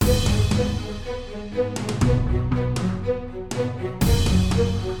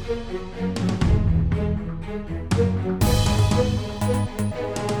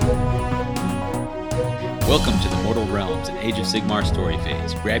Age of Sigmar story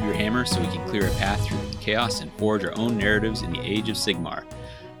phase. Grab your hammer so we can clear a path through chaos and forge our own narratives in the Age of Sigmar.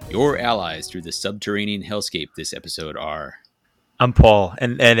 Your allies through the subterranean hellscape this episode are... I'm Paul,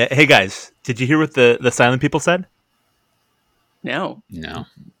 and hey guys, did you hear what the silent people said? No. Yeah,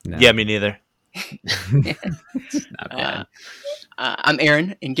 me neither. It's not bad. I'm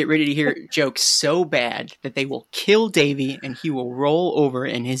Aaron, and get ready to hear jokes so bad that they will kill Davey and he will roll over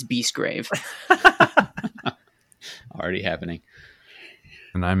in his beast grave. Already happening.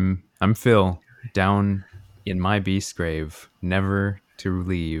 And I'm Phil, down in my beast grave, never to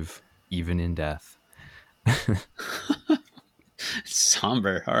leave, even in death.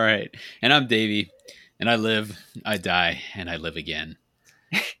 Somber. All right. And I'm Davey, and I live, I die, and I live again.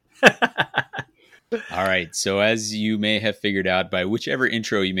 All right. So as you may have figured out by whichever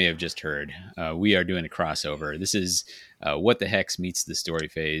intro you may have just heard, we are doing a crossover. This is What the Hex meets the Story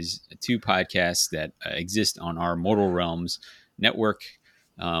Phase, two podcasts that exist on our Mortal Realms network.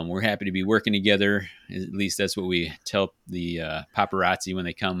 We're happy to be working together. At least that's what we tell the paparazzi when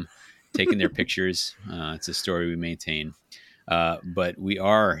they come taking their pictures. It's a story we maintain. But we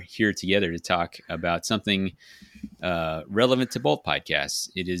are here together to talk about something relevant to both podcasts.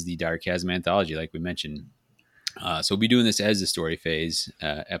 It is the Direchasm Anthology, like we mentioned. So we'll be doing this as the story phase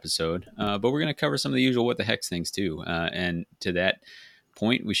episode, but we're going to cover some of the usual What the Hex things too. And to that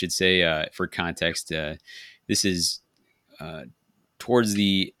point, we should say, for context, this is towards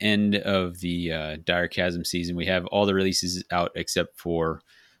the end of the Direchasm season. We have all the releases out except for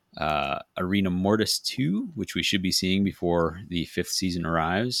Arena Mortis 2, which we should be seeing before the 5th season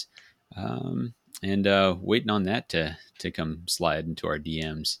arrives, and waiting on that to come slide into our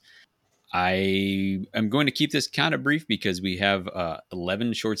DMs. I am going to keep this kind of brief because we have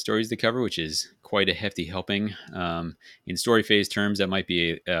 11 short stories to cover, which is quite a hefty helping. In story phase terms, that might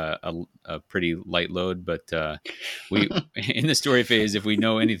be a pretty light load, but we in the story phase, if we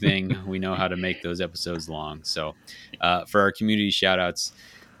know anything, we know how to make those episodes long. So for our community shout outs,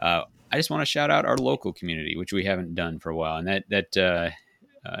 I just want to shout out our local community, which we haven't done for a while. And that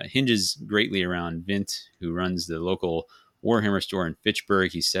hinges greatly around Vint, who runs the local Warhammer store in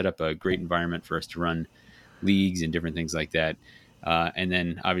Fitchburg. He set up a great environment for us to run leagues and different things like that. And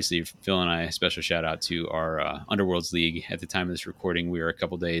then obviously Phil and I, a special shout out to our Underworlds League. At the time of this recording, we are a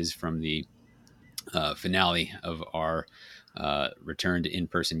couple days from the finale of our return to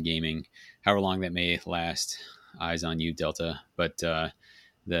in-person gaming, however long that may last. Eyes on you, Delta. But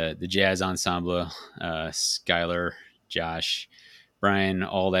the jazz ensemble, Skylar, Josh, Brian,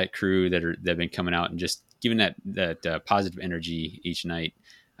 all that crew that have been coming out and just giving that positive energy each night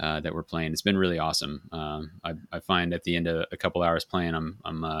that we're playing. It's been really awesome. I find at the end of a couple hours playing,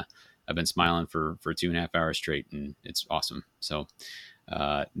 I've been smiling for 2.5 hours straight, and it's awesome. So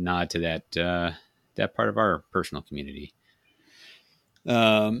nod to that part of our personal community.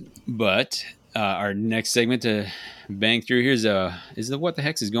 But our next segment to bang through here is the What the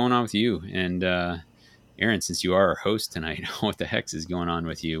Hex is going on with you? And Aaron, since you are our host tonight, what the heck is going on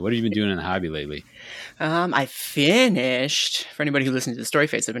with you? What have you been doing in the hobby lately? I finished, for anybody who listens to the story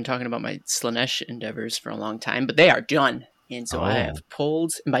phase, I've been talking about my Slanesh endeavors for a long time, but they are done. And so I have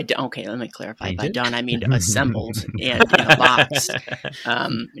pulled, okay, let me clarify. By done, I mean assembled and in a box,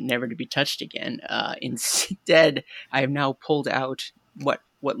 never to be touched again. Instead, I have now pulled out what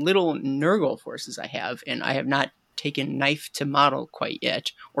little Nurgle forces I have, and I have not taken knife to model quite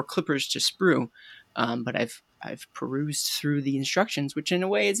yet, or clippers to sprue. But I've perused through the instructions, which in a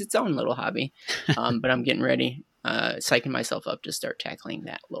way is its own little hobby. But I'm getting ready, psyching myself up to start tackling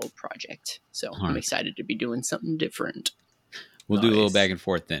that little project. So I'm excited to be doing something different. We'll do a little back and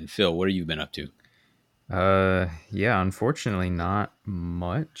forth then. Phil, what have you been up to? Yeah, unfortunately not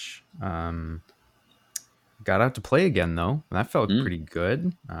much. Got out to play again though. That felt pretty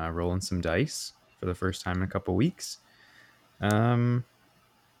good. Rolling some dice for the first time in a couple weeks.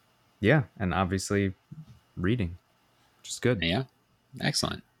 Yeah, and obviously reading, which is good. Yeah,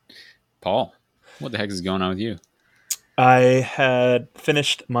 excellent. Paul, what the heck is going on with you? I had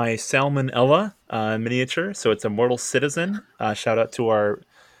finished my Salmon Ella miniature, so it's a Mortal Citizen. Shout out to our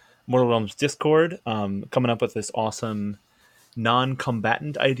Mortal Realms Discord, coming up with this awesome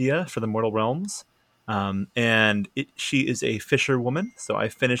non-combatant idea for the Mortal Realms. And she is a fisherwoman, so I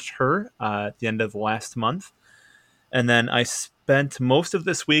finished her at the end of last month. And then I spent most of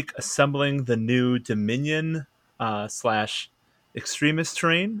this week assembling the new Dominion / Extremist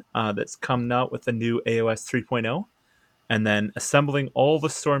terrain that's coming out with the new AOS 3.0. And then assembling all the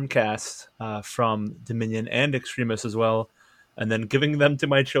Stormcast from Dominion and Extremist as well. And then giving them to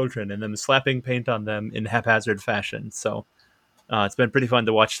my children and then slapping paint on them in haphazard fashion. So it's been pretty fun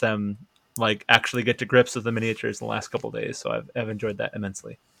to watch them like actually get to grips with the miniatures in the last couple of days. So I've enjoyed that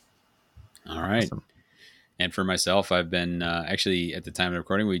immensely. All right. Awesome. And for myself, I've been actually at the time of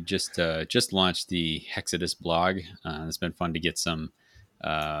recording, we just launched the Hexadus blog. It's been fun to get some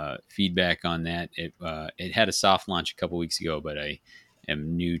feedback on that. It had a soft launch a couple weeks ago, but I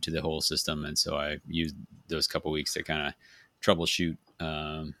am new to the whole system, and so I used those couple weeks to kind of troubleshoot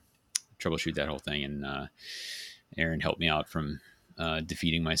that whole thing. And Aaron helped me out from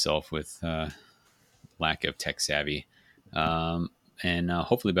defeating myself with lack of tech savvy. And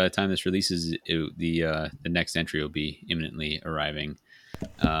hopefully by the time this releases, the next entry will be imminently arriving.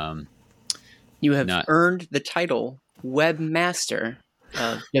 You have earned the title webmaster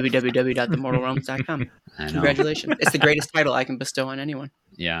of www.themortalrealms.com. Congratulations. It's the greatest title I can bestow on anyone.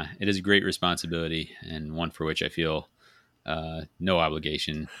 Yeah, it is a great responsibility, and one for which I feel no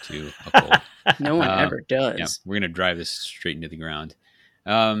obligation to uphold. No one ever does. Yeah, we're going to drive this straight into the ground.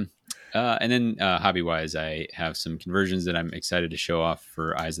 And then hobby-wise, I have some conversions that I'm excited to show off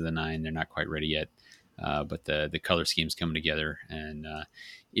for Eyes of the Nine. They're not quite ready yet, but the color scheme's coming together. And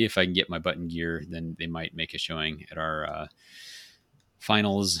if I can get my button gear, then they might make a showing at our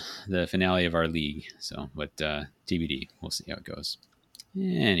finals, the finale of our league. So, but TBD, we'll see how it goes.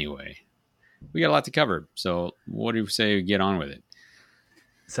 Anyway, we got a lot to cover. So what do you say we get on with it?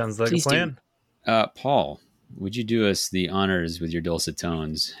 Sounds like Please a plan. Paul, would you do us the honors with your dulcet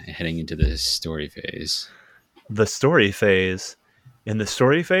tones heading into the story phase? The story phase. In the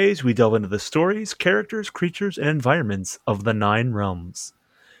story phase, we delve into the stories, characters, creatures, and environments of the Nine Realms.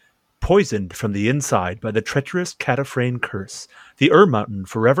 Poisoned from the inside by the treacherous Cataphrane curse, the Mountain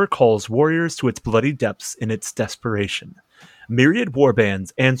forever calls warriors to its bloody depths in its desperation. Myriad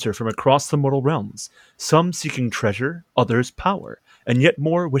warbands answer from across the mortal realms, some seeking treasure, others power, and yet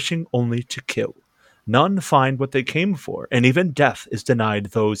more wishing only to kill. None find what they came for, and even death is denied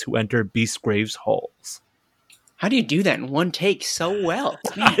those who enter Beastgrave's halls. How do you do that in one take so well?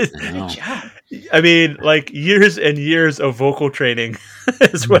 Man, good job. I mean, like years and years of vocal training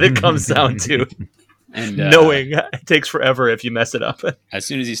is what it comes down to. And knowing it takes forever if you mess it up. As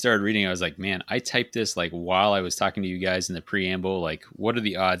soon as he started reading, I was like, man, I typed this like while I was talking to you guys in the preamble. Like, what are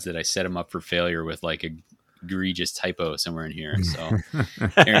the odds that I set him up for failure with like a egregious typo somewhere in here? So,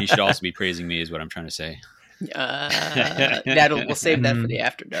 Aaron, you should also be praising me, is what I'm trying to say. We'll save that for the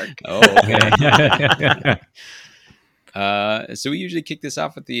After Dark. Oh, okay. So we usually kick this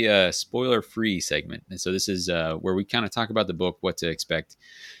off with the spoiler-free segment. And so this is where we kind of talk about the book, what to expect,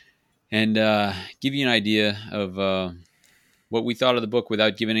 and give you an idea of what we thought of the book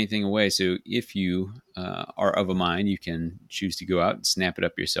without giving anything away. So if you are of a mind, you can choose to go out and snap it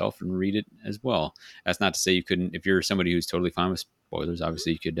up yourself and read it as well. That's not to say you couldn't. If you're somebody who's totally fine with spoilers,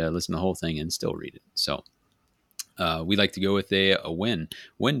 obviously you could listen to the whole thing and still read it. So we like to go with a when.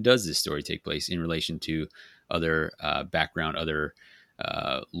 When does this story take place in relation to other background, other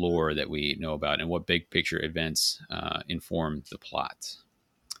lore that we know about, and what big picture events inform the plot?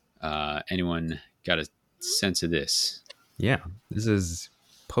 Anyone got a sense of this? Yeah, this is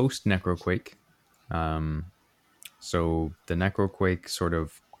post Necroquake. So the Necroquake sort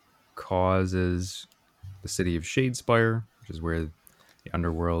of causes the city of Shadespire, which is where the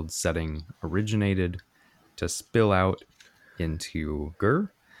underworld setting originated, to spill out into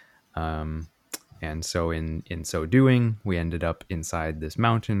Gur. And so in so doing, we ended up inside this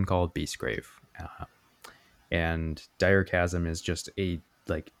mountain called Beastgrave. And Direchasm is just a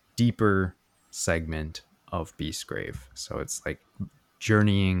like deeper segment of Beastgrave. So it's like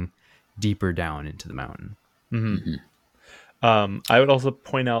journeying deeper down into the mountain. Mm-hmm. I would also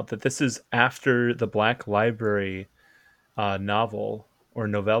point out that this is after the Black Library novel or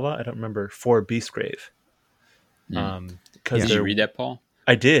novella, I don't remember, for Beastgrave. Did you read that, Paul?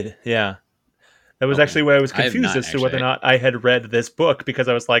 I did, yeah. That was actually where I was confused as to whether or not I had read this book, because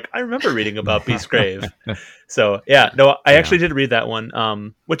I was like, I remember reading about Beastgrave. So, yeah, no, I actually did read that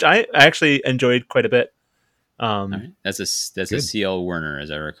one, which I actually enjoyed quite a bit. Right. That's a C.L. Werner, as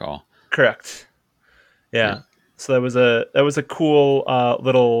I recall. Correct. Yeah. So that was a cool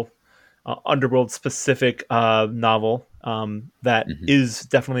little underworld specific novel that is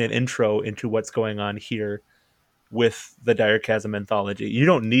definitely an intro into what's going on here with the Direchasm anthology. You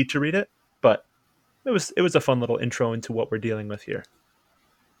don't need to read it, but it was a fun little intro into what we're dealing with here.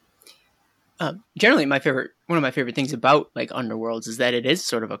 Generally, one of my favorite things about like Underworlds is that it is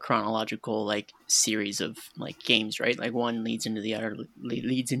sort of a chronological like series of like games, right? Like one leads into the other,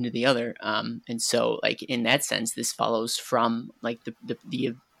 and so like in that sense, this follows from like the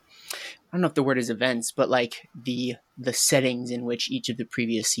I don't know if the word is events, but like the settings in which each of the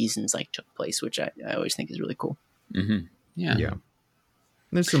previous seasons like took place, which I always think is really cool. Mm-hmm. Yeah.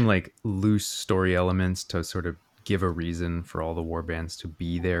 There's some like loose story elements to sort of give a reason for all the warbands to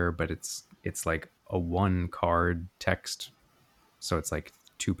be there, but it's like a 1-card text, so it's like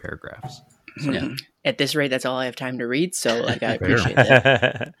 2 paragraphs. So, Yeah. At this rate, that's all I have time to read. So, like, I Fair. appreciate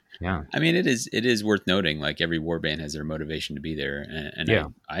that. Yeah. I mean, it is worth noting, like every warband has their motivation to be there, and Yeah.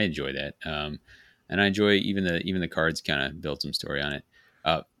 I enjoy that. And I enjoy even the cards kind of build some story on it.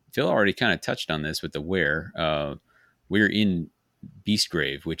 Phil already kind of touched on this with the where. We're in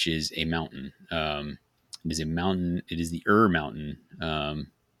Beastgrave, which is a mountain. It is a mountain. It is the Mountain.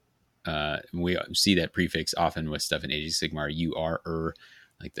 We see that prefix often with stuff in Age of Sigmar. You are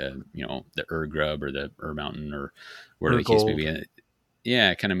like the grub or the Mountain or whatever the case may be.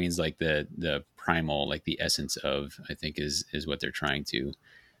 Yeah, it kind of means like the primal, like the essence of, I think is what they're trying to,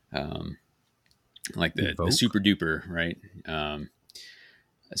 like the super duper, right?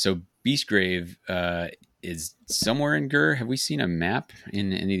 So Beastgrave is somewhere in Gur. Have we seen a map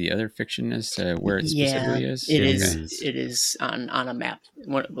in any of the other fiction as to where it specifically is? It is. It is on a map,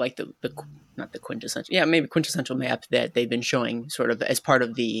 like the not the quintessential, maybe quintessential map that they've been showing sort of as part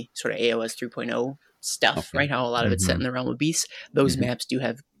of the sort of AOS 3.0 stuff, right? How a lot of it's set in the realm of beasts. Those maps do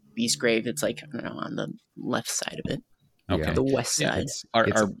have Beastgrave. It's like, I don't know, on the left side of it, the west side.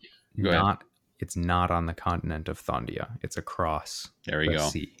 It's not on the continent of Thondia. It's across. There we go.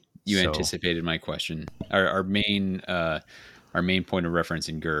 Sea. You anticipated my question. Our main point of reference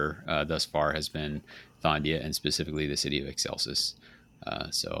in Gur thus far has been Thondia, and specifically the city of Excelsis.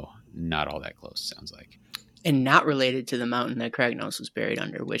 So not all that close, sounds like. And not related to the mountain that Kragnos was buried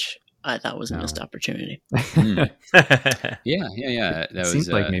under, which I thought was a missed opportunity. Yeah. That seems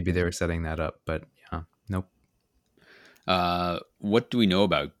like maybe they were setting that up, but yeah, nope. What do we know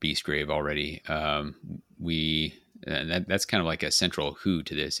about Beastgrave already? That's kind of like a central who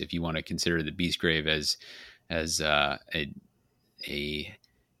to this. If you want to consider the Beastgrave as a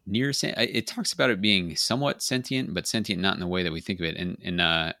near, it talks about it being somewhat sentient, but sentient not in the way that we think of it.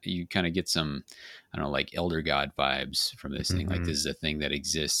 And you kind of get some, I don't know, like elder god vibes from this thing. Like this is a thing that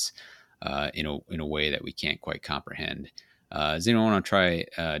exists in a way that we can't quite comprehend. Does anyone want to try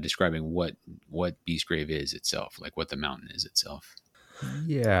describing what Beastgrave is itself, like what the mountain is itself?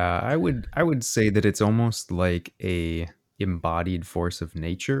 Yeah, I would say that it's almost like a embodied force of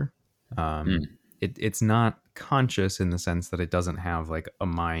nature. It's not conscious in the sense that it doesn't have like a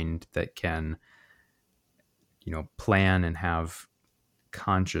mind that can, plan and have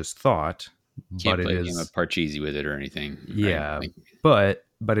conscious thought. Can't but play it a game of Parcheesi with it or anything. Yeah, right?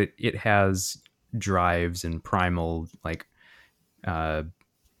 but it has drives and primal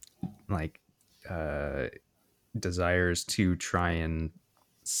desires to try and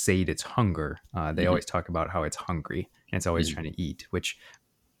sate its hunger. They always talk about how it's hungry and it's always trying to eat, which,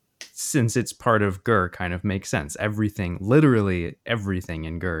 since it's part of Gur, kind of makes sense. Literally everything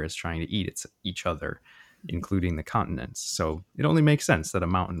in Gur is trying to eat each other, including the continents. So it only makes sense that a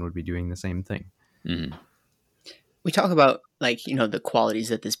mountain would be doing the same thing. We talk about the qualities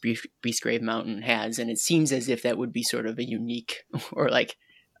that this Beastgrave mountain has, and it seems as if that would be sort of a unique or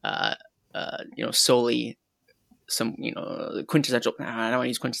solely some quintessential. I don't want to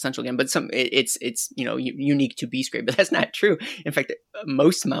use quintessential again, but it's unique to Beastgrave, but that's not true. In fact,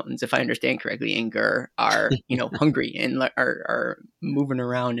 most mountains, if I understand correctly, in Gur are hungry and are moving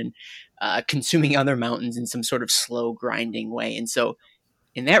around and consuming other mountains in some sort of slow grinding way, and so.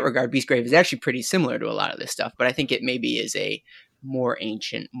 In that regard, Beastgrave is actually pretty similar to a lot of this stuff, but I think it maybe is a more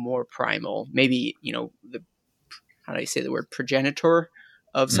ancient, more primal, maybe, how do I say the word, progenitor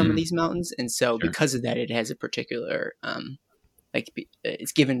of some of these mountains. And so because of that, it has a particular,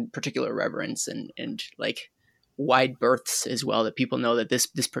 it's given particular reverence and like wide berths as well, that people know that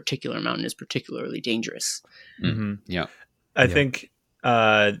this particular mountain is particularly dangerous. Yeah. I think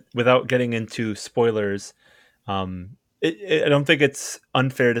without getting into spoilers, I don't think it's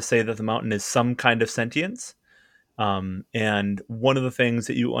unfair to say that the mountain is some kind of sentience. And one of the things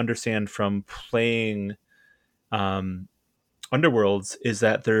that you understand from playing Underworlds is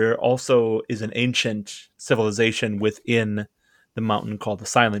that there also is an ancient civilization within the mountain called the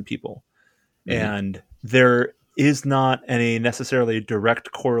Silent People. And there is not any necessarily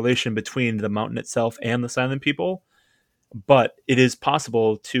direct correlation between the mountain itself and the Silent People, but it is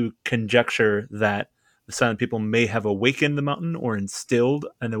possible to conjecture that the Silent People may have awakened the mountain or instilled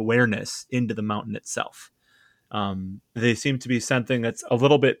an awareness into the mountain itself. They seem to be something that's a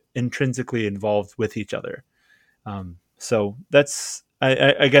little bit intrinsically involved with each other. So that's,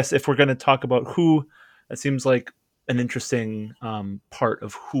 I guess, if we're going to talk about who, that seems like an interesting part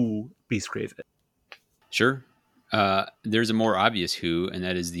of who Beastgrave is. Sure. There's a more obvious who, and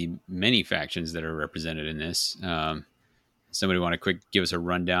that is the many factions that are represented in this. somebody want to give us a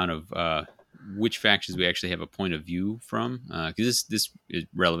rundown of which factions we actually have a point of view from? Because this is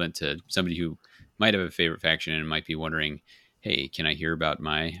relevant to somebody who might have a favorite faction and might be wondering, hey, can I hear about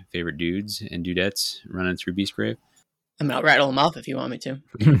my favorite dudes and dudettes running through Beastgrave? I mean, I'll rattle them off if you want me to.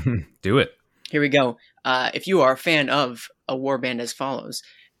 Do it. Here we go. If you are a fan of a warband as follows,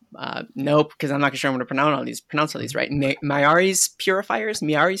 nope, because I'm not sure I'm going to pronounce all these right. Miari's Purifiers,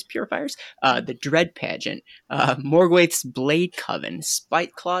 the Dread Pageant, Morgwaith's Blade Coven,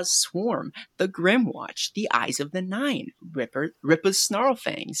 Spiteclaw's Swarm, the Grimwatch, the Eyes of the Nine, Rippa's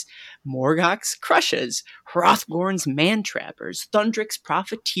Snarlfangs, Morgoth's Crushes, Hrothgorn's Mantrappers, Thundrick's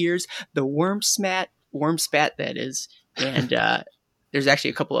Profiteers, the Wormspat that is, and there's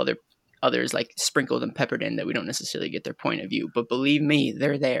actually a couple others like sprinkled and peppered in that we don't necessarily get their point of view, but believe me,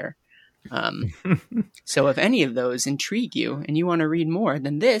 they're there. So if any of those intrigue you and you want to read more,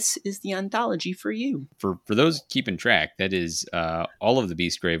 then this is the anthology for you. For those keeping track, that is all of the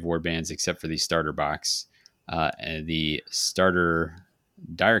Beastgrave warbands except for the starter box, and the starter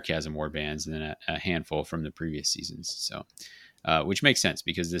Direchasm warbands, and then a handful from the previous seasons. So, which makes sense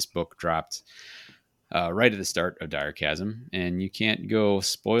because this book dropped right at the start of Direchasm, and you can't go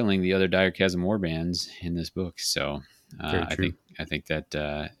spoiling the other Direchasm warbands in this book. So I think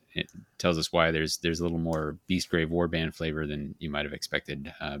that it tells us why there's a little more Beastgrave warband flavor than you might have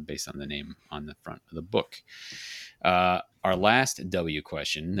expected based on the name on the front of the book. Our last W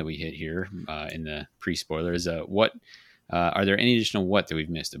question that we hit here in the pre-spoiler is what are there any additional what that we've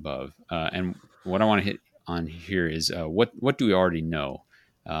missed above? And what I want to hit on here is what do we already know?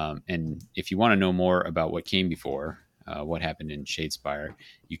 And if you want to know more about what came before, what happened in Shadespire,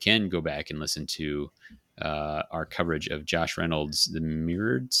 you can go back and listen to our coverage of Josh Reynolds' The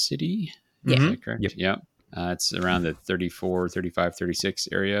Mirrored City. Yeah. Is that correct? Yep. It's around the 34, 35, 36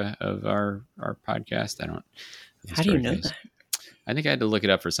 area of our podcast. I don't. How do you know that? I think I had to look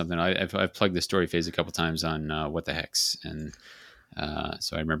it up for something. I've plugged the story phase a couple times on What the Hex, and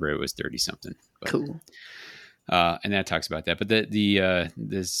so I remember it was 30 something. Cool. And that talks about that. But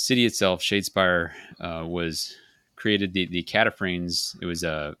the city itself, Shadespire, was created. The Cataphrines. It was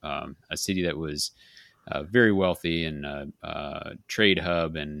a city that was very wealthy and a trade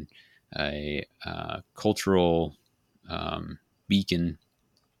hub and a cultural beacon.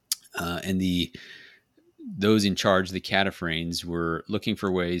 And those in charge, the Cataphrines, were looking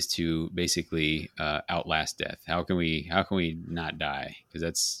for ways to basically outlast death. How can we not die?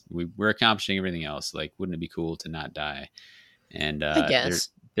 Because we're accomplishing everything else. Like, wouldn't it be cool to not die? And I guess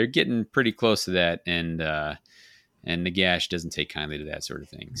they're getting pretty close to that. And Nagash doesn't take kindly to that sort of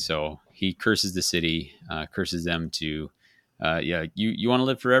thing. So he curses the city, curses them to, you want to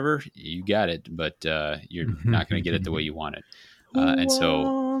live forever? You got it, but you're not going to get it the way you want it. And so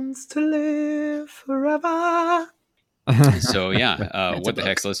wants to live forever. So yeah, what the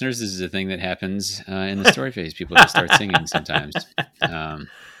heck, listeners? This is a thing that happens in the story phase. People just start singing sometimes.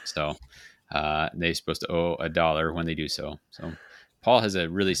 So they're supposed to owe $1 when they do so. So Paul has a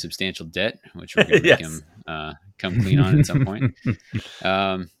really substantial debt, which we're going to make him come clean on at some point.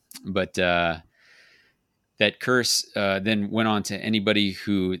 But that curse then went on to anybody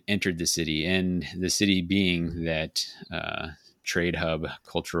who entered the city, and the city being that trade hub,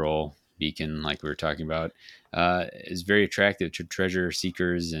 cultural beacon, like we were talking about, is very attractive to treasure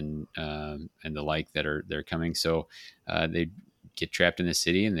seekers and the like they're coming. So they get trapped in the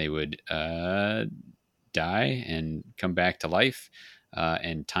city, and they would die and come back to life.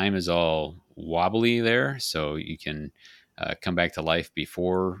 And time is all wobbly there, so you can come back to life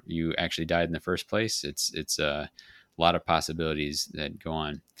before you actually died in the first place. It's a lot of possibilities that go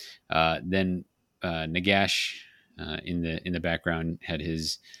on. Then Nagash in the background had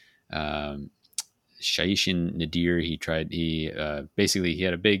his Shaishin Nadir. He basically he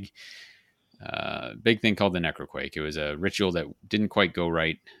had a big thing called the Necroquake. It was a ritual that didn't quite go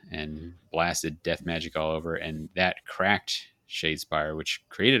right and blasted death magic all over, and that cracked Shadespire, which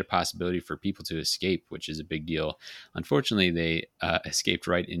created a possibility for people to escape, which is a big deal. Unfortunately, they escaped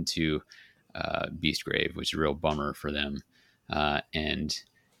right into Beastgrave, which is a real bummer for them. And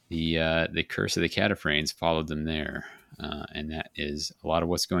the curse of the Cataphrines followed them there. And that is a lot of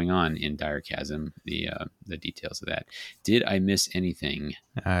what's going on in Direchasm, the details of that. Did I miss anything?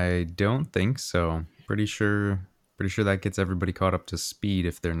 I don't think so. Pretty sure that gets everybody caught up to speed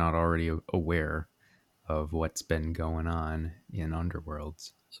if they're not already aware of what's been going on in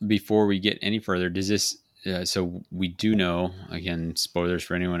Underworlds. Before we get any further, does this... so we do know, again, spoilers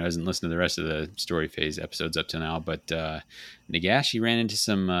for anyone who hasn't listened to the rest of the story phase episodes up to now, but Nagash ran into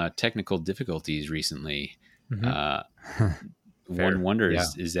some technical difficulties recently. Mm-hmm. One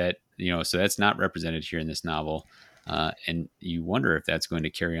wonders, is that, so that's not represented here in this novel. And you wonder if that's going to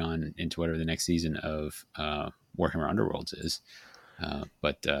carry on into whatever the next season of Warhammer Underworlds is.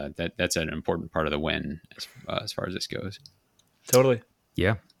 But that's an important part of the win as far as this goes. Totally.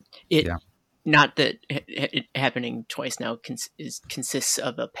 Yeah. It Yeah. not that it happening twice now consists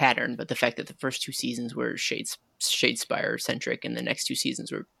of a pattern, but the fact that the first 2 seasons were Shadespire centric and the next 2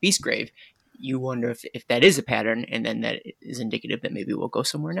 seasons were Beastgrave, you wonder if that is a pattern, and then that is indicative that maybe we'll go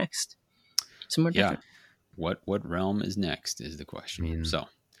somewhere next, somewhere different. What realm is next is the question. So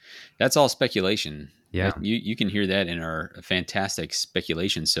that's all speculation. Yeah. You can hear that in our fantastic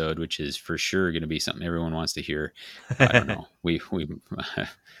speculation sode, which is for sure going to be something everyone wants to hear. I don't know. We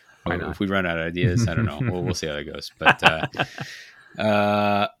if we run out of ideas, I don't know. We'll see how that goes. But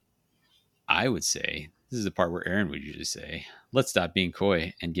I would say this is the part where Aaron would usually say, let's stop being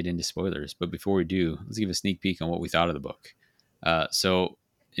coy and get into spoilers. But before we do, let's give a sneak peek on what we thought of the book. So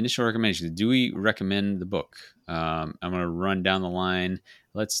initial recommendations. Do we recommend the book? I'm going to run down the line.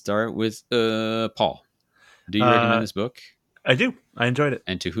 Let's start with Paul. Do you recommend this book? I do. I enjoyed it.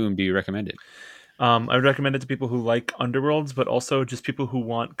 And to whom do you recommend it? I would recommend it to people who like Underworlds, but also just people who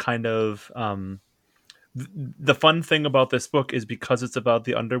want kind of the fun thing about this book is because it's about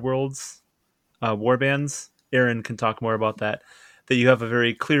the Underworlds warbands. Aaron can talk more about that. That you have a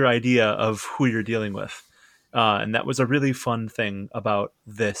very clear idea of who you're dealing with, and that was a really fun thing about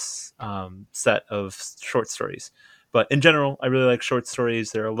this set of short stories. But in general, I really like short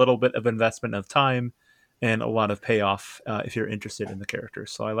stories. They're a little bit of investment of time and a lot of payoff if you're interested in the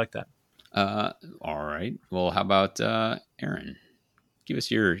characters. So I like that. All right. Well, how about Aaron? Give us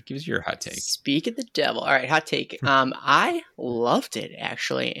your hot take. Speak of the devil. All right, hot take. I loved it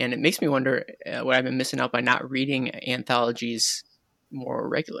actually, and it makes me wonder what I've been missing out by not reading anthologies more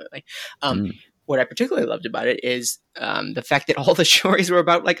regularly. What I particularly loved about it is the fact that all the stories were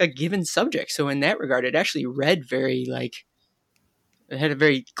about like a given subject. So in that regard, it actually read very like it had a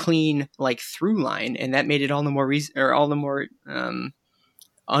very clean like through line, and that made it all the more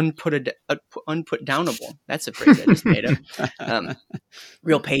unput downable. That's a phrase I just made up.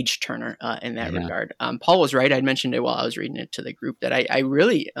 Real page turner in that regard. Paul was right. I'd mentioned it while I was reading it to the group that I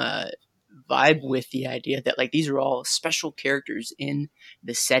really vibe with the idea that like these are all special characters in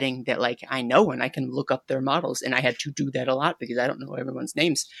the setting that like I know, and I can look up their models, and I had to do that a lot because I don't know everyone's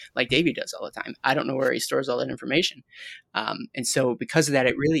names like Davey does all the time. I don't know where he stores all that information, and so because of that,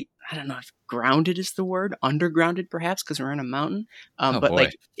 it really, I don't know if grounded is the word, undergrounded perhaps because we're on a mountain, but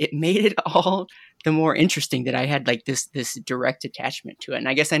like it made it all the more interesting that I had like this direct attachment to it, and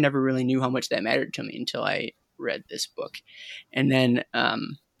I guess I never really knew how much that mattered to me until I read this book. And then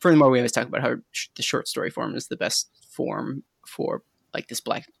furthermore, we always talk about how the short story form is the best form for like this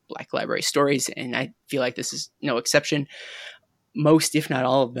black library stories, and I feel like this is no exception. Most, if not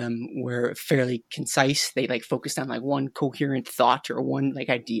all of them, were fairly concise. They like focused on like one coherent thought or one like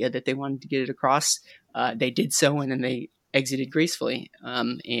idea that they wanted to get it across. They did so, and then they exited gracefully.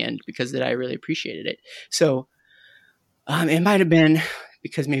 And because of that, I really appreciated it. So it might have been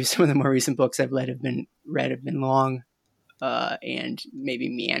because maybe some of the more recent books I've read have been long and maybe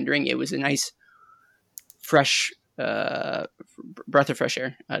meandering. It was a nice, fresh breath of fresh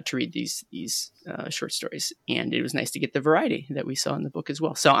air to read these short stories, and it was nice to get the variety that we saw in the book as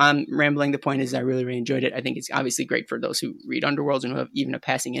well. So I'm rambling. The point is I really enjoyed it. I think it's obviously great for those who read Underworlds and who have even a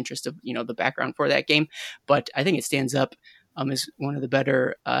passing interest of the background for that game, but I think it stands up as one of the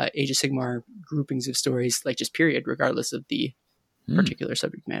better Age of Sigmar groupings of stories, like just period, regardless of the particular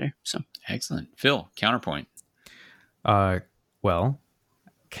subject matter. So excellent. Phil, counterpoint. Well,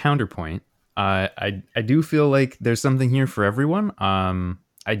 counterpoint. I do feel like there's something here for everyone.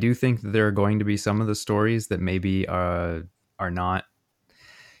 I do think that there are going to be some of the stories that maybe are not.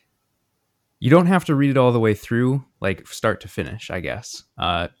 You don't have to read it all the way through, like start to finish, I guess.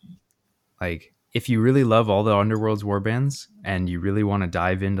 Like if you really love all the Underworld's warbands and you really want to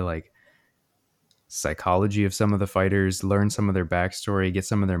dive into like psychology of some of the fighters, learn some of their backstory, get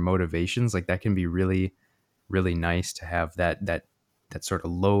some of their motivations, like that can be really, really nice to have that sort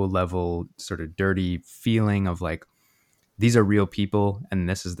of low level, sort of dirty feeling of like, these are real people and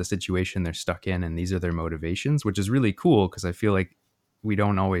this is the situation they're stuck in and these are their motivations, which is really cool because I feel like we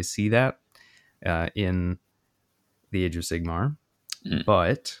don't always see that in the Age of Sigmar.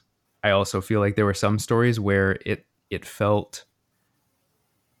 But I also feel like there were some stories where it felt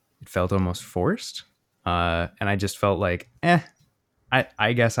almost forced. And I just felt like,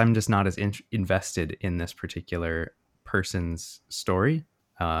 I guess I'm just not as invested in this particular person's story.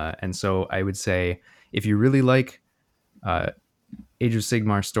 And so I would say if you really like Age of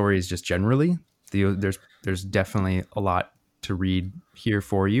Sigmar stories just generally, there's definitely a lot to read here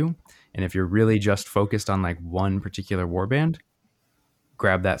for you. And if you're really just focused on like one particular warband,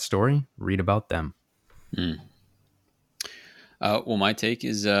 grab that story, read about them. Well, my take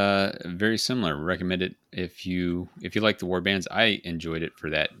is very similar. Recommend it if you like the war bands. I enjoyed it for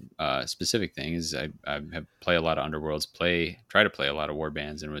that specific thing. Is I have play a lot of Underworlds, try to play a lot of war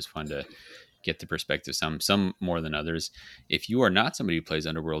bands, and it was fun to get the perspective. Some more than others. If you are not somebody who plays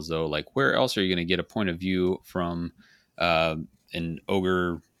Underworlds, though, like where else are you going to get a point of view from an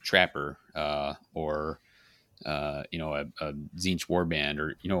ogre trapper or a Tzeentch warband,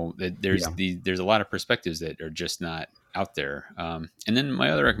 or there's a lot of perspectives that are just not out there. And then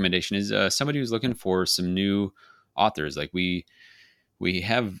my other recommendation is somebody who's looking for some new authors. Like we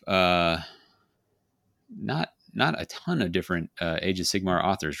have not a ton of different Age of Sigmar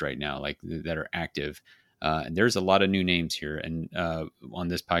authors right now, like that are active. And there's a lot of new names here, and on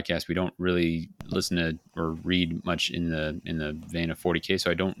this podcast, we don't really listen to or read much in the vein of 40K.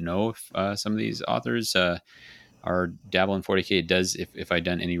 So I don't know if some of these authors are dabble in 40K. It does. If I'd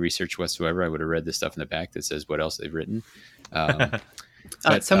done any research whatsoever, I would have read the stuff in the back that says what else they've written. But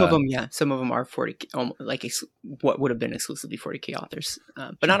some of them, yeah, some of them are 40K, like what would have been exclusively 40K authors,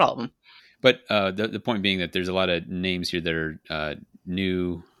 but not all of them. But the point being that there's a lot of names here that are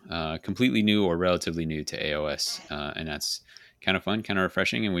new, completely new or relatively new to AOS, and that's kind of fun, kind of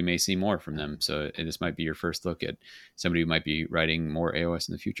refreshing, and we may see more from them. So this might be your first look at somebody who might be writing more AOS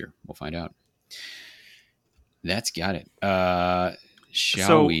in the future. We'll find out. That's got it.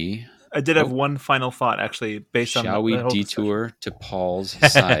 Shall we? I did have one final thought, actually, based on. Shall we detour to Paul's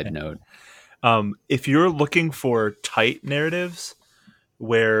side note? If you're looking for tight narratives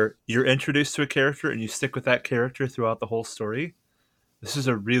where you're introduced to a character and you stick with that character throughout the whole story, this is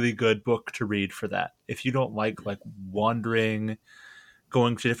a really good book to read for that. If you don't like wandering,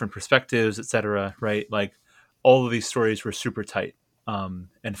 going to different perspectives, etc., right? Like all of these stories were super tight and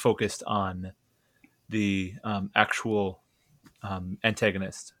focused on the actual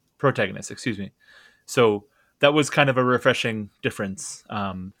protagonist, excuse me. So that was kind of a refreshing difference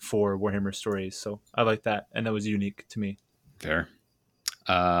for Warhammer stories. So I like that, and that was unique to me. Fair.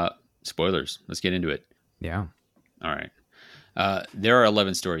 Spoilers. Let's get into it. Yeah. All right. There are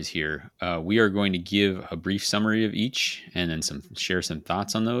 11 stories here. We are going to give a brief summary of each, and then share some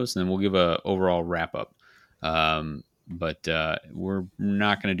thoughts on those, and then we'll give a overall wrap up. But we're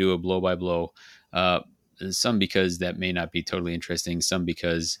not going to do a blow by blow. Some because that may not be totally interesting. Some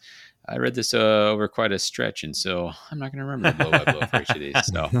because I read this over quite a stretch, and so I'm not going to remember the blow by blow for each of these.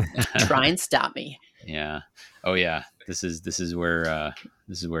 So try and stop me. Yeah. Oh yeah. This is where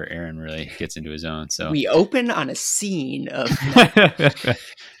Aaron really gets into his own. So we open on a scene of.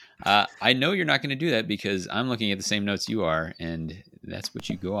 I know you're not going to do that because I'm looking at the same notes you are, and that's what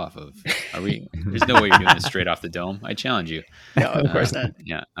you go off of. Are we? There's no way you're doing this straight off the dome. I challenge you. No, of course not.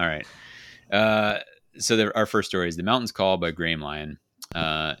 Yeah. All right. So our first story is The Mountain's Call by Graham Lyon.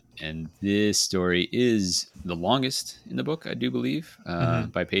 And this story is the longest in the book, I do believe,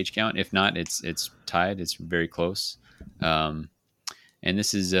 by page count. If not, it's tied. It's very close. And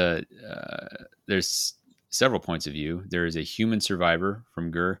this is there's several points of view. There is a human survivor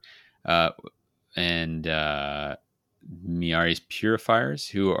from Gur, and Miari's purifiers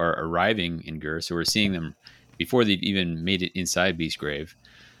who are arriving in Gur. So we're seeing them before they've even made it inside Beastgrave.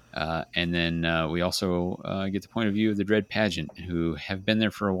 And then we also get the point of view of the Dread Pageant, who have been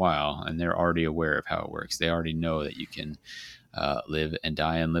there for a while, and they're already aware of how it works. They already know that you can live and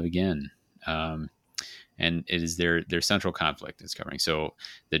die and live again. And it is their central conflict it's covering. So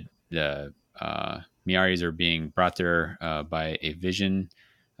the Miaris are being brought there by a vision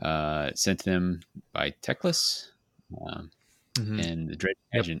sent to them by Teclis. And the Dread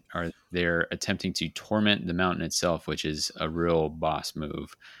Pageant are there attempting to torment the mountain itself, which is a real boss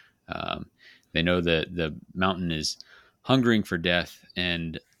move. They know that the mountain is hungering for death,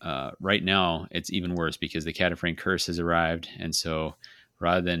 and right now it's even worse because the Cataphrane curse has arrived, and so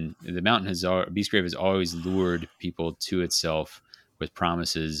rather than the mountain Beastgrave has always lured people to itself with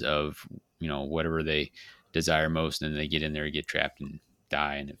promises of whatever they desire most, and then they get in there and get trapped and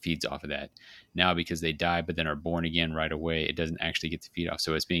die, and it feeds off of that. Now because they die but then are born again right away, it doesn't actually get to feed off,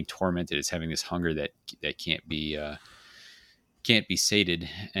 so it's being tormented. It's having this hunger that can't be sated.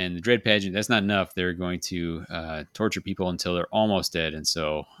 And the Dread Pageant, that's not enough. They're going to torture people until they're almost dead, and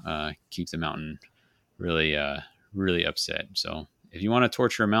so keep the mountain really really upset. So if you want to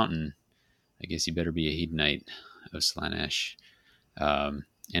torture a mountain, I guess you better be a Hedonite of Slaanesh. And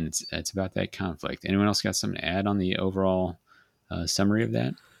it's about that conflict. Anyone else got something to add on the overall summary of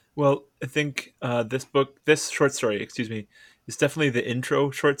that? Well, I think this short story, is definitely the intro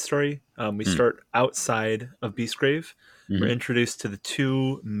short story. We start outside of Beastgrave, we're introduced to the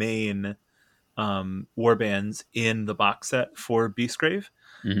two main war bands in the box set for Beastgrave.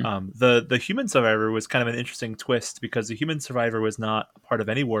 The human survivor was kind of an interesting twist because the human survivor was not a part of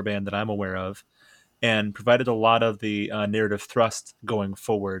any warband that I'm aware of, and provided a lot of the narrative thrust going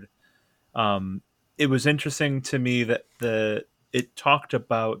forward. It was interesting to me that it talked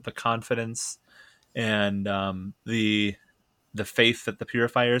about the confidence and the faith that the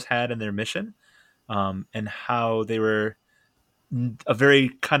purifiers had in their mission, and how they were a very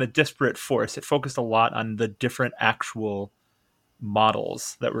kind of disparate force. It focused a lot on the different actual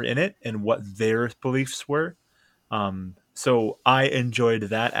models that were in it and what their beliefs were. So I enjoyed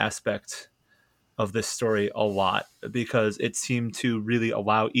that aspect of this story a lot because it seemed to really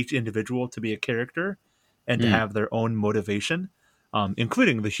allow each individual to be a character and to have their own motivation,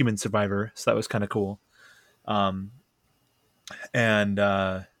 including the human survivor. So that was kind of cool. And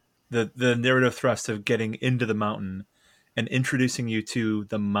the narrative thrust of getting into the mountain and introducing you to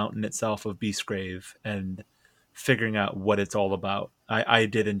the mountain itself of Beastgrave and figuring out what it's all about. I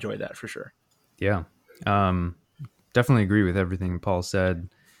did enjoy that for sure. Yeah. Definitely agree with everything Paul said.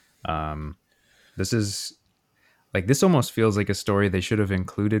 This is like, this almost feels like a story they should have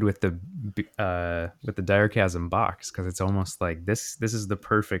included with the Direchasm box, because it's almost like this is the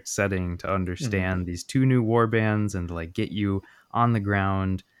perfect setting to understand these two new war bands and to like get you on the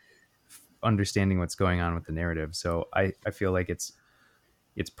ground understanding what's going on with the narrative. So I feel like it's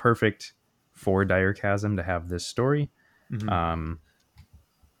perfect for Direchasm to have this story. And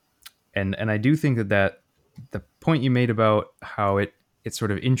I do think that the point you made about how it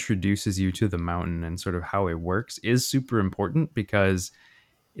sort of introduces you to the mountain and sort of how it works is super important, because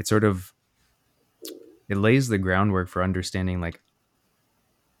it lays the groundwork for understanding like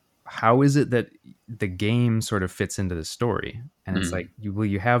how is it that the game sort of fits into the story. And it's like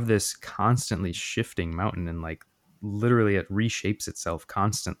you have this constantly shifting mountain, and like literally it reshapes itself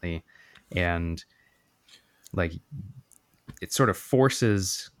constantly, and like it sort of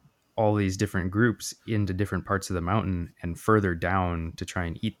forces all these different groups into different parts of the mountain and further down to try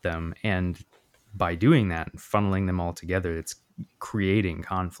and eat them. And by doing that, funneling them all together, it's creating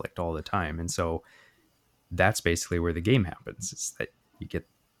conflict all the time. And so that's basically where the game happens. It's that you get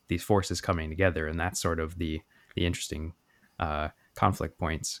these forces coming together, and that's sort of the interesting conflict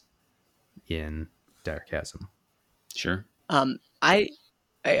points in Direchasm. Sure. I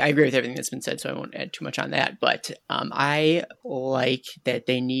agree with everything that's been said, so I won't add too much on that. But I like that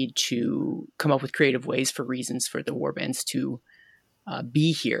they need to come up with creative ways for reasons for the warbands to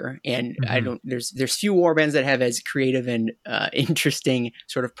be here. And I don't. There's few warbands that have as creative and interesting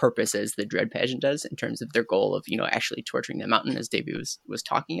sort of purpose as the Dread Pageant does in terms of their goal of actually torturing the mountain, as Davey was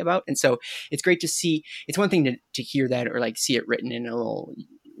talking about. And so it's great to see. It's one thing to hear that or like see it written in a little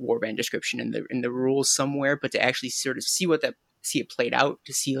warband description in the rules somewhere, but to actually sort of see it played out,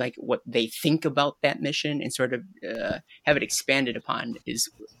 to see like what they think about that mission and sort of have it expanded upon is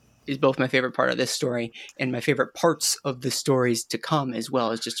both my favorite part of this story and my favorite parts of the stories to come, as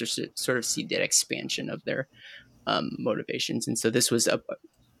well as just to sort of see that expansion of their motivations. And so this was,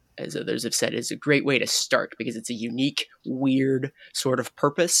 as others have said, is a great way to start because it's a unique, weird sort of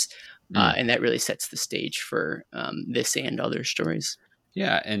purpose. And that really sets the stage for this and other stories.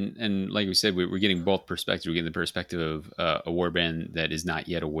 Yeah, and like we said, we're getting both perspectives. We're getting the perspective of a warband that is not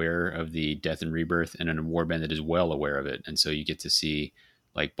yet aware of the death and rebirth, and a warband that is well aware of it. And so you get to see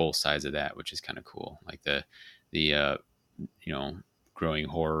like both sides of that, which is kind of cool. Like the growing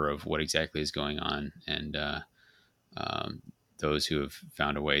horror of what exactly is going on, and those who have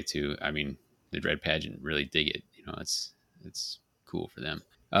found a way to. I mean, the Dread Pageant really dig it. It's cool for them.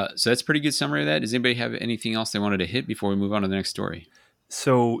 So that's a pretty good summary of that. Does anybody have anything else they wanted to hit before we move on to the next story?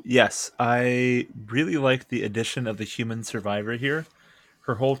 So, yes, I really like the addition of the human survivor here.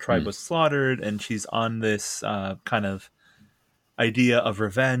 Her whole tribe was slaughtered, and she's on this kind of idea of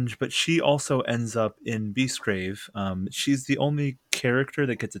revenge, but she also ends up in Beastgrave. She's the only character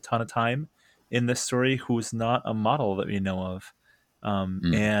that gets a ton of time in this story who's not a model that we know of.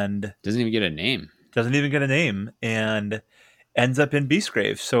 And doesn't even get a name. And ends up in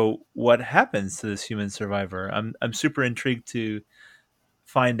Beastgrave. So what happens to this human survivor? I'm super intrigued to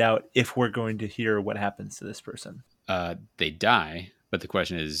find out if we're going to hear what happens to this person. They die, but the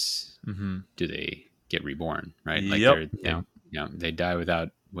question is, do they get reborn? Right? Yep. Like they die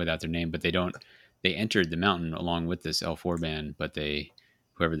without their name, but they don't. They entered the mountain along with this elf warband, but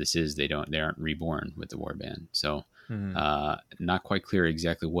whoever this is, they aren't reborn with the warband. So not quite clear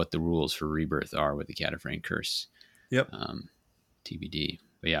exactly what the rules for rebirth are with the Cataphrane curse. Yep. TBD.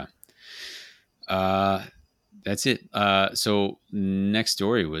 But yeah. That's it. So next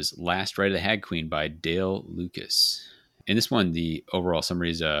story was Last Rite of the Hag Queen by Dale Lucas. in this one, the overall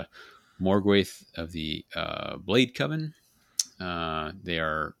summary is Morgwaith of the Blade Coven. They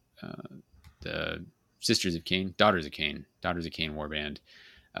are the Sisters of Cain, Daughters of Cain warband.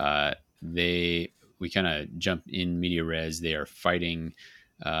 We kind of jump in media res. They are fighting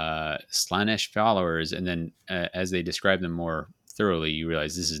Slanesh followers, and then as they describe them more thoroughly, you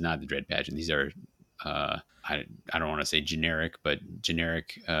realize this is not the Dread Pageant. These are I don't want to say generic, but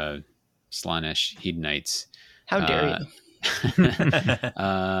generic Slanesh hedonites. How dare you?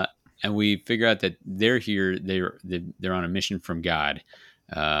 And we figure out that they're here. They're on a mission from God,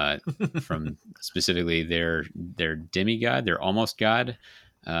 from specifically their demigod, their almost god.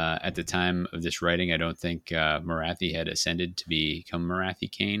 At the time of this writing, I don't think Marathi had ascended to become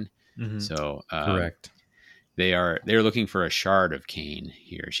Marathi Cain. Mm-hmm. So Correct. they're looking for a shard of Cain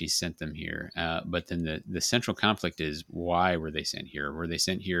here. She sent them here, but then the central conflict is, why were they sent here? Were they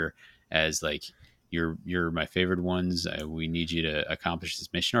sent here as like, you're my favored ones, we need you to accomplish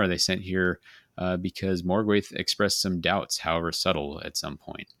this mission? Or are they sent here because Morgwaith expressed some doubts, however subtle, at some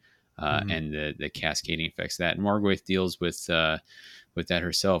point, and the cascading effects of that? And Morgwaith deals with that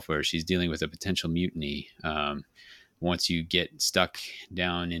herself, where she's dealing with a potential mutiny. Once you get stuck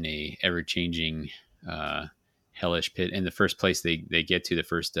down in a ever-changing hellish pit, and the first place they get to, the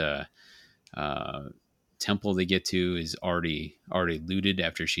first temple they get to, is already looted,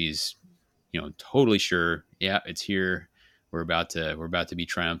 after she's totally sure, yeah, it's here, we're about to be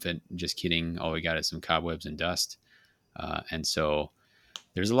triumphant. Just kidding, all we got is some cobwebs and dust. And so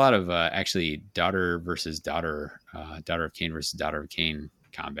there's a lot of actually daughter versus daughter, daughter of Cain versus daughter of Cain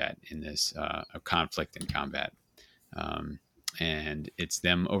combat in this, conflict and combat. And it's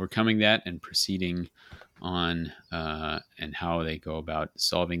them overcoming that and proceeding on, and how they go about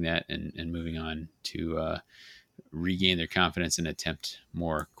solving that and moving on to regain their confidence and attempt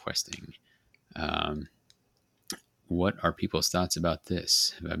more questing. What are people's thoughts about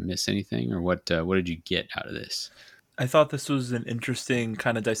this? Have I missed anything, or what did you get out of this? I thought this was an interesting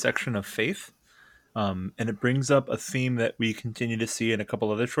kind of dissection of faith, and it brings up a theme that we continue to see in a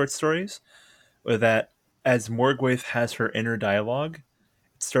couple other short stories, where that as Morgwaith has her inner dialogue,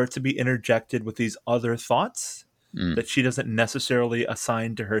 it starts to be interjected with these other thoughts that she doesn't necessarily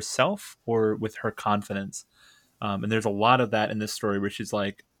assign to herself or with her confidence. And there's a lot of that in this story, where she's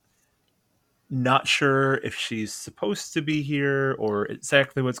like, not sure if she's supposed to be here or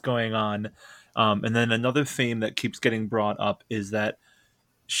exactly what's going on. And then another theme that keeps getting brought up is that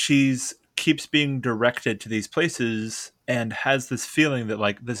she's keeps being directed to these places and has this feeling that,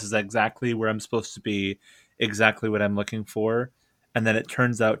 like, this is exactly where I'm supposed to be, exactly what I'm looking for. And then it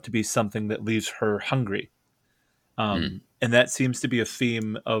turns out to be something that leaves her hungry. And that seems to be a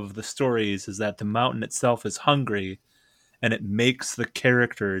theme of the stories, is that the mountain itself is hungry, and it makes the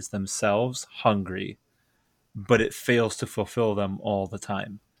characters themselves hungry, but it fails to fulfill them all the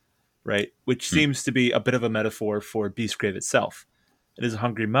time, right? Which seems to be a bit of a metaphor for Beastgrave itself. It is a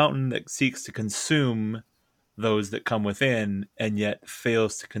hungry mountain that seeks to consume those that come within, and yet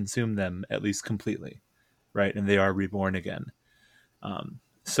fails to consume them, at least completely, right? And they are reborn again.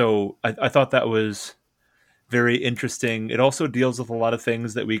 So I thought that was very interesting. It also deals with a lot of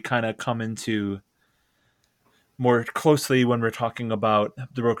things that we kind of come into more closely when we're talking about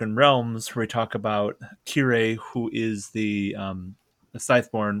the Broken Realms, where we talk about Kire, who is the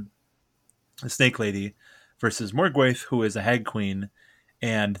Scytheborn, the Snake Lady, versus Morgwaith, who is a Hag Queen,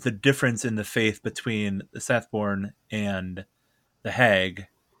 and the difference in the faith between the Scytheborn and the Hag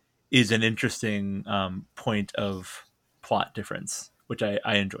is an interesting point of plot difference, which I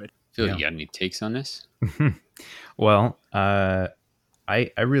enjoyed. Phil, you got any takes on this? Well, I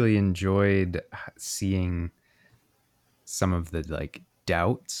really enjoyed seeing some of the like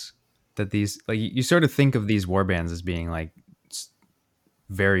doubts that these, like, you sort of think of these warbands as being like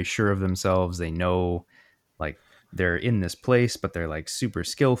very sure of themselves. They know, like, they're in this place, but they're like super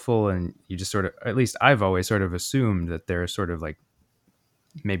skillful, and you just sort of, at least I've always sort of assumed that they're sort of like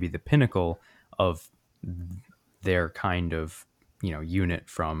maybe the pinnacle of their kind of, unit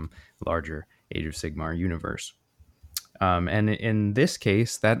from larger Age of Sigmar universe. And in this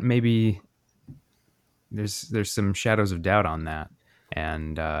case, that maybe there's some shadows of doubt on that,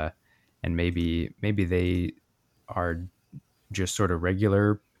 and maybe they are just sort of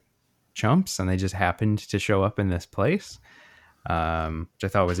regular chumps, and they just happened to show up in this place, which I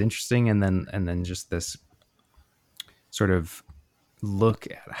thought was interesting. And then just this sort of look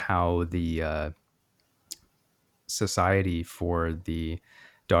at how the society for the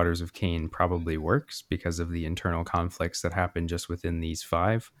Daughters of Cain probably works, because of the internal conflicts that happen just within these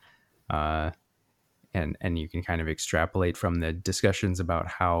five. And you can kind of extrapolate from the discussions about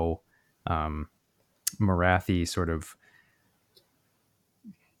how Marathi sort of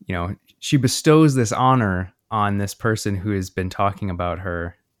she bestows this honor on this person who has been talking about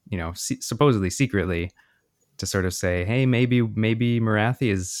her, supposedly secretly, to sort of say, hey, maybe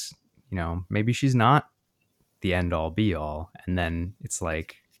Marathi is, maybe she's not the end all be all. And then it's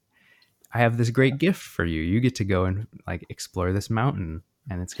like, I have this great gift for you. You get to go and like explore this mountain,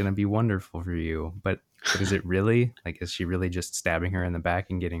 and it's going to be wonderful for you. But is it really? Like, is she really just stabbing her in the back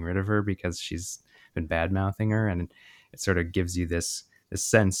and getting rid of her because she's been bad mouthing her? And it sort of gives you this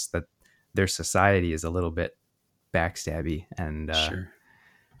sense that their society is a little bit backstabby, and sure,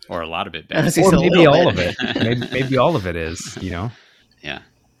 or a lot of it or maybe all of it. Maybe all of it is, Yeah.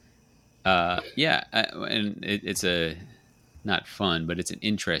 And it's a not fun, but it's an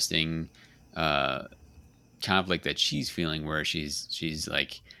interesting conflict that she's feeling, where she's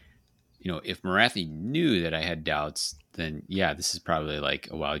like, if Marathi knew that I had doubts, then yeah, this is probably like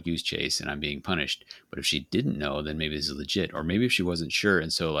a wild goose chase and I'm being punished. But if she didn't know, then maybe this is legit. Or maybe if she wasn't sure,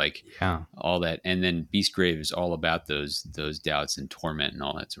 and so like all that, and then Beastgrave is all about those doubts and torment and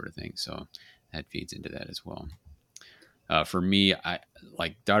all that sort of thing. So that feeds into that as well. For me, I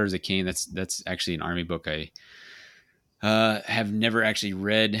like Daughters of Cain. That's actually an army book I have never actually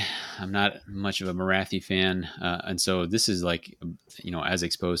read. I'm not much of a Marathi fan, and so this is like, as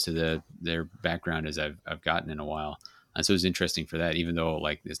exposed to their background as I've gotten in a while, and so it's interesting for that. Even though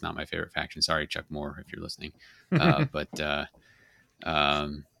like it's not my favorite faction. Sorry, Chuck Moore, if you're listening. But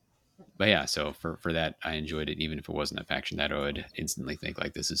yeah, so for that, I enjoyed it, even if it wasn't a faction that I would instantly think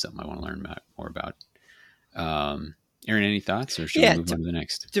like this is something I want to learn more about. Aaron, any thoughts, or should we move on to the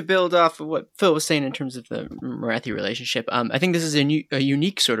next? To build off of what Phil was saying in terms of the Marathi relationship, I think this is a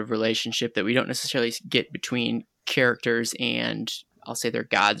unique sort of relationship that we don't necessarily get between characters and, I'll say, their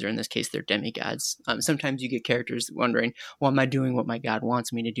gods, or in this case, their demigods. Sometimes you get characters wondering, well, am I doing what my god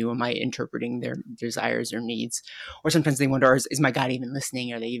wants me to do? Am I interpreting their desires or needs? Or sometimes they wonder, is my god even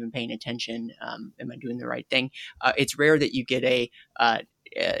listening? Are they even paying attention? Am I doing the right thing? It's rare that you get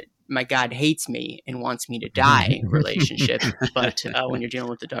my god hates me and wants me to die relationship. But when you're dealing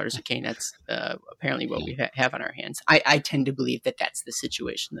with the Daughters of Cain, that's apparently what we have on our hands. I tend to believe that that's the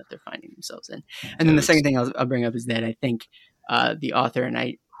situation that they're finding themselves in. And then the second thing I'll bring up is that I think the author,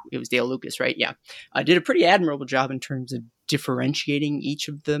 it was Dale Lucas, right? Yeah. Did a pretty admirable job in terms of differentiating each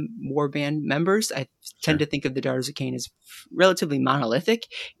of the warband members. I tend to think of the Daughters of Cain as relatively monolithic,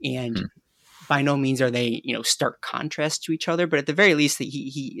 and by no means are they, stark contrast to each other, but at the very least,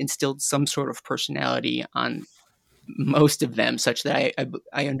 he instilled some sort of personality on most of them, such that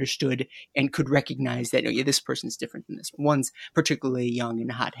I understood and could recognize that this person's different than this. One's particularly young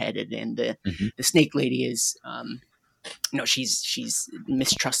and hot-headed, and the Snake Lady is, she's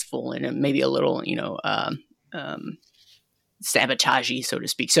mistrustful and maybe a little, sabotagey, so to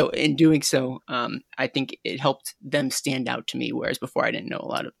speak. So in doing so, I think it helped them stand out to me, whereas before I didn't know a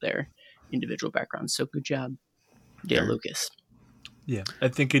lot of their individual backgrounds. So good job, Dale Lucas. Yeah, I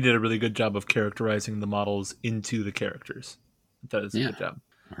think he did a really good job of characterizing the models into the characters. That is a good job.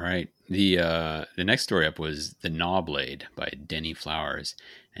 All right. The next story up was The Gnawblade by Denny Flowers.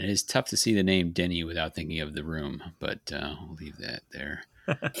 And it is tough to see the name Denny without thinking of The Room, but we'll leave that there.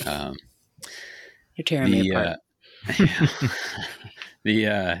 You're tearing me apart.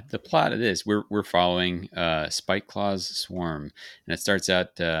 The plot of this, we're following Spike Claw's swarm, and it starts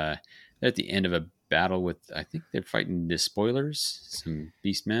out at the end of a battle with, I think they're fighting Despoilers, some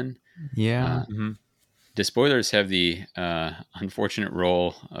beast men. Yeah. Despoilers have the unfortunate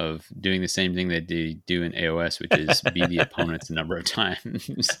role of doing the same thing they do in AOS, which is be the opponents a number of times.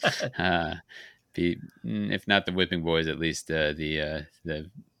 If not the whipping boys, at least the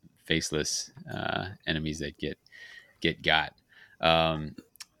faceless enemies that get got.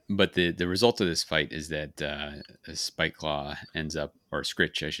 But the result of this fight is that Spike Claw ends up, or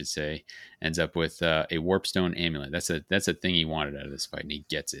Scritch, I should say, ends up with a Warpstone amulet. That's a thing he wanted out of this fight, and he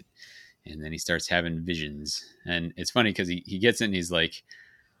gets it. And then he starts having visions. And it's funny because he gets it and he's like,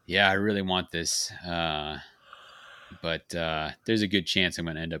 yeah, I really want this. But there's a good chance I'm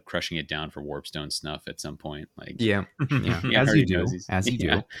going to end up crushing it down for Warpstone snuff at some point. Like, yeah. As you do.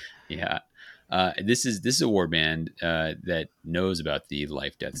 Yeah. This is a warband that knows about the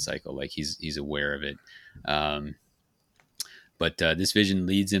life-death cycle. Like he's aware of it. But this vision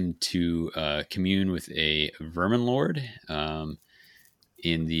leads him to commune with a vermin lord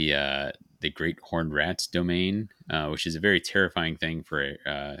in the Great Horned Rats domain, which is a very terrifying thing for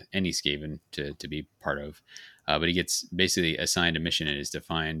any Skaven to be part of. But he gets basically assigned a mission, and is to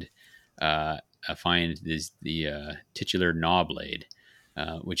find the titular Gnawblade,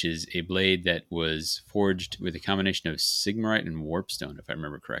 which is a blade that was forged with a combination of Sigmarite and Warpstone, if I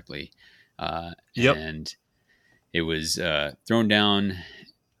remember correctly. And it was thrown down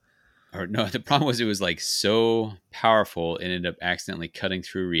or no, the problem was it was like so powerful, it ended up accidentally cutting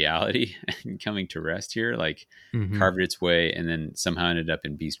through reality and coming to rest here, like carved its way, and then somehow ended up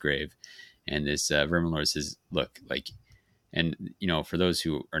in Beastgrave. And this Verminlord says, look, like, and for those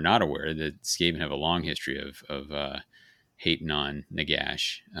who are not aware, the Skaven have a long history of hating on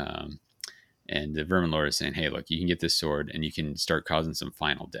Nagash. And the Verminlord is saying, hey, look, you can get this sword and you can start causing some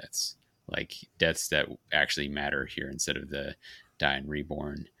final deaths, like deaths that actually matter here instead of the die and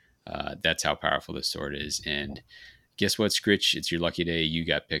reborn. That's how powerful this sword is. And guess what, Scritch? It's your lucky day. You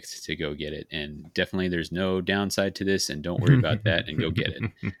got picked to go get it. And definitely there's no downside to this. And don't worry about that and go get it.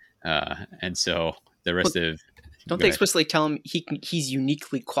 And so the rest of... Don't they explicitly tell him he's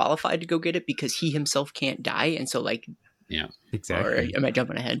uniquely qualified to go get it because he himself can't die? And so, like... Yeah, exactly. Or am I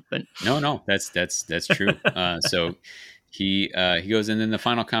jumping ahead? But no, that's true. So he goes, and then the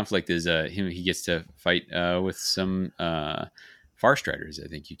final conflict is he gets to fight with some Farstriders. I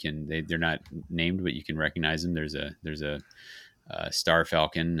think they're not named, but you can recognize them. There's a Star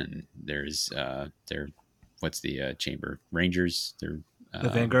Falcon, and there's what's the Chamber Rangers? They're the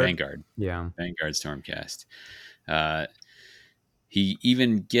Vanguard. Yeah, Vanguard Stormcast. He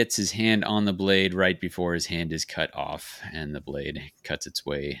even gets his hand on the blade right before his hand is cut off, and the blade cuts its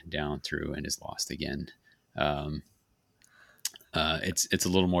way down through and is lost again. It's a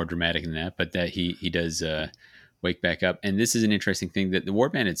little more dramatic than that, but that he does wake back up. And this is an interesting thing, that the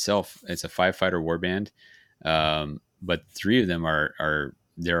warband itself, it's a 5-fighter warband, but 3 of them are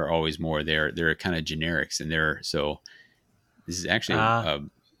there are always more. They're kind of generics, and so this is actually a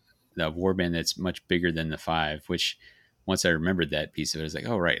warband that's much bigger than the 5, which. Once I remembered that piece of it, I was like,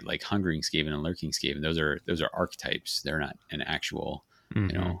 oh, right, like Hungering Skaven and Lurking Skaven, those are archetypes. They're not an actual,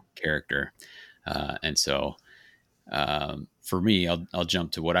 character. And so for me, I'll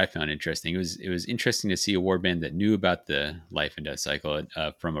jump to what I found interesting. It was interesting to see a warband that knew about the life and death cycle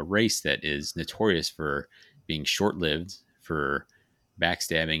from a race that is notorious for being short-lived, for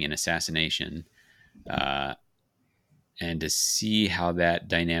backstabbing and assassination, and to see how that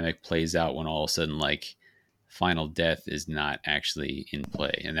dynamic plays out when all of a sudden, like, final death is not actually in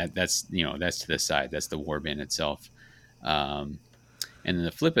play, and that's to the side. That's the warband itself. And then the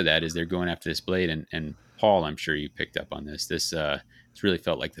flip of that is they're going after this blade, and Paul, I'm sure you picked up on this. It's really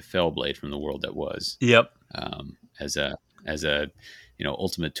felt like the fell blade from the world that was. Yep. As a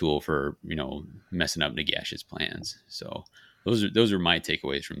ultimate tool for messing up Nagash's plans. So those are my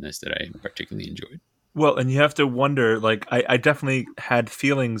takeaways from this that I particularly enjoyed. Well, and you have to wonder, like, I definitely had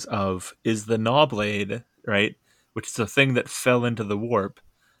feelings of, is the Gnaw blade, right, which is a thing that fell into the warp,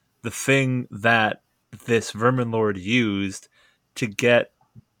 the thing that this Verminlord used to get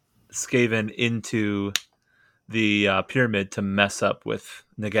Skaven into the pyramid to mess up with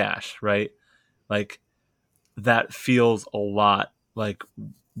Nagash, right? Like, that feels a lot like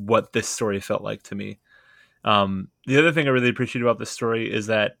what this story felt like to me. The other thing I really appreciate about this story is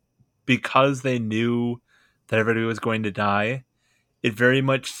that because they knew that everybody was going to die, it very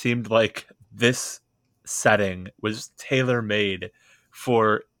much seemed like this setting was tailor-made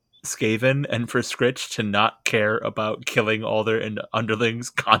for Skaven and for Scritch to not care about killing all their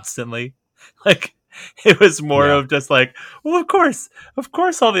underlings constantly. Like, it was more of just like, well, of course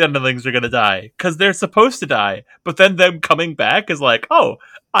all the underlings are going to die because they're supposed to die. But then them coming back is like, oh,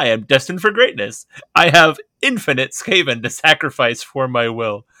 I am destined for greatness. I have infinite Skaven to sacrifice for my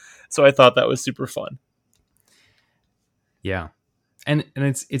will. So I thought that was super fun. Yeah. And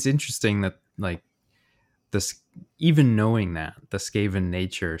it's interesting that, like, this, even knowing that, the Skaven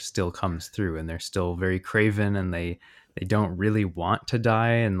nature still comes through, and they're still very craven, and they don't really want to die,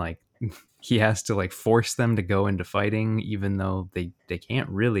 and, like, he has to, like, force them to go into fighting even though they can't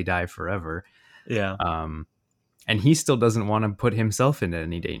really die forever. Yeah. And he still doesn't want to put himself into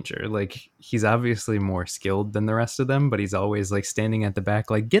any danger. Like, he's obviously more skilled than the rest of them, but he's always, like, standing at the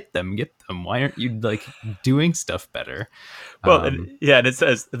back, like, get them. Why aren't you, like, doing stuff better? Well, and it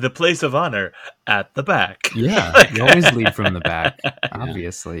says the place of honor at the back. Yeah, you always lead from the back,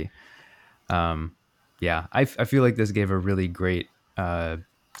 obviously. I feel like this gave a really great,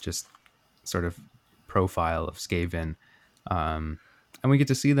 just sort of profile of Skaven. And we get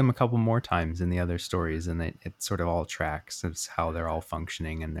to see them a couple more times in the other stories, and it sort of all tracks. It's how they're all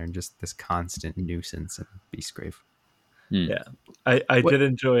functioning, and they're just this constant nuisance in Beastgrave. Yeah, I did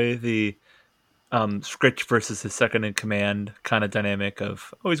enjoy the Scritch versus his second in command kind of dynamic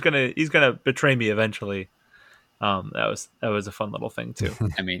of, oh, he's gonna betray me eventually. That was a fun little thing too.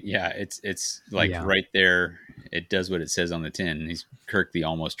 I mean, yeah, it's like right there. It does what it says on the tin. He's Kirk the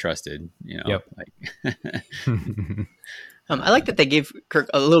almost trusted. Yep. Like. I like that they gave Kirk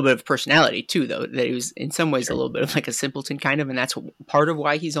a little bit of personality too, though. That he was in some ways a little bit of like a simpleton kind of, and that's part of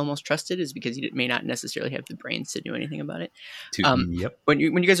why he's almost trusted is because he may not necessarily have the brains to do anything about it. Yep. When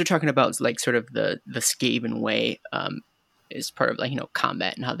you guys are talking about like sort of the Skaven way, is part of like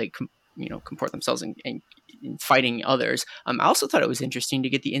combat and how they comport themselves in fighting others. I also thought it was interesting to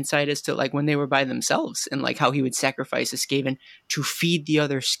get the insight as to like when they were by themselves and like how he would sacrifice a Skaven to feed the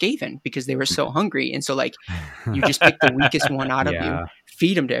other Skaven because they were so hungry, and so like you just pick the weakest one out of you,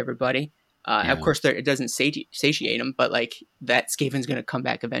 feed them to everybody. Of course, it doesn't satiate him, but like that Skaven's going to come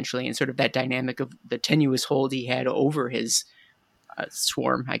back eventually, and sort of that dynamic of the tenuous hold he had over his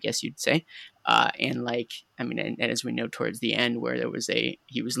swarm, I guess you'd say. And like, I mean, and as we know towards the end where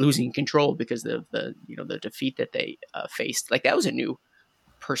he was losing control because of the defeat that they faced, like that was a new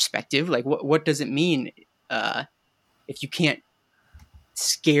perspective. Like what does it mean if you can't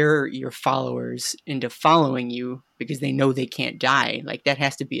scare your followers into following you because they know they can't die? Like that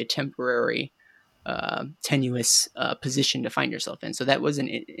has to be a temporary tenuous position to find yourself in. So that was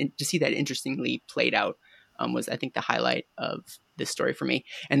to see that interestingly played out was, I think, the highlight of this story for me.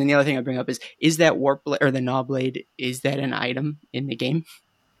 And then the other thing I bring up is that warp blade or the gnaw blade, is that an item in the game?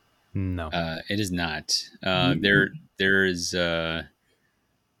 No, it is not. There is I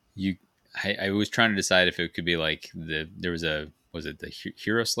was trying to decide if it could be like was it the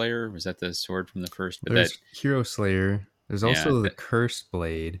Hero Slayer? Was that the sword from the first? But there's Hero Slayer. There's also the Cursed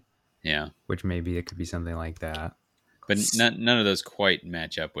Blade. Yeah, which maybe it could be something like that. But none of those quite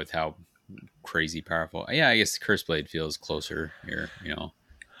match up with how crazy powerful. Yeah, I guess the Cursed Blade feels closer here.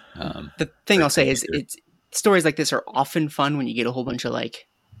 The thing I'll say is, stories like this are often fun when you get a whole bunch of like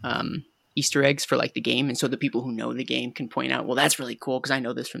Easter eggs for like the game, and so the people who know the game can point out, well, that's really cool because I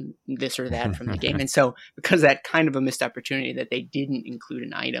know this from this or that from the game. And so because that kind of a missed opportunity that they didn't include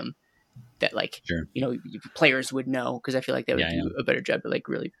an item that like players would know, because I feel like they would do a better job to like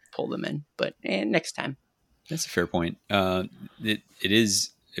really pull them in. But next time. That's a fair point.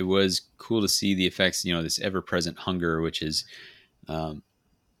 It was cool to see the effects, this ever-present hunger, which has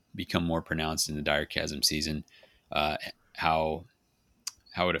become more pronounced in the Direchasm season, how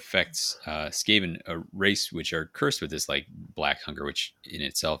it affects Skaven, a race which are cursed with this like black hunger, which in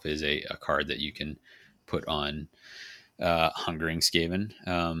itself is a card that you can put on hungering Skaven.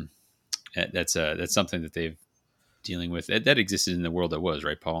 That's something that they've dealing with that existed in the world that was,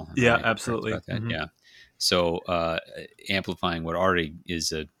 right, Paul? Yeah, absolutely. About that? Mm-hmm. Yeah. So amplifying what already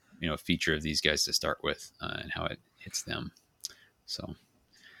is a feature of these guys to start with, and how it hits them. So,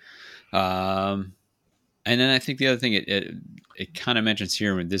 and then I think the other thing it kind of mentions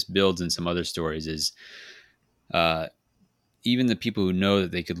here when this builds in some other stories is, even the people who know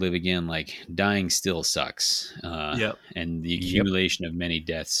that they could live again, like dying still sucks. And the accumulation of many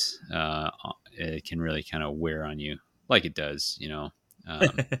deaths, it can really kind of wear on you, like it does,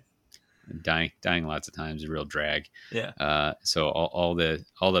 dying lots of times is a real drag. Yeah. So all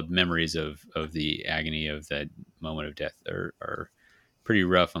the memories of the agony of that moment of death are pretty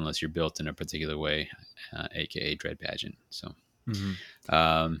rough unless you're built in a particular way, aka Dread Pageant. So,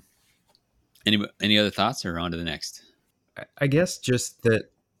 any other thoughts, or on to the next? I guess just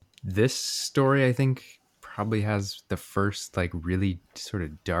that this story, I think, probably has the first like really sort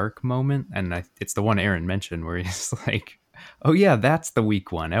of dark moment, and it's the one Aaron mentioned where he's like, oh yeah, that's the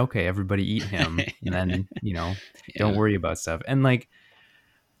weak one. Okay, everybody eat him. And then, don't worry about stuff. And like,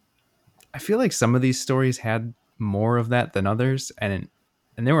 I feel like some of these stories had more of that than others. And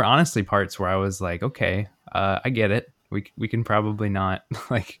there were honestly parts where I was like, okay, I get it. We can probably not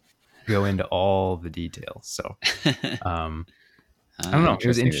like go into all the details. So, I don't know. It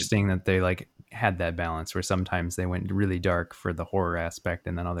was interesting that they like had that balance where sometimes they went really dark for the horror aspect.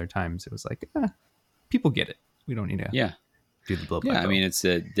 And then other times it was like, people get it. We don't need to do the blow by blow. I mean, it's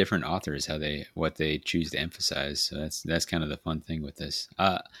different authors what they choose to emphasize. So that's kind of the fun thing with this.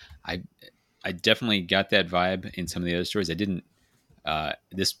 I definitely got that vibe in some of the other stories. I didn't.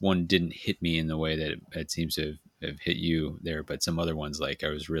 This one didn't hit me in the way that it seems to have hit you there, but some other ones, like I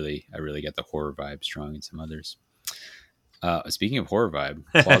really got the horror vibe strong in some others. Speaking of horror vibe,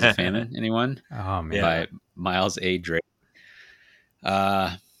 Claws of Famine, anyone? Oh man, by Miles A. Drake.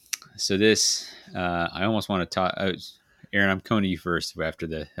 So this, I almost want to talk. Aaron, I'm coming to you first after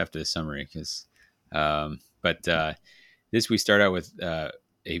the summary, because, but this, we start out with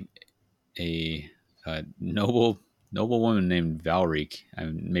a noble woman named Valric. I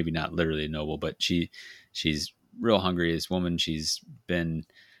mean, maybe not literally noble, but she's real hungry. This woman, she's been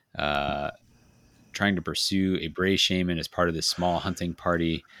trying to pursue a Bray shaman as part of this small hunting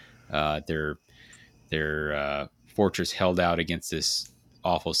party. Their fortress held out against this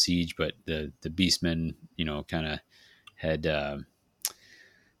awful siege, but the beastmen, kind of had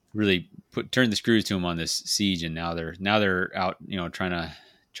really turned the screws to them on this siege, and now they're out, trying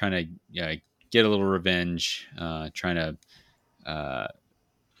to get a little revenge, trying to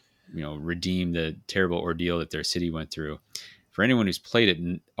redeem the terrible ordeal that their city went through. For anyone who's played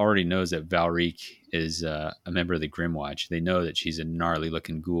it already knows that Valrique is a member of the Grimwatch. They know that she's a gnarly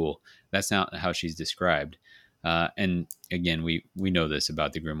looking ghoul. That's not how she's described. And again, we know this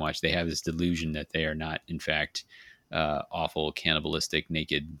about the Grimwatch. They have this delusion that they are not, in fact, awful, cannibalistic,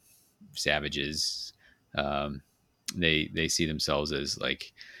 naked savages. They see themselves as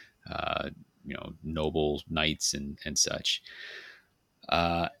like, noble knights and such.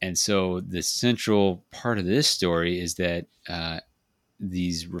 And so the central part of this story is that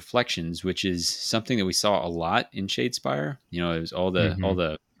these reflections, which is something that we saw a lot in Shadespire, it was all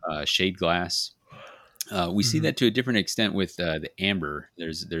the shade glass. We see that to a different extent with the amber.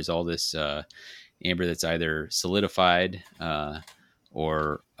 There's all this amber that's either solidified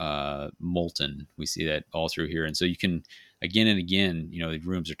or molten. We see that all through here, and so you can again and again, the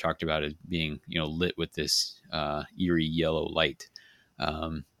rooms are talked about as being lit with this eerie yellow light.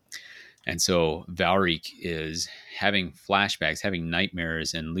 And so Valrique is having flashbacks, having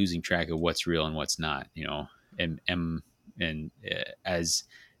nightmares, and losing track of what's real and what's not.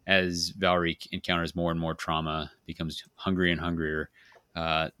 As Valrique encounters more and more trauma, becomes hungrier and hungrier.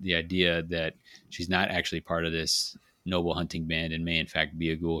 The idea that she's not actually part of this noble hunting band and may in fact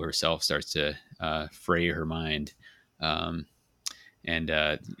be a ghoul herself starts to fray her mind, and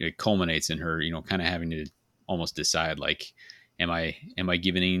it culminates in her, kind of having to almost decide, like, am I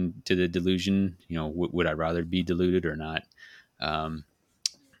giving in to the delusion? Would I rather be deluded or not?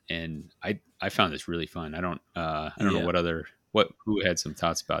 And I found this really fun. I don't know who had some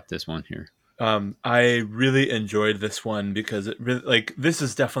thoughts about this one here. I really enjoyed this one because it really, this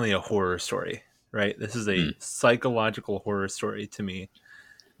is definitely a horror story, right? This is a psychological horror story to me.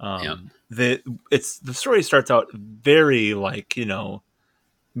 The story starts out very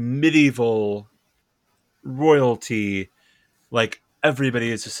medieval royalty, like everybody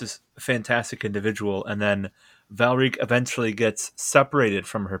is just this fantastic individual, and then Valrique eventually gets separated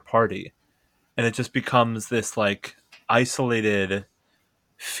from her party, and it just becomes this isolated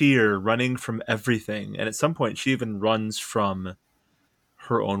fear running from everything. And at some point she even runs from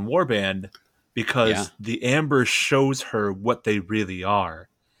her own warband because the amber shows her what they really are,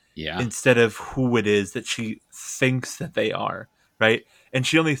 instead of who it is that she thinks that they are, right? And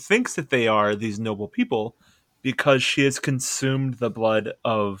she only thinks that they are these noble people because she has consumed the blood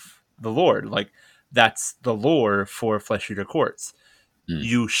of the Lord. That's the lore for Flesh Eater Courts.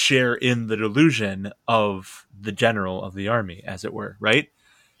 You share in the delusion of the general of the army, as it were, right?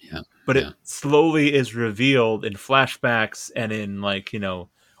 But it slowly is revealed in flashbacks and in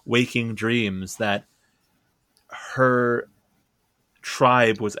waking dreams that her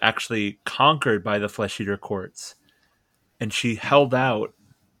tribe was actually conquered by the Flesh Eater Courts, and she held out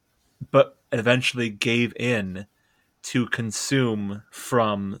but eventually gave in to consume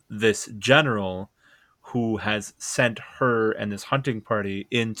from this general who has sent her and this hunting party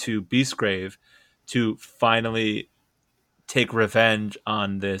into Beastgrave to finally take revenge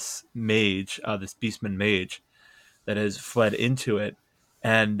on this mage, this beastman mage that has fled into it.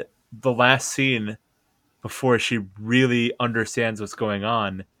 And the last scene before she really understands what's going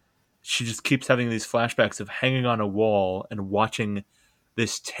on, she just keeps having these flashbacks of hanging on a wall and watching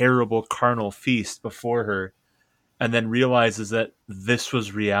this terrible carnal feast before her, and then realizes that this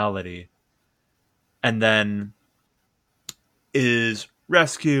was reality, and then is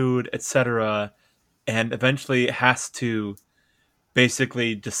rescued, etc., and eventually has to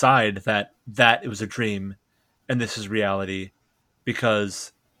basically decide that it was a dream and this is reality,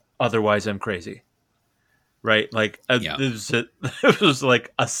 because otherwise I'm crazy, right? It was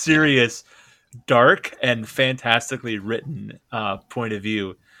like a serious, dark and fantastically written point of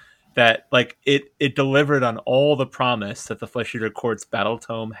view that it delivered on all the promise that the Flesh Eater Courts battle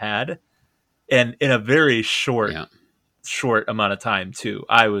tome had, and in a very short amount of time too.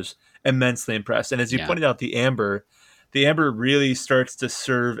 I was immensely impressed. And as you pointed out, the amber really starts to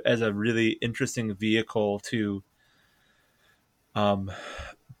serve as a really interesting vehicle to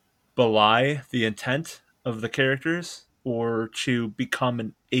belie the intent of the characters or to become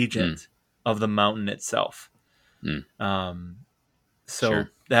an agent of the mountain itself. So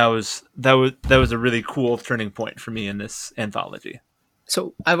that was a really cool turning point for me in this anthology.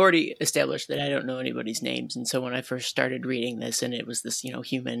 So I've already established that I don't know anybody's names, and so when I first started reading this, and it was this,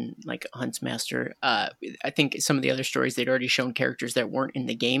 human huntsmaster, I think some of the other stories they'd already shown characters that weren't in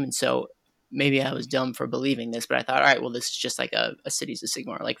the game, and so maybe I was dumb for believing this, but I thought, all right, well, this is just like a Cities of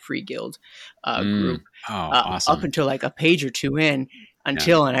Sigmar, like free guild group. Oh, Up awesome. until like a page or two in, and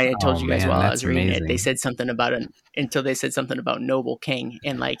I had told you guys while I was reading it, they said something about until they said something about noble king,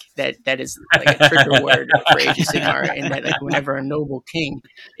 and like that is like a trigger word for Age of Sigmar, and that like whenever a noble king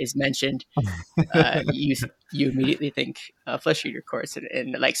is mentioned, you immediately think Flesh Eater Courts,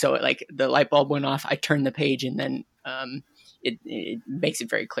 and like so like the light bulb went off. I turned the page, and then it makes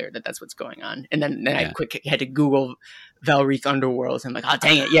it very clear that that's what's going on. And then I had to Google Valreath Underworld. I'm like, oh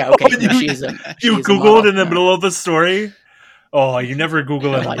dang it, yeah, okay. You Googled in the middle of the story. Oh, you never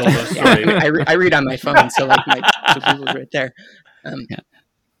Google in the middle of the story. Yeah, I read on my phone, so like so Google's right there.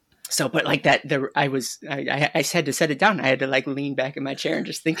 So, but like that, I had to set it down. I had to like lean back in my chair and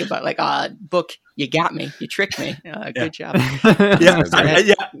just think about like, book, you got me, you tricked me. Good job.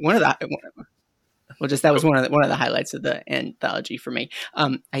 One of the. Well, that was one of the highlights of the anthology for me.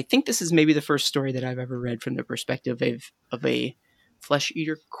 I think this is maybe the first story that I've ever read from the perspective of a Flesh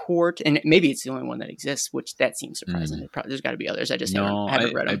Eater court, and maybe it's the only one that exists, which that seems surprising. There's got to be others. I just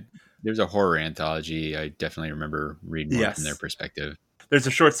haven't read them. There's a horror anthology. I definitely remember reading more from their perspective. There's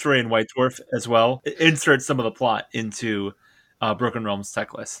a short story in White Dwarf as well. It inserts some of the plot into Broken Realms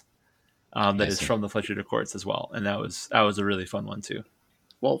Techless that is from the Flesh Eater courts as well, and that was a really fun one too.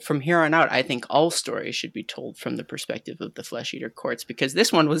 Well, from here on out, I think all stories should be told from the perspective of the Flesh Eater courts, because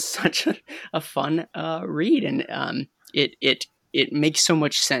this one was such a fun read, and it makes so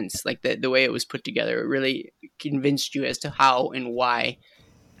much sense. Like the way it was put together, it really convinced you as to how and why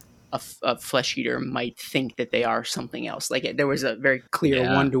a Flesh Eater might think that they are something else. Like there was a very clear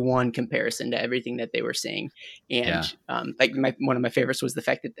one-to-one comparison to everything that they were saying. And like one of my favorites was the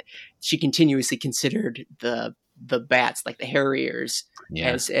fact that she continuously considered the bats, like the harriers,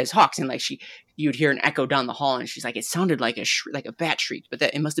 as hawks. And like you'd hear an echo down the hall, and she's like, it sounded like a bat shriek, but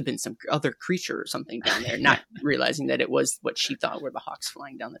that it must have been some other creature or something down there, not realizing that it was what she thought were the hawks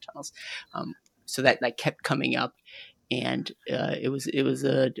flying down the tunnels. So that like kept coming up. And it was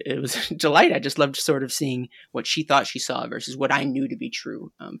a delight. I just loved sort of seeing what she thought she saw versus what I knew to be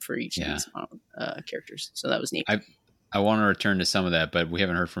true for each of these characters. So that was neat. I want to return to some of that, but we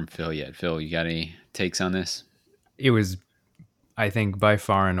haven't heard from Phil yet. Phil, you got any takes on this? It was, I think, by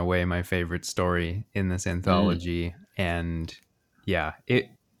far and away my favorite story in this anthology. And yeah,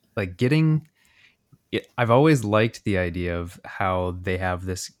 I've always liked the idea of how they have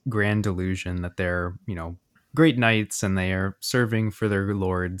this grand delusion that they're, great knights and they are serving for their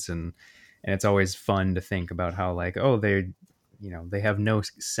lords, and it's always fun to think about how like, oh, they have no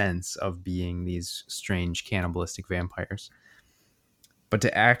sense of being these strange cannibalistic vampires. But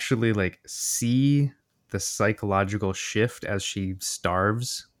to actually like see the psychological shift as she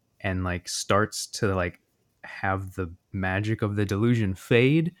starves and like starts to like have the magic of the delusion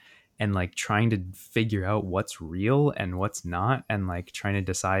fade, and like trying to figure out what's real and what's not, and like trying to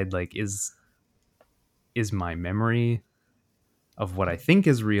decide like, is my memory of what I think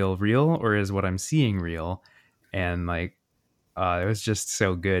is real, or is what I'm seeing real? And like, it was just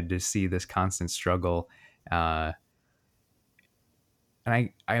so good to see this constant struggle. And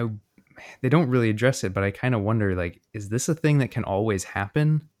they don't really address it, but I kind of wonder, like, is this a thing that can always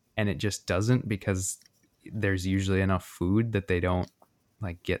happen and it just doesn't because there's usually enough food that they don't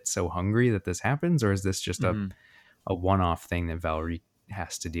like get so hungry that this happens? Or is this just a one-off thing that Valerie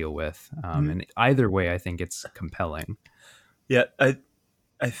has to deal with? And either way, I think it's compelling. Yeah, I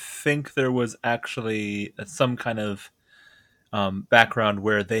think there was actually some kind of background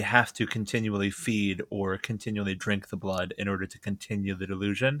where they have to continually feed or continually drink the blood in order to continue the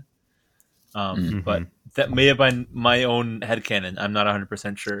delusion. But that may have been my own headcanon. I'm not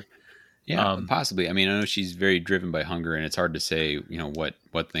 100% sure. Yeah, possibly. I mean, I know she's very driven by hunger, and it's hard to say,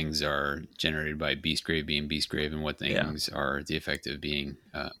 what things are generated by Beastgrave being Beastgrave and what things are the effect of being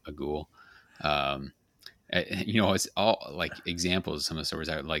a ghoul. It's all like examples of some of the stories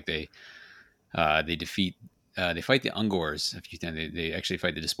out. Like they defeat, they fight the Ungors a few times. They actually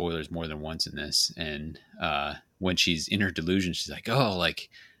fight the Despoilers more than once in this. And when she's in her delusion, she's like, oh, like,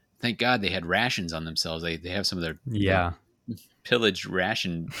 thank God they had rations on themselves. They have some of their pillaged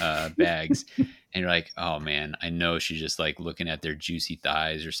ration bags. And you're like, oh man, I know she's just like looking at their juicy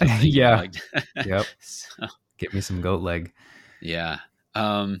thighs or something. Yep. So. Get me some goat leg. Yeah.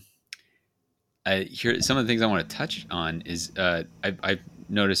 Here, some of the things I want to touch on is I've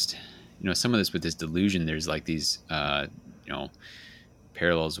noticed, some of this with this delusion. There's like these,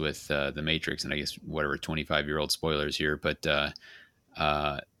 parallels with the Matrix, and I guess whatever 25-year-old spoilers here, but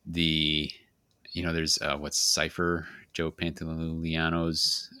there's what's Cypher, Joe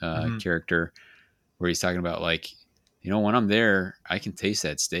Pantoliano's character, where he's talking about like, when I'm there, I can taste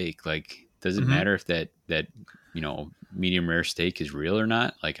that steak. Like does it matter if that medium rare steak is real or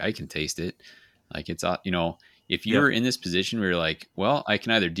not? Like, I can taste it. Like, it's, if you're in this position where you're like, well, I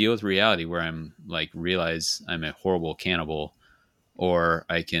can either deal with reality where I'm like, realize I'm a horrible cannibal, or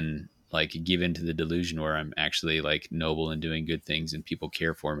I can like give into the delusion where I'm actually like noble and doing good things and people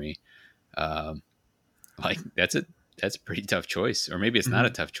care for me. Like, that's a pretty tough choice. Or maybe it's not a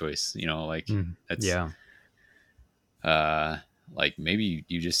tough choice, like that's, like maybe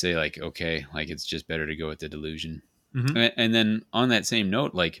you just say like, okay, like it's just better to go with the delusion. And then on that same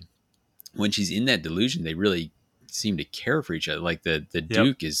note, like when she's in that delusion, they really seem to care for each other. Like the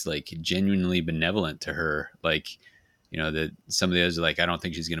Duke is like genuinely benevolent to her. Like, that some of the others are like, I don't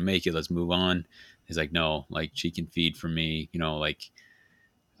think she's going to make it. Let's move on. He's like, no, like she can feed from me, like,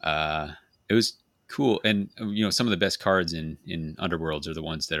 it was cool. And, some of the best cards in Underworlds are the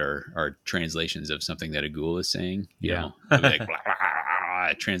ones that are translations of something that a ghoul is saying, you know, like, blah, blah,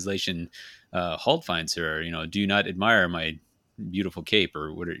 blah, translation, Halt finds her, do you not admire my beautiful cape,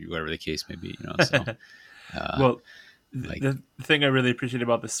 or whatever the case may be, so, well, like, the thing I really appreciate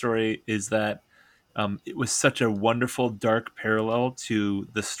about this story is that it was such a wonderful dark parallel to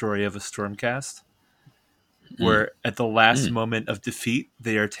the story of a Stormcast, where at the last moment of defeat,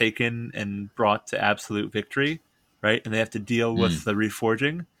 they are taken and brought to absolute victory, right? And they have to deal with the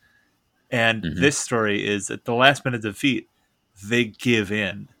reforging. And this story is at the last minute of defeat, they give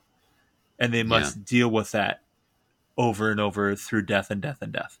in, and they must deal with that over and over through death and death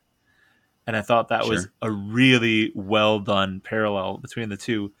and death. And I thought that was a really well done parallel between the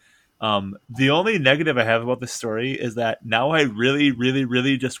two. The only negative I have about this story is that now I really, really,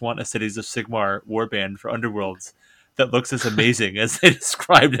 really just want a Cities of Sigmar warband for Underworlds that looks as amazing as they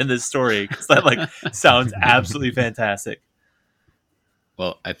described in this story, because that like sounds absolutely fantastic.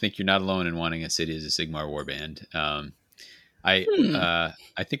 Well, I think you're not alone in wanting a Cities of Sigmar warband. I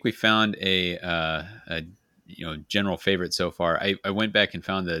think we found a general favorite so far. I went back and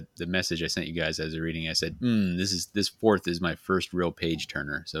found the message I sent you guys as a reading. I said, this fourth is my first real page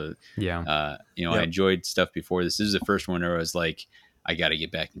turner. So I enjoyed stuff before this. This is the first one where I was like, I got to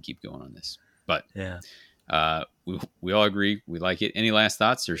get back and keep going on this. But we all agree we like it. Any last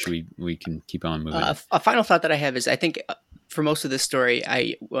thoughts, or should we can keep on moving? A final thought that I have is, I think for most of this story,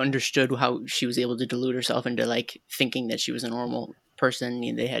 I understood how she was able to delude herself into like thinking that she was a normal person.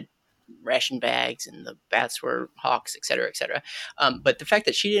 They had ration bags and the bats were hawks, et cetera, et cetera. But the fact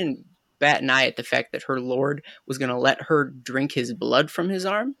that she didn't bat an eye at the fact that her lord was going to let her drink his blood from his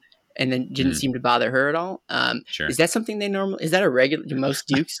arm, and then didn't seem to bother her at all. Is that something they normally? Is that a regular? Do most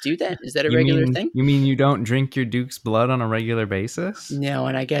dukes do that? Is that a regular thing? You mean you don't drink your duke's blood on a regular basis? No,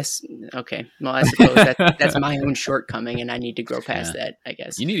 and I guess okay. Well, I suppose that's my own shortcoming, and I need to grow past that. I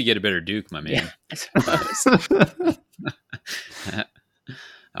guess you need to get a better duke, my man. Yeah, I suppose.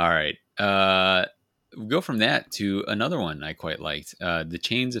 All right. We'll go from that to another one I quite liked. The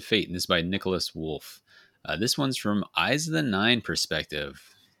Chains of Fate, and this is by Nicholas Wolfe. This one's from Eyes of the Nine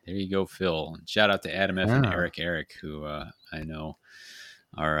perspective. There you go, Phil. Shout out to Adam F. and Eric, who I know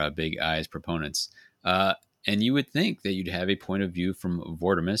are big Eyes proponents. And you would think that you'd have a point of view from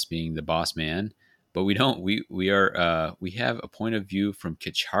Vortimus being the boss man, but we don't. We have a point of view from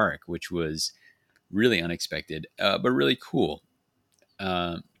Kacharik, which was really unexpected, but really cool.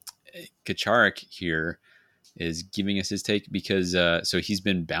 Kacharik here is giving us his take because so he's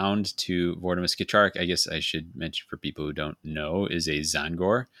been bound to Vortimus. Kacharik, I guess I should mention for people who don't know, is a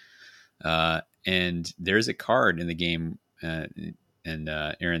Zangor, and there's a card in the game. And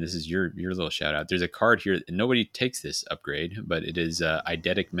Aaron, this is your little shout out. There's a card here. Nobody takes this upgrade, but it is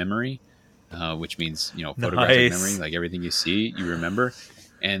eidetic memory, which means photographic memory, like everything you see, you remember.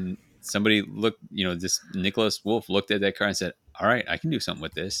 And somebody looked, this Nicholas Wolfe looked at that card and said, all right, I can do something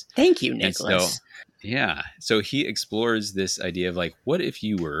with this. Thank you, Nicholas. So he explores this idea of like, what if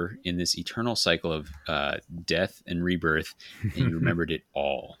you were in this eternal cycle of death and rebirth and you remembered it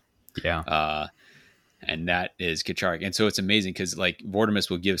all? And that is Kacharik. And so it's amazing because like Vortimus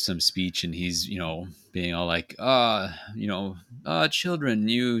will give some speech and he's, being all like, children,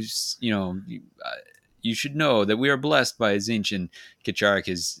 you should know that we are blessed by Zinch. And Kacharik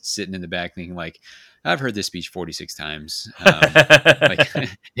is sitting in the back thinking like, I've heard this speech 46 times. Like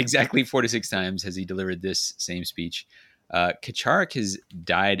exactly 46 times has he delivered this same speech. Kacharik has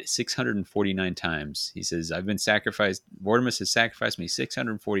died 649 times. He says, I've been sacrificed. Vortimus has sacrificed me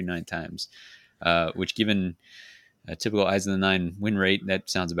 649 times, which given a typical Eyes of the Nine win rate, that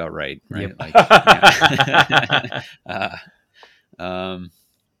sounds about right? Yep. Like,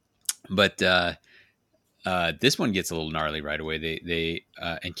 this one gets a little gnarly right away. They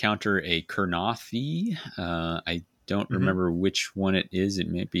encounter a Kurnothi. I don't remember which one it is. It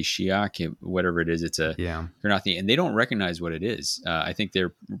might be Shiak, whatever it is. It's a Carnathy, and they don't recognize what it is. I think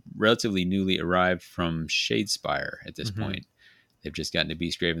they're relatively newly arrived from Shadespire at this point. They've just gotten to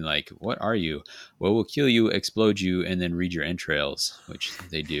Beastgrave and like, what are you? Well, we'll kill you, explode you, and then read your entrails, which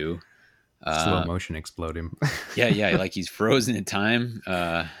they do. Slow motion explode him. yeah, like he's frozen in time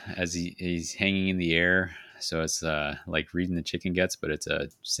as he's hanging in the air. So it's like reading the chicken guts, but it's a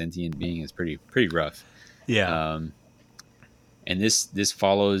sentient being. It's pretty rough. Yeah. And this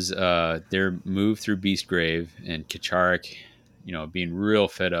follows their move through Beastgrave and Kacharik, being real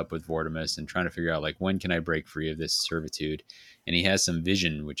fed up with Vortimus and trying to figure out like, when can I break free of this servitude? And he has some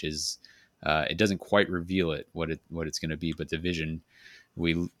vision, which is it doesn't quite reveal what it's going to be, but the vision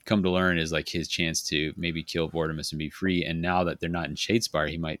we come to learn is like his chance to maybe kill Vortimus and be free. And now that they're not in Shadespire,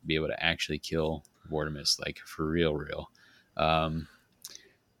 he might be able to actually kill Vortimus, like for real.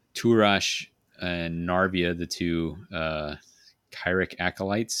 Turash and Narvia, the two Kyric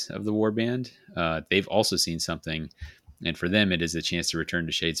acolytes of the warband, they've also seen something, and for them it is a chance to return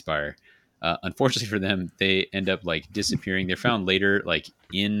to Shadespire. Unfortunately for them, they end up like disappearing. They're found later like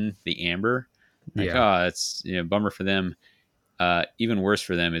in the amber. Like, it's bummer for them. Even worse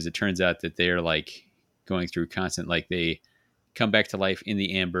for them is it turns out that they're like going through constant, like they come back to life in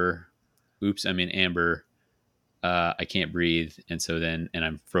the amber. Oops, I'm in amber. I can't breathe, and so then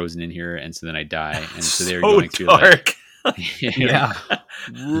I'm frozen in here, and so then I die, and so they're going through dark. Rough.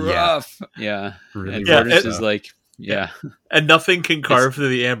 Yeah. Really And rough Vortimus stuff. is like, And nothing can carve through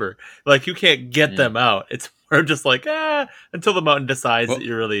the amber. Like you can't get them out. It's more just like until the mountain decides that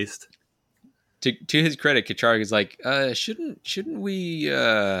you're released. To his credit, Kacharik is like, shouldn't we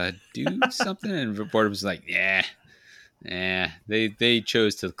do something? And Vortimus is like, they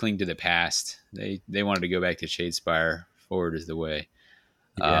chose to cling to the past. They wanted to go back to Shadespire. Forward is the way.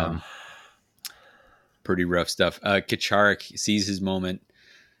 Pretty rough stuff. Kacharik sees his moment.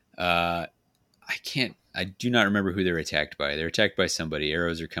 I do not remember who they're attacked by. They're attacked by somebody.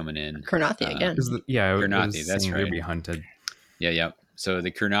 Arrows are coming in. Karnathi again. Karnathi, that's right. They'll be hunted. Yeah. So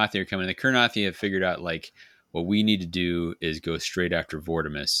the Karnathi are coming in. The Karnathi have figured out like what we need to do is go straight after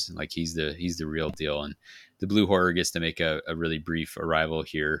Vortimus. Like he's the real deal. And the Blue Horror gets to make a really brief arrival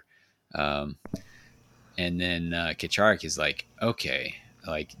here. And then Kacharik is like, okay,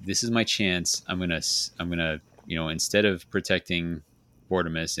 like this is my chance. I'm gonna instead of protecting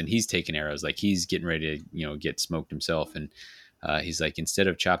Vortimus, and he's taking arrows, like he's getting ready to get smoked himself, and he's like, instead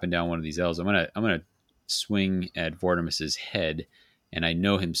of chopping down one of these elves, I'm gonna swing at Vortimus's head. And I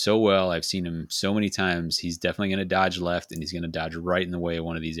know him so well. I've seen him so many times. He's definitely going to dodge left, and he's going to dodge right in the way of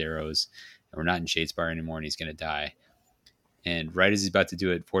one of these arrows. And we're not in Shadespire anymore, and he's going to die. And right as he's about to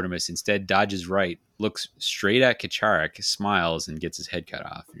do it, Vortimus instead dodges right, looks straight at Kacharik, smiles, and gets his head cut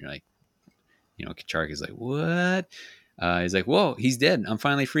off. And you're like, Kacharik is like, what? He's like, whoa, he's dead. I'm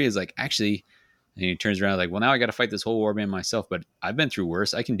finally free. He's like, actually, and he turns around like, well, now I got to fight this whole warband myself, but I've been through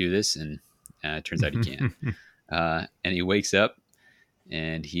worse. I can do this. And it turns out he can't. And he wakes up.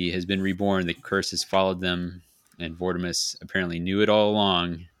 And he has been reborn. The curse has followed them. And Vortimus apparently knew it all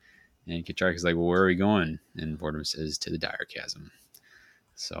along. And Kacharik is like, well, where are we going? And Vortimus says, to the Direchasm.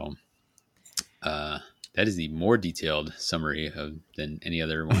 So that is the more detailed summary than any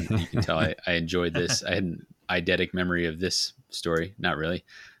other one. You can tell I enjoyed this. I had an eidetic memory of this story. Not really.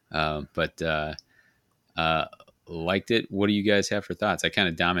 But liked it. What do you guys have for thoughts? I kind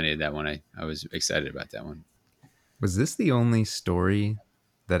of dominated that one. I was excited about that one. Was this the only story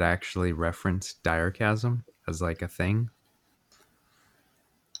that actually referenced Direchasm as like a thing?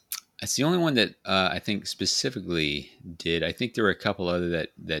 It's the only one that I think specifically did. I think there were a couple other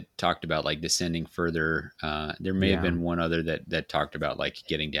that talked about like descending further. There may have been one other that talked about like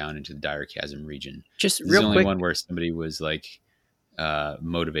getting down into the Direchasm region. Just this real is the only quick, one where somebody was like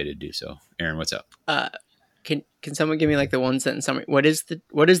motivated to do so. Aaron, what's up? Can someone give me like the one sentence summary? What is the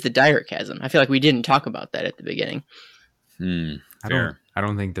Direchasm? I feel like we didn't talk about that at the beginning. Fair. I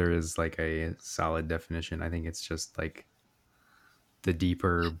don't think there is like a solid definition. I think it's just like the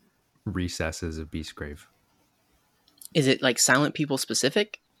deeper recesses of Beastgrave. Is it like silent people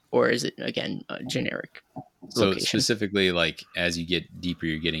specific, or is it again a generic So location? specifically, like as you get deeper,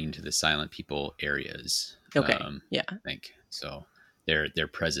 you're getting into the silent people areas. Okay. I think so. Their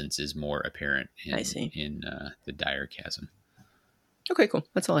presence is more apparent in the Direchasm. Okay, cool.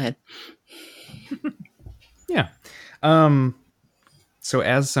 That's all I had. Yeah. So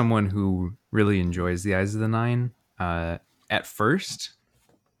as someone who really enjoys the Eyes of the Nine, at first,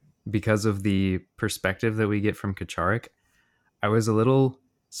 because of the perspective that we get from Kacharik, I was a little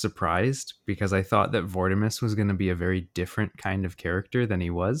surprised because I thought that Vortimus was going to be a very different kind of character than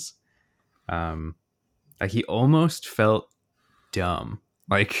he was. Like he almost felt dumb.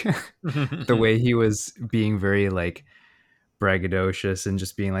 Like the way he was being very like braggadocious and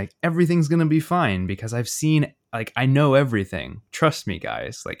just being like, everything's gonna be fine because I've seen, like, I know everything. Trust me,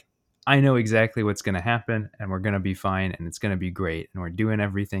 guys. Like, I know exactly what's gonna happen, and we're gonna be fine, and it's gonna be great, and we're doing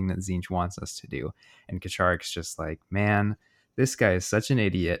everything that Zinch wants us to do. And Kacharik's just like, man, this guy is such an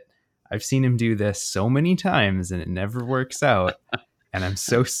idiot. I've seen him do this so many times, and it never works out. And I'm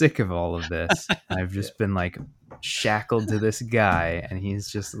so sick of all of this. I've just been like shackled to this guy, and he's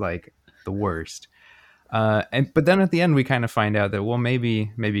just like the worst. But then at the end we kind of find out that, well,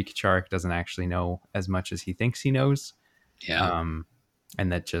 maybe Kacharik doesn't actually know as much as he thinks he knows. Yeah.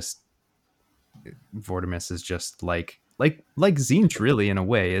 And that just Vortimus is just like Zinch, really, in a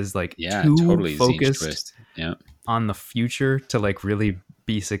way, is like too totally focused twist. Yeah. on the future to like really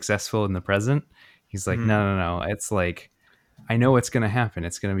be successful in the present. He's like, no. It's like, I know what's going to happen.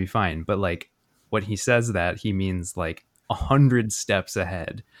 It's going to be fine. But like when he says that, he means like 100 steps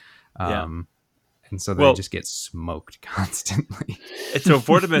ahead. And so they just get smoked constantly. So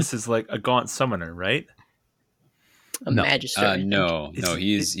Vortimus is like a gaunt summoner, right? A magister. No,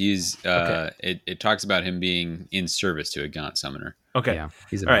 he's okay. It talks about him being in service to a gaunt summoner. Okay. Yeah,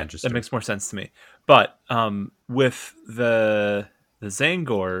 he's a All magister. Right, that makes more sense to me. But with the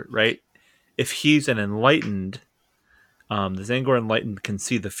Zangor, right? If he's an enlightened, the Zangar enlightened can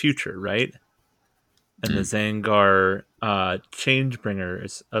see the future, right? And the Zangar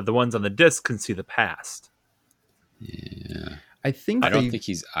Changebringers, the ones on the disc, can see the past. Yeah. I don't think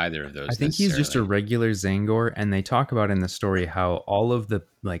he's either of those. I think he's just a regular Zangor, and they talk about in the story how all of the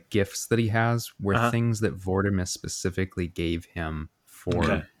like gifts that he has were things that Vortimus specifically gave him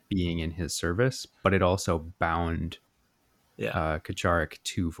for being in his service, but it also bound Kacharik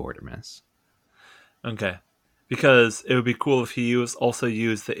to Vortimus. Okay. Because it would be cool if he also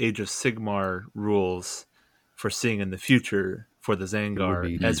used the Age of Sigmar rules for seeing in the future for the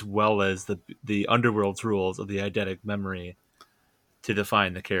Zangar, as well as the Underworld's rules of the eidetic memory to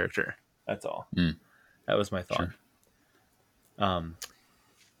define the character. That's all. That was my thought. Sure.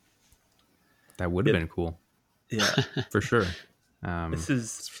 That would have been cool. Yeah. For sure. This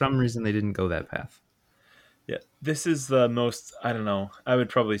is, for some reason they didn't go that path. Yeah. This is the most, I don't know, I would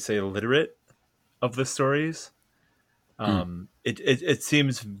probably say literate of the stories. It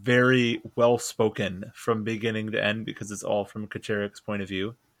seems very well spoken from beginning to end because it's all from Kacharik's point of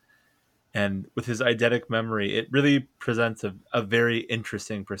view. And with his eidetic memory, it really presents a very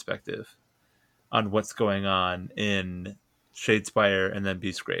interesting perspective on what's going on in Shadespire and then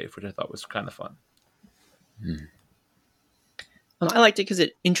Beastgrave, which I thought was kind of fun. I liked it because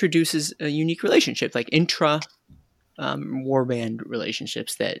it introduces a unique relationship, like intra warband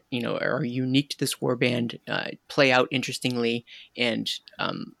relationships that are unique to this warband, play out interestingly, and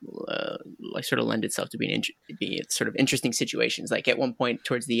like sort of lend itself to be sort of interesting situations. Like at one point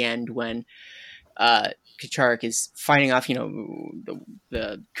towards the end, when Kacharik is fighting off,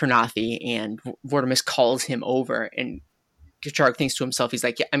 the Kurnothi, and Vortimus calls him over, and Kacharik thinks to himself, he's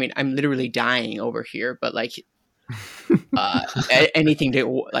like, yeah, I mean, I'm literally dying over here, but like. Anything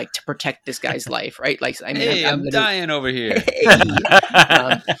to protect this guy's life, right? Like, I mean, I'm dying over here.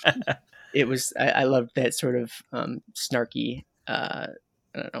 It was. I loved that sort of snarky, I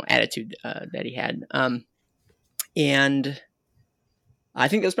don't know, attitude that he had, and I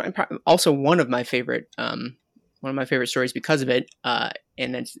think that was also one of my favorite stories because of it. And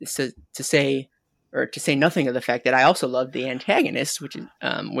then to say nothing of the fact that I also loved the antagonists, which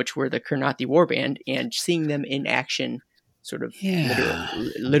were the Kurnothi warband, and seeing them in action, sort of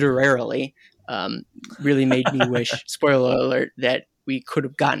literarily, really made me wish. Spoiler alert! That we could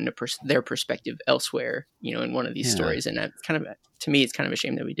have gotten their perspective elsewhere, in one of these stories. And that's to me, it's kind of a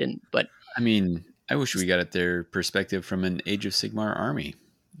shame that we didn't. But I mean, I wish we got their perspective from an Age of Sigmar army.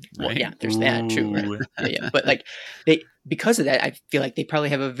 Right? Well, yeah, there's that too. Right? Yeah, but like because of that, I feel like they probably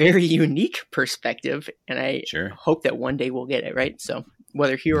have a very unique perspective, and I hope that one day we'll get it, right? So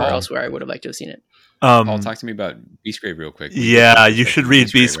whether here or elsewhere, I would have liked to have seen it. Paul, talk to me about Beastgrave real quick. Yeah, you should read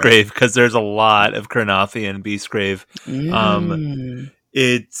Beastgrave because there's a lot of Kurnothi in Beastgrave.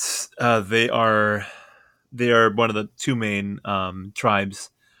 It's they are one of the two main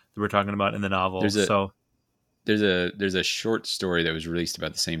tribes that we're talking about in the novel. There's a short story that was released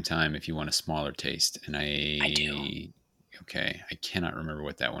about the same time. If you want a smaller taste, and I do. Okay, I cannot remember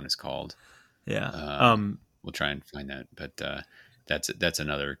what that one is called. Yeah, we'll try and find that. But that's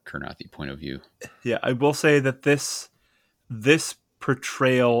another Kurnothi point of view. Yeah, I will say that this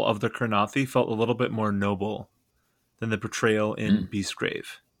portrayal of the Kurnothi felt a little bit more noble than the portrayal in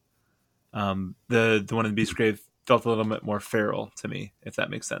Beastgrave. The one in Beastgrave felt a little bit more feral to me, if that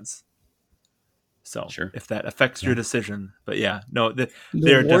makes sense. So Sure. if that affects your decision, but yeah, no, The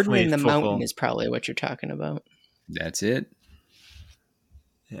they're warden definitely in the focal. mountain is probably what you're talking about. That's it.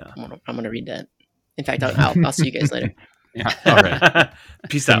 Yeah. I'm gonna read that. In fact, I'll see you guys later. All right.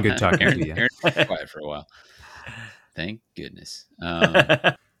 Peace Been out. good talking to you. Aaron's quiet for a while. Thank goodness.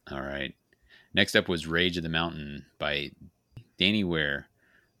 All right. Next up was Rage of the Mountain by Danny Ware.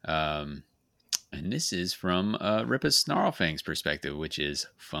 And this is from Ripa's Snarlfang's perspective, which is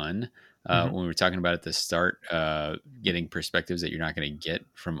fun. When we were talking about at the start, getting perspectives that you're not going to get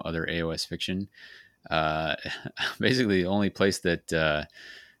from other AOS fiction. Basically, the only place that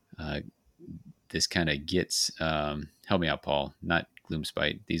this kind of gets, help me out, Paul, not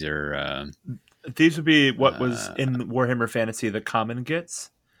Gloomspite. These are... These would be what was in Warhammer Fantasy the common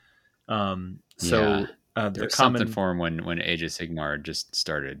gets. there The was common something for him when Age of Sigmar just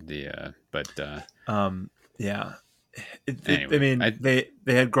started. yeah. Anyway, I mean, they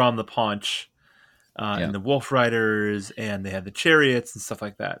had Grom the Paunch Yeah. and the Wolf Riders, and they had the Chariots and stuff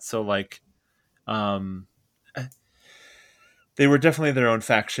like that. So like, they were definitely their own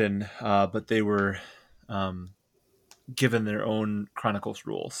faction, but they were given their own Chronicles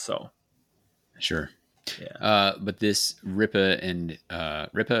rules. So Sure. yeah. But this Ripa,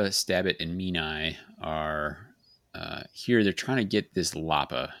 Stabbit, and Menai are here. They're trying to get this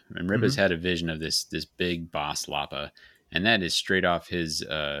Lapa, and Ripa's had a vision of this big boss Lapa, and that is straight off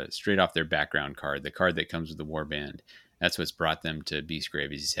their background card, the card that comes with the warband. That's what's brought them to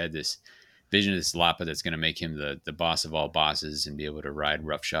Beastgrave. He's had this vision of this Lapa that's going to make him the boss of all bosses and be able to ride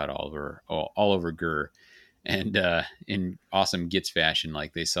roughshod all over Gur. And in awesome Gits fashion,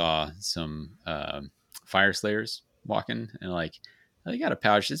 like they saw some Fire Slayers walking, and like, oh, they got a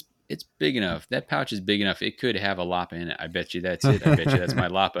pouch. It's big enough. That pouch is big enough. It could have a Lapa in it. I bet you that's it. I bet you that's my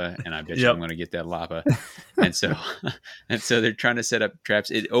Lapa, and I bet you I'm going to get that Lapa. And so they're trying to set up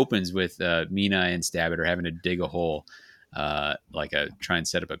traps. It opens with Mina and Stabbit are having to dig a hole, try and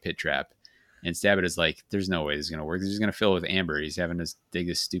set up a pit trap. And Stabbit is like, there's no way this is going to work. This is going to fill with amber. He's having to dig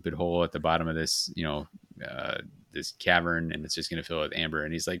this stupid hole at the bottom of this, this cavern, and it's just going to fill with amber.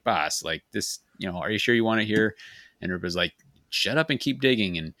 And he's like, boss, like this, are you sure you want it here? And Ripa's like, shut up and keep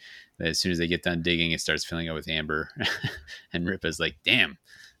digging. And as soon as they get done digging, it starts filling up with amber. And Ripa's like, damn,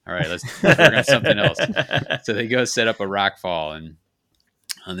 all right, let's work on something else. So they go set up a rock fall. And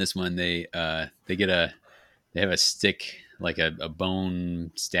on this one, they have a stick, like a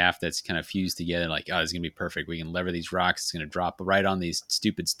bone staff that's kind of fused together. Like, oh, it's going to be perfect. We can lever these rocks. It's going to drop right on these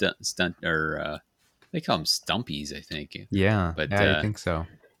stupid stunt or they call them stumpies, I think. Yeah, but I think so.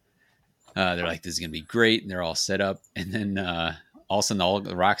 They're like, this is going to be great. And they're all set up. And then all of a sudden, all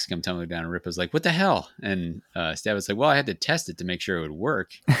the rocks come tumbling down. And Ripa's like, what the hell? And Stabbit's like, well, I had to test it to make sure it would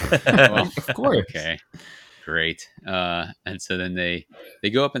work. Well, of course. Okay. Great. And so then they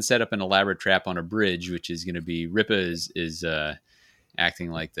go up and set up an elaborate trap on a bridge, which is going to be Ripa is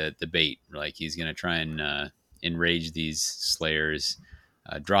acting like the bait. Like he's going to try and enrage these slayers,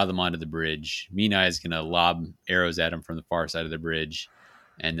 draw them onto the bridge. Mina is going to lob arrows at them from the far side of the bridge,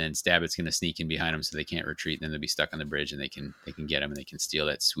 and then Stabbit's going to sneak in behind them so they can't retreat. And then they'll be stuck on the bridge, and they can get them, and they can steal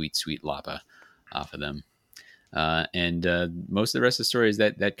that sweet Lapa off of them. And most of the rest of the story is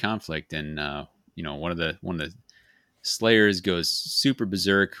that conflict. And one of the slayers goes super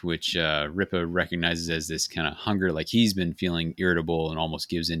berserk, which Ripa recognizes as this kind of hunger, like he's been feeling irritable and almost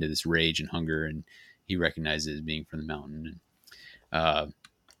gives into this rage and hunger, and he recognizes it as being from the mountain. And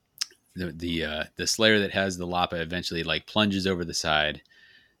the slayer that has the Lapa eventually like plunges over the side,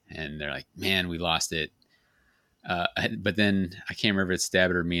 and they're like, man, we lost it. But then I can't remember if it's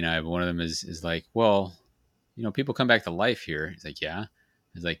Stabbit or Mina, but one of them is like, well, people come back to life here. He's like, yeah.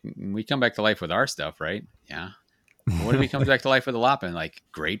 He's like, we come back to life with our stuff, right? Yeah. Well, what if he comes back to life with a Lapa? And like,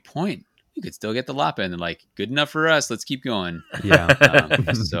 great point. You could still get the Lapa. And then like, good enough for us. Let's keep going. Yeah.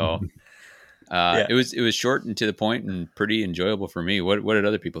 It was short and to the point and pretty enjoyable for me. What did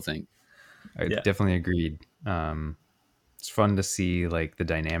other people think? I definitely agreed. It's fun to see like the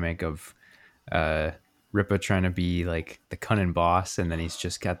dynamic of Ripa trying to be like the cunning boss, and then he's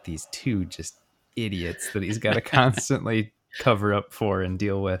just got these two just idiots that he's got to constantly cover up for and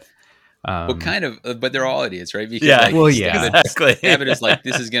deal with. But they're all idiots, right? Because, exactly. Stabbit is like,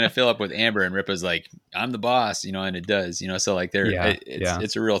 this is going to fill up with amber, and Ripa's like, I'm the boss, and it does, so like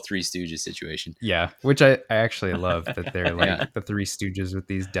it's a real Three Stooges situation. Yeah, which I actually love that they're like the Three Stooges with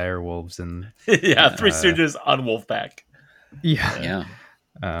these dire wolves and Three Stooges on Wolfpack. Yeah.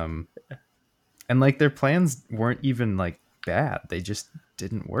 And like their plans weren't even like bad. They just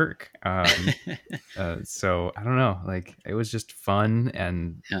didn't work. So I don't know, like it was just fun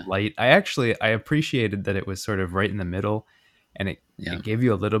and light. I appreciated that it was sort of right in the middle. and it Yeah. gave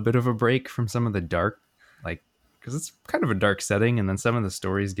you a little bit of a break from some of the dark, like, because it's kind of a dark setting, and then some of the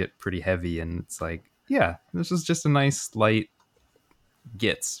stories get pretty heavy, and it's like, yeah, this is just a nice light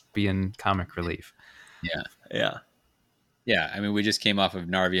gets being comic relief. Yeah. Yeah. Yeah. I mean, we just came off of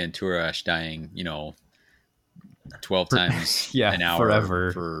Narvia and Turash dying, 12 times Yeah, an hour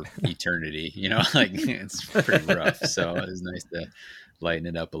forever. for eternity, like it's pretty rough. So it was nice to lighten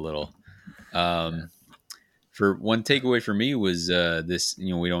it up a little. For one takeaway for me was this,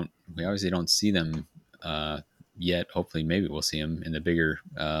 we obviously don't see them yet. Hopefully, maybe we'll see them in the bigger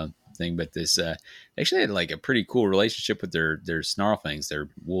thing. But this they actually had like a pretty cool relationship with their snarlfangs, their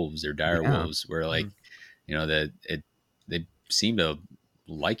wolves, their dire wolves, where like they seem to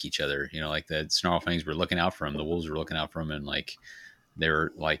like each other. Like the snarlfangs were looking out for them, the wolves were looking out for them, and like they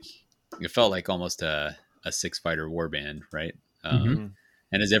were like it felt like almost a six fighter warband, right?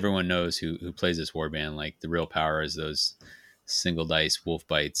 And as everyone knows who plays this warband, like the real power is those single dice wolf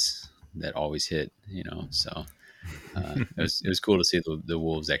bites that always hit, So it was cool to see the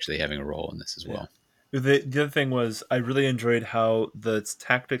wolves actually having a role in this as well. The other thing was I really enjoyed how the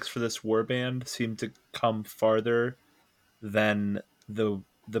tactics for this warband seemed to come farther than the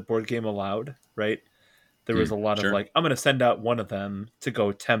board game allowed, right? There was a lot of like, I'm going to send out one of them to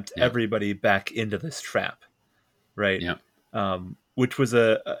go tempt everybody back into this trap, right? Yeah. Which was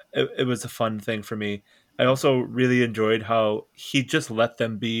it was a fun thing for me. I also really enjoyed how he just let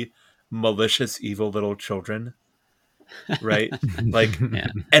them be malicious, evil little children, right? Like,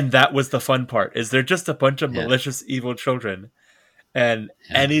 and that was the fun part. Is they're just a bunch of malicious, evil children, and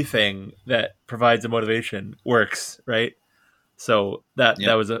anything that provides a motivation works, right? So that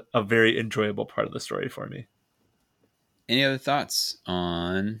was a very enjoyable part of the story for me. Any other thoughts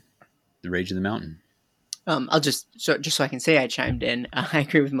on The Rage of the Mountain? I'll just so I can say I chimed in. I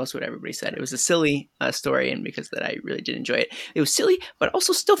agree with most of what everybody said. It was a silly story, and because of that, I really did enjoy it. It was silly, but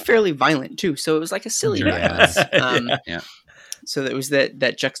also still fairly violent too. So it was like a silly violence. So there was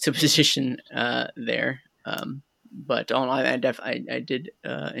that juxtaposition there. But all in all, I did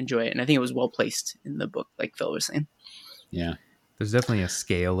enjoy it, and I think it was well placed in the book, like Phil was saying. Yeah. There's definitely a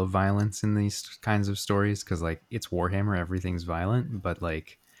scale of violence in these kinds of stories because, like, it's Warhammer, everything's violent, but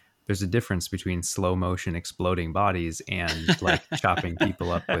like, there's a difference between slow motion exploding bodies and like chopping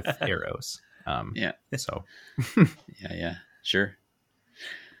people up with arrows. So, yeah, sure.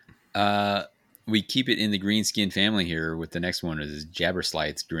 We keep it in the Greenskin family here with the next one is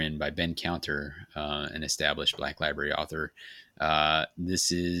Jabberslythe's Grin by Ben Counter, an established Black Library author.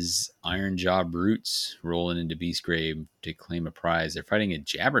 This is Iron Jaw Brutes rolling into Beastgrave to claim a prize. They're fighting a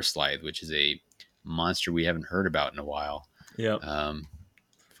Jabberslythe, which is a monster we haven't heard about in a while. Yeah.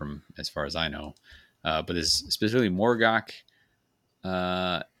 From as far as I know. But it's specifically Morgok,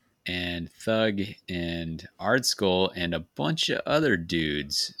 and Thug and Ardskull and a bunch of other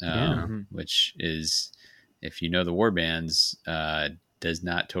dudes, which is, if you know the warbands, does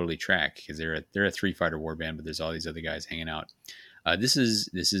not totally track because they're a 3-fighter warband, but there's all these other guys hanging out. This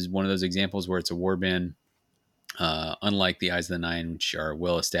is one of those examples where it's a warband, unlike the Eyes of the Nine, which are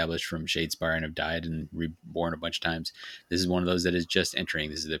well established from Shadespire and have died and reborn a bunch of times. This is one of those that is just entering.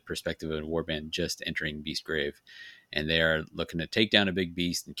 This is the perspective of a warband just entering Beastgrave. And they are looking to take down a big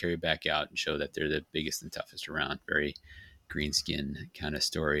beast and carry it back out and show that they're the biggest and toughest around. Very Greenskin kind of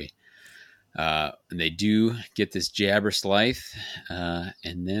story. And they do get this Jabberslythe,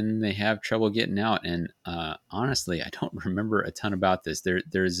 and then they have trouble getting out. And honestly, I don't remember a ton about this.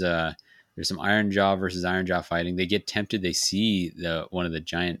 There's some Iron Jaw versus Iron Jaw fighting. They get tempted. They see one of the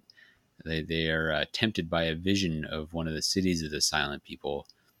giant. They are tempted by a vision of one of the cities of the Silent People.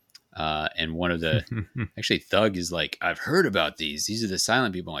 And one of the actually Thug is like, I've heard about these. These are the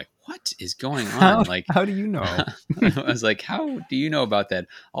Silent People. I'm like, what is going on? How do you know? I was like, how do you know about that?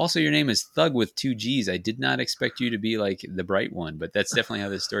 Also, your name is Thug with 2 G's. I did not expect you to be like the bright one, but that's definitely how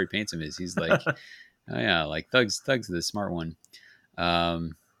this story paints him. Is he's like, oh yeah, like Thug's the smart one.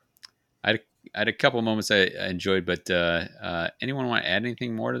 I had a couple moments I enjoyed, but anyone want to add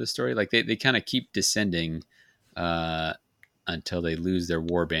anything more to the story? Like they kind of keep descending until they lose their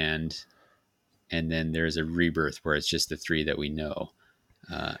warband, and then there's a rebirth where it's just the 3 that we know,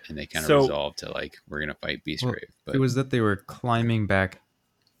 and they kind of resolve to like, we're gonna fight Beastgrave. But it was that they were climbing back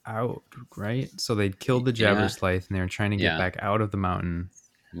out, right? So they'd killed the Jabberslythe and they were trying to get back out of the mountain,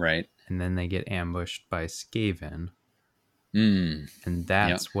 right? And then they get ambushed by Skaven. And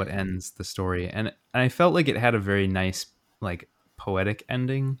that's what ends the story. And I felt like it had a very nice, like, poetic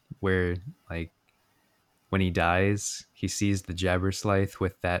ending where, like, when he dies, he sees the Jabberslythe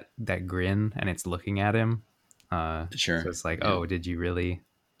with that grin, and it's looking at him. Sure. So it's like, oh, did you really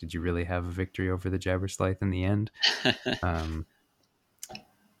did you really have a victory over the Jabberslythe in the end?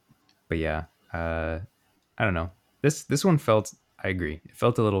 But yeah, I don't know. This one felt, I agree, it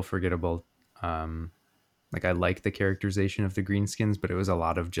felt a little forgettable. Like I like the characterization of the greenskins, but it was a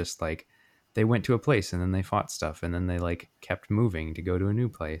lot of just like they went to a place and then they fought stuff and then they like kept moving to go to a new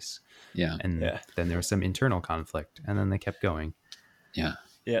place. Yeah. And then there was some internal conflict and then they kept going. Yeah.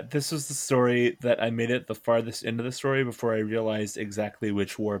 Yeah, this was the story that I made it the farthest into the story before I realized exactly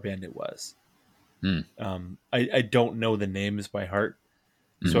which warband it was. I don't know the names by heart.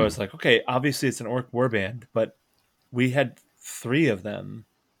 So I was like, okay, obviously it's an orc warband, but we had 3 of them.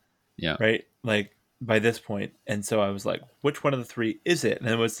 Yeah. Right? Like by this point. And so I was like, which one of the 3 is it? And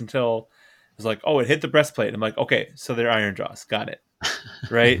it was until I was like, oh, it hit the breastplate. I'm like, okay, so they're Iron Jaws. Got it.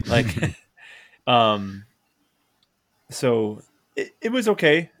 Right? Like, so it was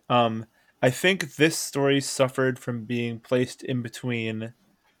okay. I think this story suffered from being placed in between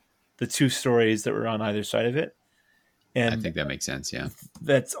the 2 stories that were on either side of it. And I think that makes sense. Yeah.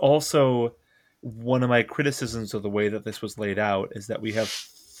 That's also one of my criticisms of the way that this was laid out, is that we have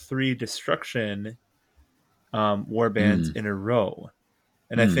 3 destruction warbands in a row.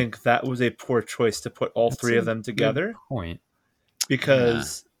 And I think that was a poor choice to put all That's 3 of them together. Point.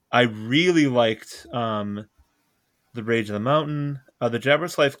 Because I really liked the Rage of the Mountain. The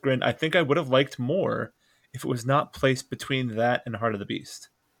Jabberslythe Grin, I think I would have liked more if it was not placed between that and Heart of the Beast.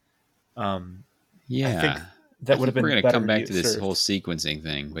 Yeah. I think that would have been we're going to better come back to this served. whole sequencing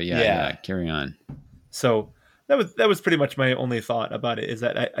thing, but yeah, carry on. So that was pretty much my only thought about it, is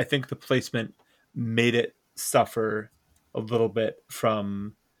that I think the placement made it suffer a little bit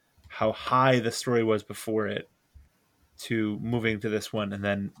from how high the story was before it to moving to this one, and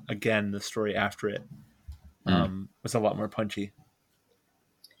then again the story after it was a lot more punchy.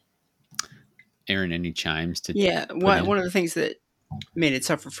 Aaron, any chimes to one of the things that made it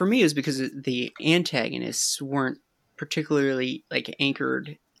suffer for me is because the antagonists weren't particularly like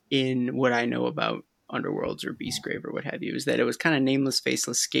anchored in what I know about Underworlds or Beastgrave or what have you. Is that it was kind of nameless,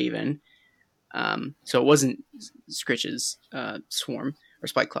 faceless Skaven. So it wasn't Scritch's swarm or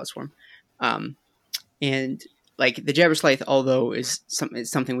Spikeclaw swarm. And like the Jabberslythe, although is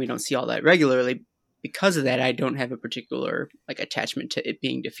something we don't see all that regularly, because of that, I don't have a particular like attachment to it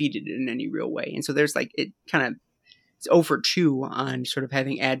being defeated in any real way. And so there's like, it kind of, it's 0 for 2 on sort of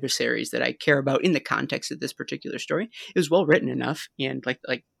having adversaries that I care about in the context of this particular story. It was well written enough, and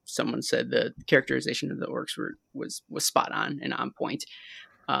like someone said, the characterization of the orcs was spot on and on point.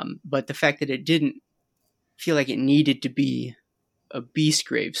 But the fact that it didn't feel like it needed to be a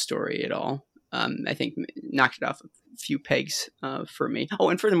Beastgrave story at all, I think knocked it off a few pegs for me. Oh,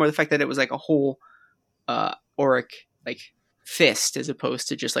 and furthermore, the fact that it was like a whole Auric like fist as opposed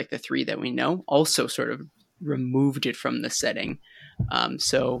to just like the 3 that we know also sort of removed it from the setting.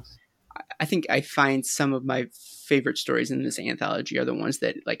 So I think I find some of my favorite stories in this anthology are the ones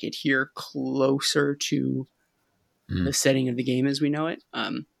that like adhere closer to the setting of the game as we know it.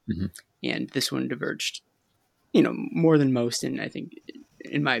 And this one diverged, more than most. And I think,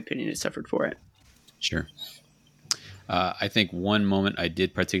 in my opinion, it suffered for it. Sure. I think one moment I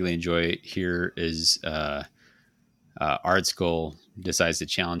did particularly enjoy here is Ardskull decides to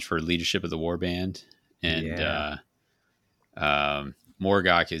challenge for leadership of the warband. And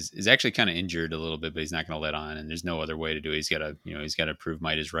Morgok is actually kind of injured a little bit, but he's not going to let on. And there's no other way to do it. He's got to prove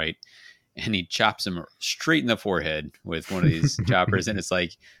might is right. And he chops him straight in the forehead with one of these choppers. And it's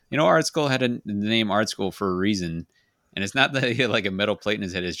like, Ardskull had the name Ardskull for a reason. And it's not that he had like a metal plate in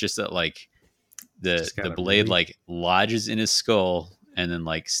his head. It's just that like the blade like lodges in his skull and then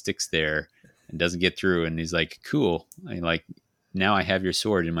like sticks there and doesn't get through. And he's like, cool. Now I have your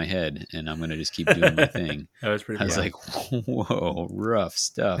sword in my head and I'm going to just keep doing my thing. That was pretty I was like, whoa, rough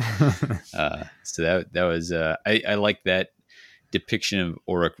stuff. So that was, I like that depiction of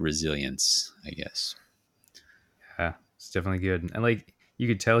Auric resilience, I guess. Yeah, it's definitely good. And like, you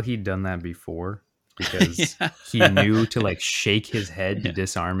could tell he'd done that before because he knew to like shake his head to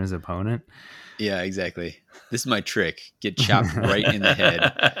disarm his opponent. Yeah, exactly. This is my trick. Get chopped right in the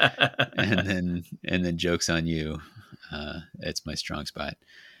head and then joke's on you. It's my strong spot.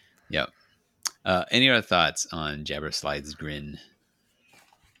 Yep. Any other thoughts on Jabberslythe's Grin?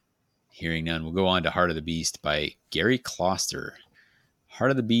 Hearing none, we'll go on to Heart of the Beast by Gary Kloster.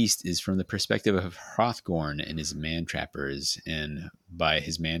 Heart of the Beast is from the perspective of Hrothgorn and his man-trappers. And by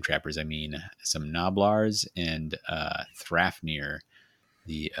his man-trappers, I mean some Noblars and Thrafnir.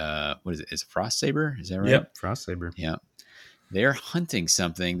 The, what is it? Is it Frost Saber? Is that right? Yep, Frost Saber. Yeah. They're hunting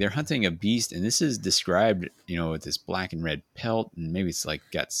something. They're hunting a beast, and this is described, with this black and red pelt, and maybe it's like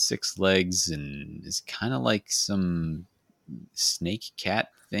got 6 legs, and it's kind of like some snake cat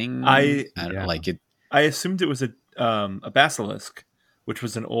thing. I don't like it. I assumed it was a basilisk, which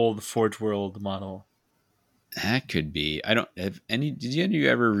was an old Forge World model. That could be. I don't have any. Did you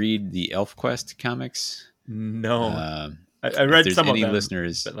ever read the ElfQuest comics? No, I read some of them.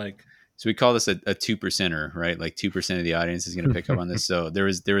 Listeners, but like, so we call this a 2%er, right? Like 2% of the audience is going to pick up on this. So there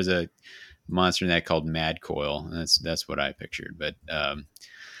was a monster in that called Mad Coil, and that's what I pictured. But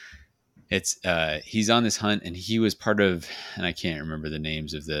it's he's on this hunt, and he was part of, and I can't remember the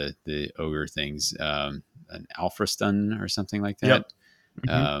names of the ogre things, an Alfrastun or something like that.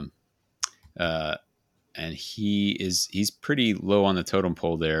 Yep. And he's pretty low on the totem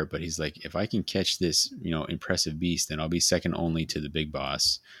pole there, but he's like, if I can catch this, impressive beast, then I'll be second only to the big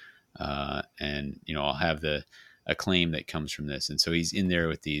boss. And I'll have the acclaim that comes from this. And so he's in there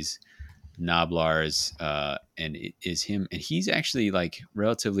with these Noblars, and it is him. And he's actually like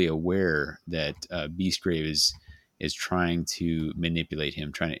relatively aware that Beastgrave is trying to manipulate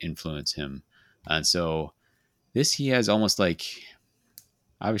him, trying to influence him. And so he has almost like,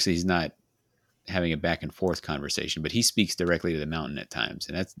 obviously he's not having a back and forth conversation, but he speaks directly to the mountain at times,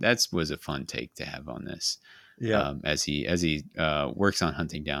 and that was a fun take to have on this. Yeah, as he works on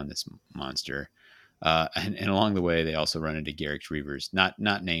hunting down this monster, and along the way they also run into Garrick's Reavers,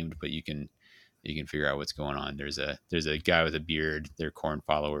 not named, but you can figure out what's going on. There's a guy with a beard. They're Khorne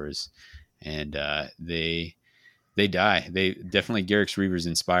followers, and they die. They definitely Garrick's Reavers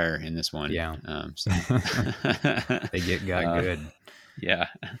inspire in this one. Yeah, so. They got good. Yeah,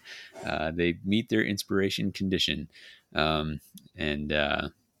 they meet their inspiration condition, and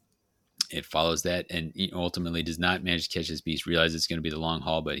it follows that, and he ultimately does not manage to catch this beast. Realizes it's going to be the long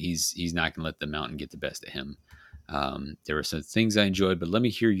haul, but he's not going to let the mountain get the best of him. There were some things I enjoyed, but let me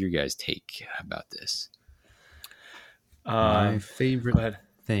hear your guys' take about this. My favorite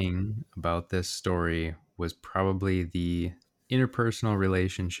thing about this story was probably the interpersonal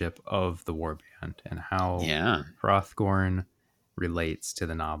relationship of the warband and how Hrothgorn relates to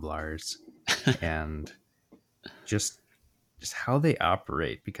the Noblars and just how they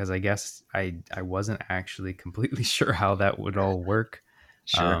operate, because I guess I wasn't actually completely sure how that would all work.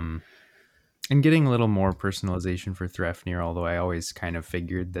 Sure. And getting a little more personalization for Threfnir, although I always kind of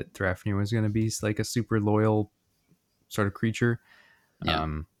figured that Threfnir was going to be like a super loyal sort of creature. Yeah.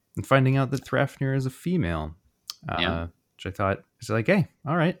 And finding out that Threfnir is a female, which I thought was like, hey,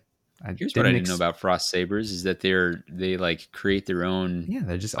 all right. Here's what I didn't know about Frost Sabers is that they like create their own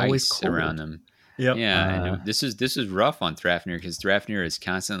they're just always cold around them. Yep. Yeah, and this is rough on Thrafnir because Thrafnir is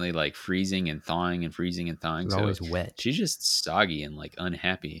constantly like freezing and thawing and freezing and thawing. It's always wet. She's just soggy and like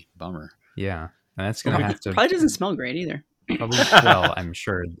unhappy. Bummer. Yeah, and that's gonna have to probably doesn't smell great either. Probably, well, I'm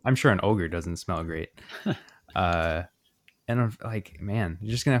sure an ogre doesn't smell great. And I'm like, man,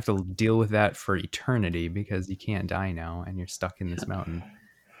 you're just gonna have to deal with that for eternity because you can't die now and you're stuck in this mountain.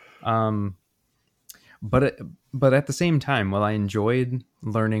 But at the same time, while I enjoyed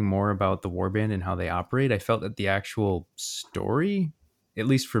learning more about the warband and how they operate, I felt that the actual story, at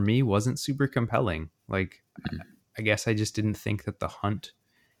least for me, wasn't super compelling. Like, I guess I just didn't think that the hunt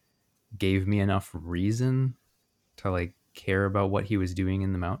gave me enough reason to like care about what he was doing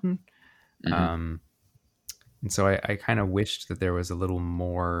in the mountain. And so I kind of wished that there was a little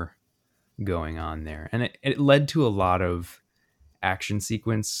more going on there, and it led to a lot of action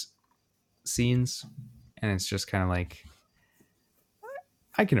sequence scenes, and it's just kind of like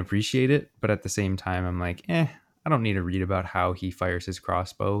I can appreciate it, but at the same time I'm like, I don't need to read about how he fires his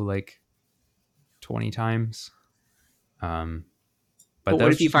crossbow like 20 times. But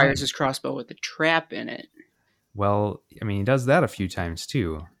what if he fires his crossbow with a trap in it? Well, I mean, he does that a few times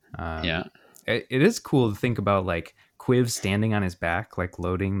too. It is cool to think about like Quiv standing on his back, like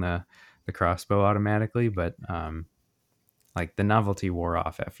loading the crossbow automatically, but like the novelty wore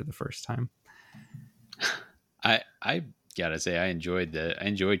off after the first time. I gotta say I enjoyed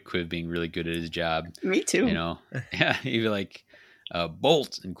Quiv being really good at his job. Me too. Yeah, he'd be like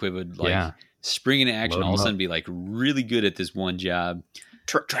bolt, and Quiv would like spring into action, all of a sudden be like really good at this one job.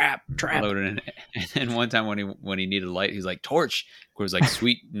 Trap. Loading it. And then one time when he needed a light, he's like torch. Quiv was like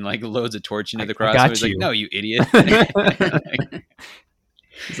sweet and like loads a torch into the crossbow. He's like, no, you idiot.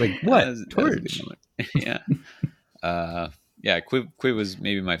 He's like, what? Torch? Yeah. Yeah, Quiv was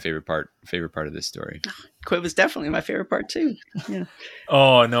maybe my favorite part of this story. Quiv was definitely my favorite part too. Yeah.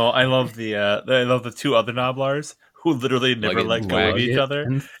 Oh no, I love the two other Noblars who literally never let go of each other.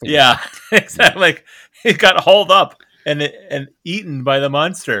 Yeah, exactly. Like he got hauled up and eaten by the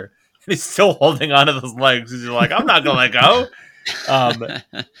monster. And he's still holding onto those legs. He's like, I'm not gonna let go.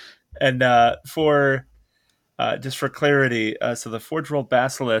 For clarity, so the Forge World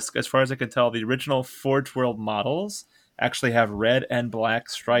Basilisk, as far as I can tell, the original Forge World models actually have red and black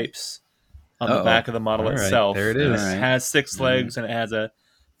stripes on the back of the model All right, itself. there it And is. it has 6 legs and it has a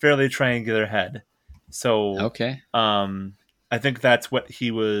fairly triangular head. So Okay. I think that's what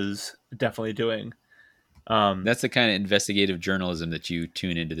he was definitely doing. That's the kind of investigative journalism that you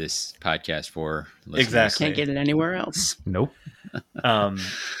tune into this podcast for, listeners. Exactly. Can't get it anywhere else. Nope.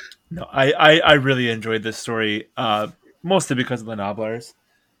 No, I really enjoyed this story, mostly because of the Nobblers.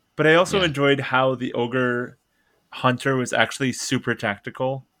 But I also enjoyed how the ogre hunter was actually super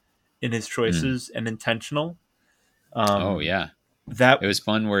tactical in his choices and intentional. Oh yeah, That it was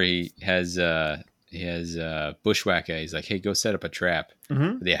fun where he has bushwhacker. He's like, hey, go set up a trap.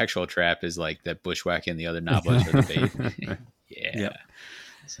 Mhm. The actual trap is like that bushwhacker and the other nobblers are the bait. Yeah. Yep.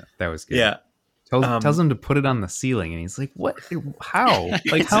 So, That was good. Yeah. Tells him to put it on the ceiling, and he's like, "What? How?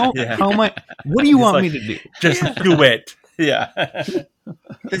 Like how? Yeah. How am I? What do you want like, me to do?" Just do it. Yeah.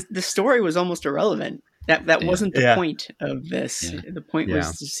 The story was almost irrelevant. That wasn't the point of this. Yeah. The point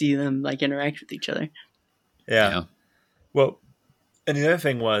was to see them like interact with each other. Yeah. Well, and the other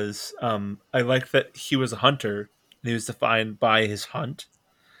thing was, I like that he was a hunter and he was defined by his hunt.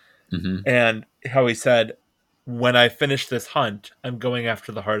 Mm-hmm. And how he said, when I finish this hunt, I'm going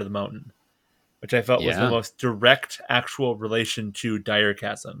after the heart of the mountain, which I felt was the most direct actual relation to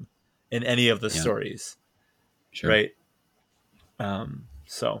Direchasm in any of the stories. Sure. Right.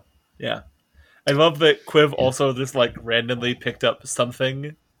 So yeah. I love that Quiv also just like randomly picked up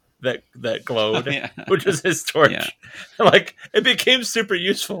something that glowed, which is his torch. Yeah. Like it became super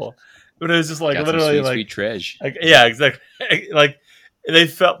useful. But it was just like Got literally some like sweet treasure. like yeah, exactly. Like they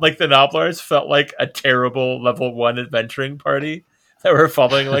felt like the Nobblers felt like a terrible level 1 adventuring party that were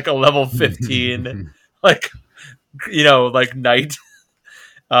following like a level 15 like like knight.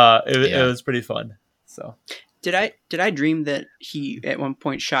 It was pretty fun. So Did I dream that he at one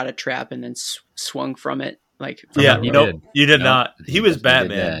point shot a trap and then swung from it? Like from you did not. He was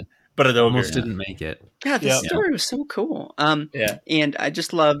Batman, but an ogre. Almost didn't make it. God, this story was so cool. And I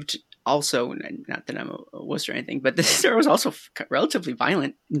just loved also, not that I'm a wuss or anything, but this story was also relatively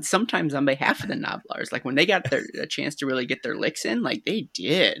violent, and sometimes on behalf of the Nobblers. Like when they got a chance to really get their licks in, like they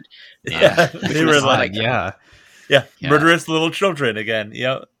did. Yeah, they were like murderous little children again.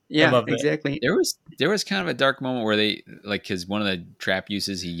 Yeah, exactly. There was kind of a dark moment where they like because one of the trap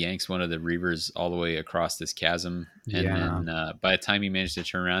uses he yanks one of the reavers all the way across this chasm, and then by the time he managed to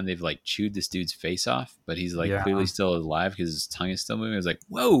turn around, they've like chewed this dude's face off, but he's like clearly still alive because his tongue is still moving. I was like,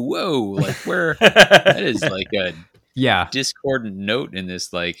 whoa, like where that is like a discordant note in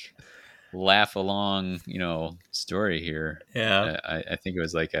this like laugh along story here. I think it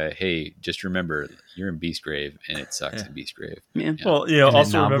was like hey, just remember you're in Beastgrave and it sucks in Beastgrave. Well, and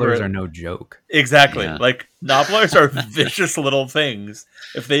also remember Nobblers are no joke. Exactly. Like Nobblers are vicious little things.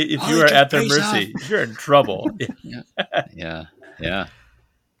 If you are at their mercy, you're in trouble. Yeah.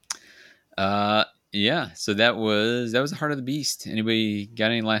 So that was the Heart of the Beast. Anybody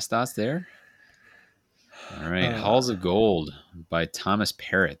got any last thoughts there? All right, Halls of Gold by Thomas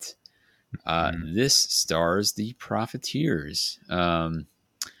Parrott. This stars the Profiteers, and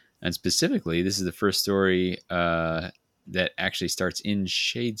specifically, this is the first story that actually starts in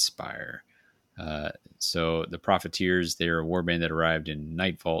Shadespire. So the Profiteers, they're a warband that arrived in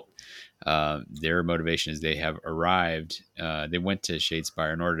Nightvault. Their motivation is they have arrived. They went to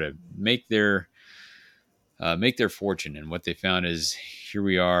Shadespire in order to make their fortune, and what they found is here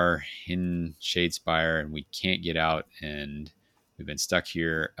we are in Shadespire, and we can't get out, and we've been stuck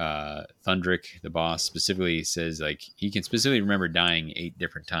here. Thundrick, the boss, specifically says like he can specifically remember dying 8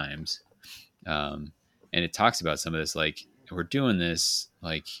 different times, and it talks about some of this. Like we're doing this,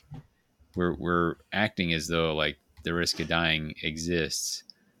 like we're acting as though like the risk of dying exists,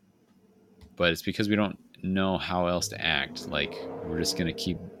 but it's because we don't know how else to act. Like we're just gonna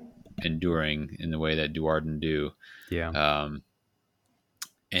keep enduring in the way that Duarden do. And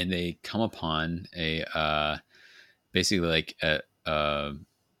they come upon a basically like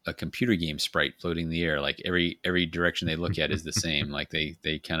a computer game sprite floating in the air. Like every direction they look at is the same. Like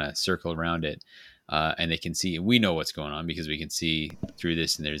they kind of circle around it, and they can see. We know what's going on because we can see through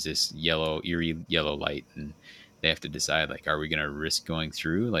this. And there's this eerie yellow light, and they have to decide like, are we going to risk going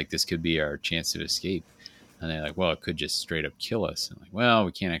through? Like this could be our chance to escape. And they're like, well, it could just straight up kill us. And like, well,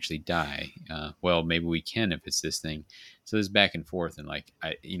 we can't actually die. Well, maybe we can if it's this thing. So there's back and forth, and like,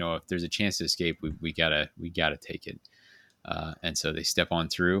 if there's a chance to escape, we gotta take it. And so they step on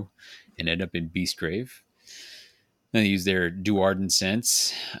through and end up in Beastgrave. Then they use their Duarden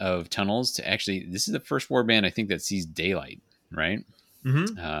sense of tunnels to actually. This is the first warband I think that sees daylight. Right?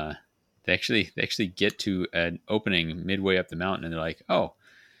 They actually get to an opening midway up the mountain, and they're like, oh.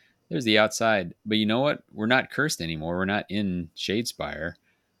 there's the outside. But you know what? We're not cursed anymore. We're not in Shadespire,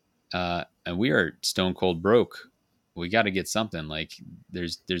 and we are stone cold broke. We got to get something. Like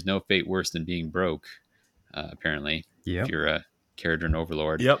there's no fate worse than being broke. Apparently, if Yep. you're a Caradron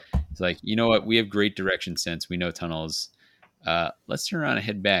overlord, Yep. it's like, you know what? We have great direction sense. We know tunnels. Let's turn around and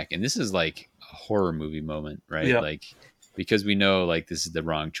head back. And this is like a horror movie moment, right? Yep. Like, because we know like this is the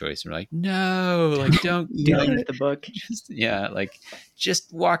wrong choice. We're like, no, like don't You do read it. the book.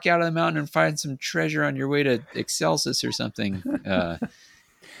 Just walk out of the mountain and find some treasure on your way to Excelsis or something.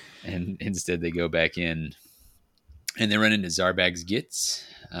 And instead they go back in and they run into Zarbag's Gits.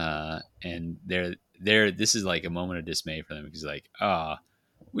 And this is like a moment of dismay for them because like,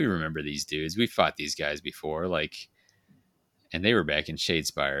 we remember these dudes. We fought these guys before. Like, and they were back in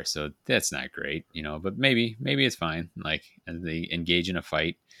Shadespire, so that's not great, but maybe it's fine. Like, and they engage in a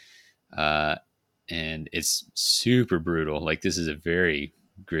fight, and it's super brutal. Like, this is a very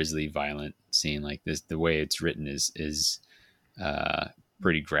grisly, violent scene. Like, this, the way it's written is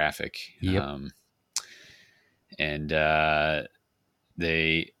pretty graphic. Yep. And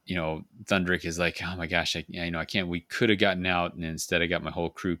they, Thundrick is like, oh my gosh, I can't. We could have gotten out, and instead I got my whole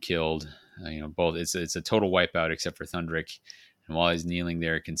crew killed. Both. It's a total wipeout except for Thundrick. And while he's kneeling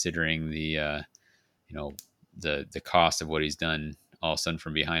there, considering the the cost of what he's done, all of a sudden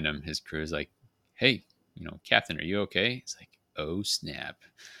from behind him, his crew is like, "Hey, Captain, are you okay?" He's like, "Oh snap!"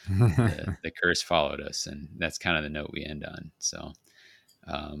 The curse followed us, and that's kind of the note we end on. So,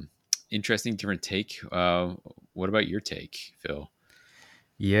 interesting, different take. What about your take, Phil?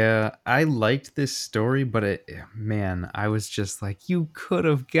 Yeah, I liked this story, but I was just like, you could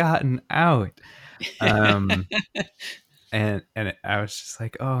have gotten out. And I was just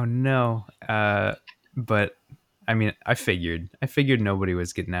like, oh no. But I mean, I figured nobody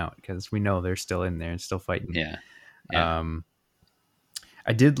was getting out because we know they're still in there and still fighting. Yeah.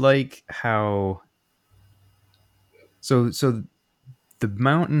 I did like how so the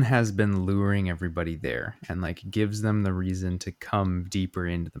mountain has been luring everybody there and like gives them the reason to come deeper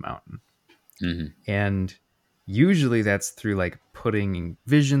into the mountain. Mm-hmm. And usually that's through like putting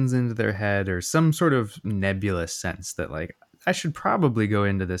visions into their head or some sort of nebulous sense that like, I should probably go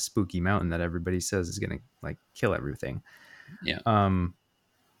into this spooky mountain that everybody says is going to like kill everything. Yeah.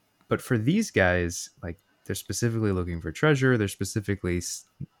 But for these guys, like they're specifically looking for treasure. They're specifically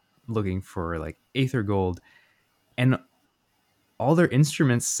looking for like aether gold, and all their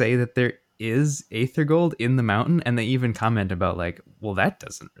instruments say that there is aether gold in the mountain, and they even comment about like, well, that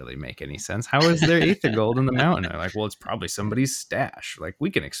doesn't really make any sense. How is there aether gold in the mountain? They're like, well, it's probably somebody's stash. Like,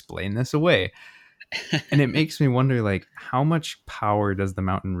 we can explain this away. And it makes me wonder, like, how much power does the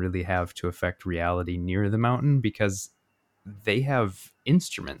mountain really have to affect reality near the mountain? Because they have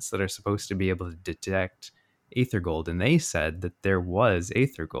instruments that are supposed to be able to detect aether gold, and they said that there was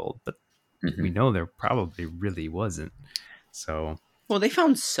aether gold, but we know there probably really wasn't. So, well, they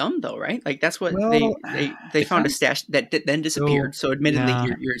found some though, right? Like that's what they found a stash that then disappeared. So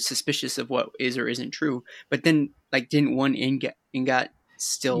admittedly, you're suspicious of what is or isn't true. But then, like, didn't one ingot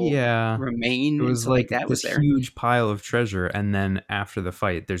still remain? It was like that was this huge pile of treasure, and then after the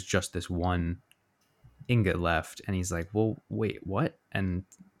fight, there's just this one ingot left, and he's like, "Well, wait, what?" And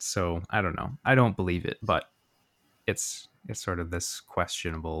so I don't know. I don't believe it, but it's sort of this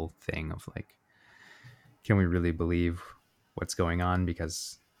questionable thing of like, can we really believe what's going on,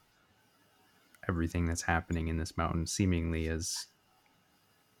 because everything that's happening in this mountain seemingly is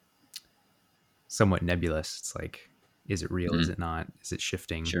somewhat nebulous. It's like, is it real? Is it not? Is it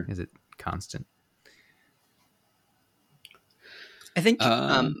shifting? Sure. Is it constant? I think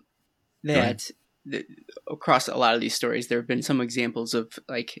that across a lot of these stories, there have been some examples of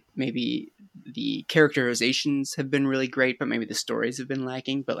like maybe the characterizations have been really great, but maybe the stories have been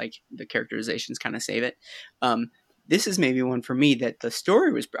lacking, but like the characterizations kind of save it. This is maybe one for me that the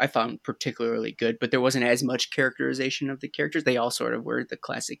story I found particularly good, but there wasn't as much characterization of the characters. They all sort of were the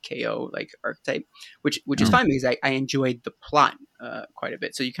classic KO like archetype, which is fine because I enjoyed the plot quite a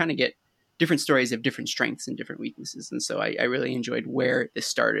bit. So you kind of get different stories of different strengths and different weaknesses. And so I really enjoyed where this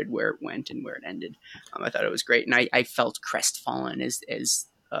started, where it went, and where it ended. I thought it was great. And I felt crestfallen as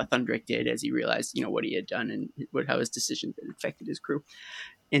Thundrick did as he realized, what he had done and how his decisions had affected his crew.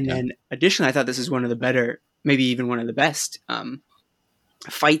 And then additionally, I thought this is one of the better, maybe even one of the best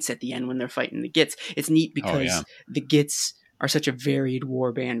fights at the end when they're fighting the Gits. It's neat because the Gits are such a varied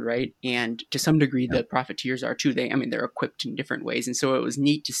war band, right? And to some degree, the Profiteers are too. They're equipped in different ways. And so it was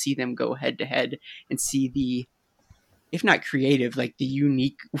neat to see them go head to head and see the, if not creative, like the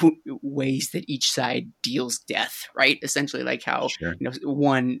unique ways that each side deals death, right? Essentially like how,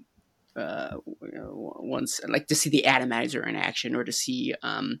 one once, like to see the atomizer in action, or to see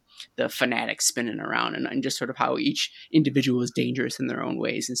the fanatic spinning around, and just sort of how each individual is dangerous in their own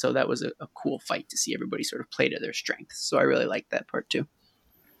ways. And so that was a cool fight to see everybody sort of play to their strengths. So I really liked that part too.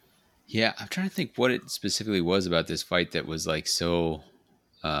 Yeah, I'm trying to think what it specifically was about this fight that was like so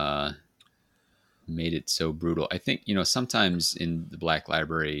made it so brutal. I think, sometimes in the Black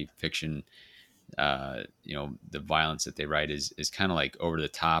Library fiction, the violence that they write is kind of like over the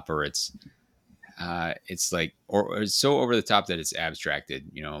top, or it's like, or it's so over the top that it's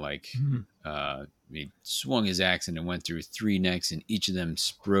abstracted, like, he swung his axe and it went through 3 necks, and each of them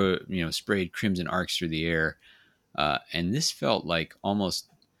sprayed crimson arcs through the air. And this felt like almost,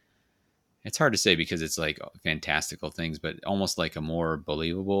 it's hard to say because it's like fantastical things, but almost like a more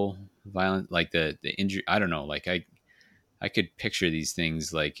believable violent, like the injury. I don't know. Like I could picture these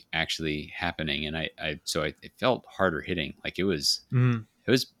things like actually happening. And it felt harder hitting. Like it was,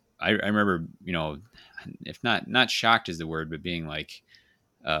 I remember, if not shocked is the word, but being like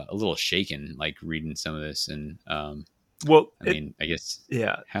a little shaken, like reading some of this. And I guess,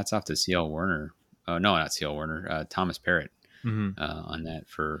 hats off to C.L. Werner. Oh, no, not C.L. Werner, Thomas Parrott on that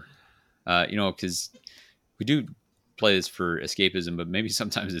for, because we do play this for escapism, but maybe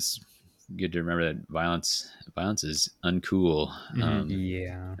sometimes it's good to remember that violence is uncool.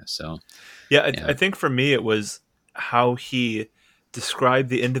 I think for me it was how he described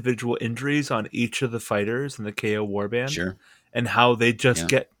the individual injuries on each of the fighters in the KO warband, and how they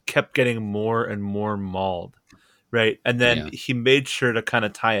just kept getting more and more mauled, right? And then he made sure to kind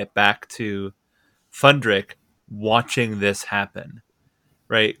of tie it back to Thundrick watching this happen,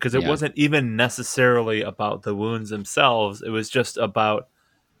 right? Because it wasn't even necessarily about the wounds themselves. It was just about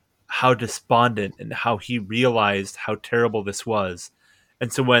how despondent and how he realized how terrible this was.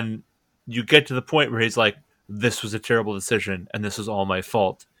 And so when you get to the point where he's like, this was a terrible decision and this was all my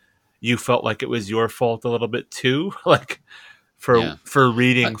fault, you felt like it was your fault a little bit too, like for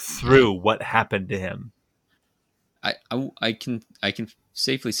reading through what happened to him. I can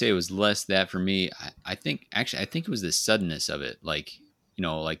safely say it was less that for me. I think it was the suddenness of it. Like,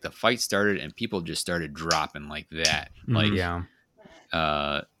 like the fight started and people just started dropping like that. Like,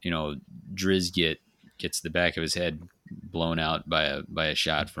 Driz gets the back of his head blown out by a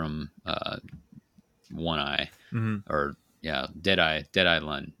shot from One Eye, or Deadeye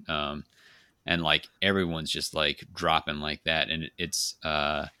Lund, and like everyone's just like dropping like that, and it's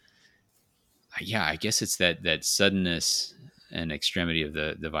I guess it's that suddenness and extremity of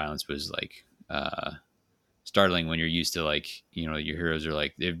the violence was like startling when you're used to, like, your heroes are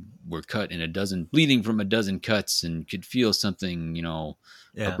like, they were cut in bleeding from a dozen cuts and could feel something,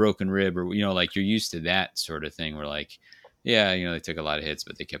 a broken rib, or, like you're used to that sort of thing where like, they took a lot of hits,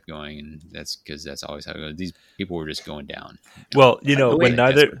 but they kept going. And that's because that's always how it goes. These people were just going down. Well, when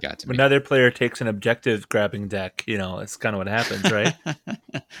neither player takes an objective grabbing deck, it's kind of what happens, right?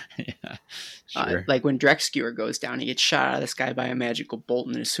 Sure. Like when Drexskewer goes down, he gets shot out of the sky by a magical bolt,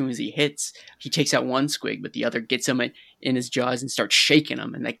 and as soon as he hits, he takes out one squig, but the other gets him in his jaws and starts shaking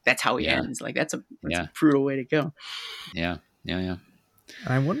him, and like that's how he ends. Like that's a brutal way to go. Yeah.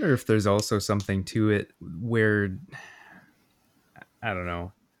 I wonder if there's also something to it where, I don't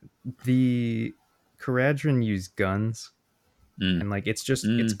know, the Caradhran use guns, and like it's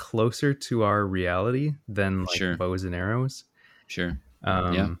it's closer to our reality than like bows and arrows. Sure.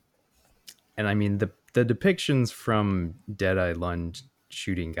 And I mean the depictions from Deadeye Lund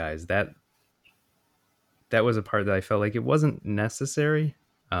shooting guys, that was a part that I felt like it wasn't necessary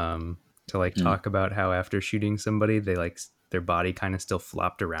to like talk about how after shooting somebody, they like their body kind of still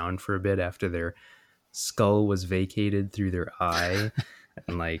flopped around for a bit after their skull was vacated through their eye.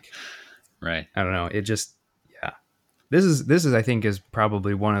 And like, right. I don't know. It just, this is, I think, is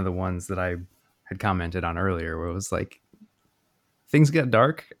probably one of the ones that I had commented on earlier, where it was like, things get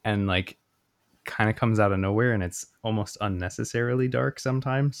dark and like kind of comes out of nowhere, and it's almost unnecessarily dark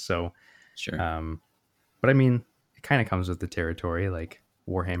sometimes. So, sure. But I mean, it kind of comes with the territory. Like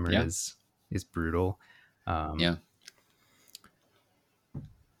Warhammer is brutal. Anybody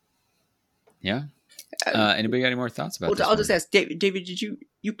got any more thoughts about this? I'll just ask David. David, did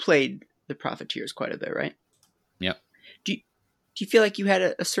you played the Profiteers quite a bit, right? Yep. Do you feel like you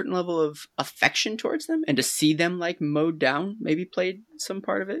had a certain level of affection towards them, and to see them like mowed down maybe played some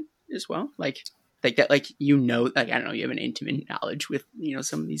part of it as well? Like that, like, like, I don't know, you have an intimate knowledge with,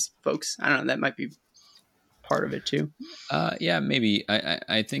 some of these folks. I don't know, that might be part of it too. Maybe.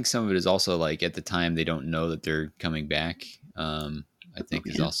 I think some of it is also like at the time they don't know that they're coming back. I think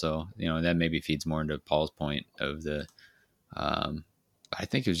is also, that maybe feeds more into Paul's point of the, I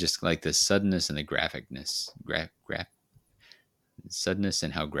think it was just like the suddenness and the graphicness, suddenness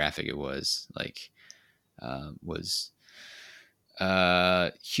and how graphic it was. Like was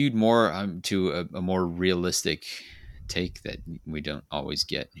hewed more to a more realistic take that we don't always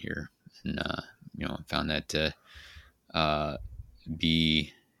get here. And I found that to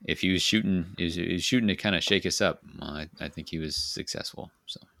be, if he was shooting, he was shooting to kind of shake us up. I think he was successful.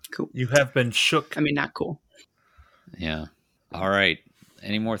 So Cool. You have been shook. I mean, not cool. yeah. All right.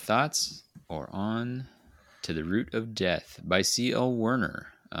 Any more thoughts? Or on to the Root of Death by C.L. Werner.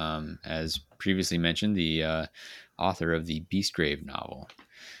 As previously mentioned, the author of the Beastgrave novel.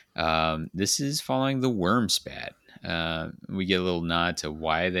 This is following the worm spat. We get a little nod to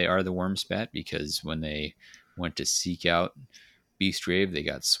why they are the worm spat, because when they went to seek out Beastgrave, they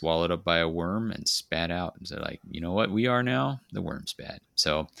got swallowed up by a worm and spat out. And so, like, you know what we are now? The worm spat.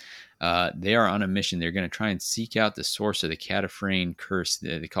 So they are on a mission. They're going to try and seek out the source of the Cataphrane curse.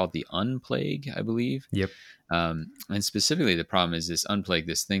 They call it the Unplague, I believe. Yep. And specifically, the problem is this Unplague,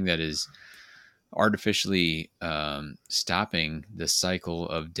 this thing that is artificially stopping the cycle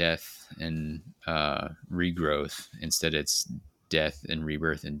of death and regrowth. Instead, it's death and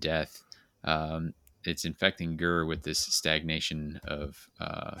rebirth and death. It's infecting Gur with this stagnation of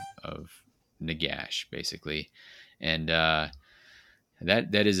Nagash, basically, and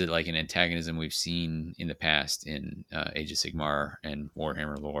that is like an antagonism we've seen in the past in Age of Sigmar and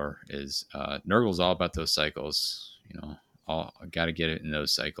Warhammer lore. Is Nurgle's all about those cycles, all got to get it in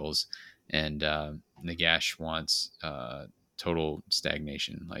those cycles, and Nagash wants total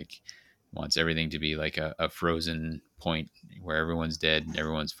stagnation, like wants everything to be like a frozen point where everyone's dead and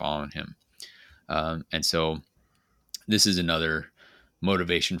everyone's following him. And so this is another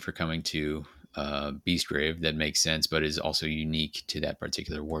motivation for coming to Beastgrave that makes sense, but is also unique to that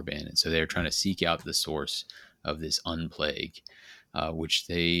particular warband. And so they're trying to seek out the source of this Unplague, which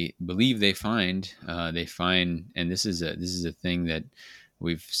they believe they find. And this is a thing that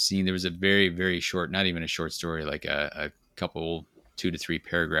we've seen. There was a very, very short, not even a short story, like a couple 2 to 3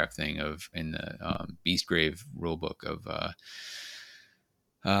 paragraph thing in the Beastgrave rulebook of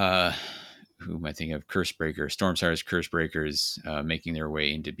who am I thinking of? Cursebreaker, Stormsire's Cursebreakers making their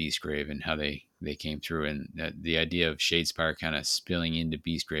way into Beastgrave and how they came through, and the idea of Shadespire kind of spilling into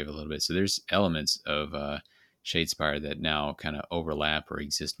Beastgrave a little bit. So there's elements of Shadespire that now kind of overlap or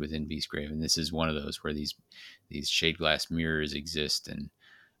exist within Beastgrave, and this is one of those where these shade glass mirrors exist, and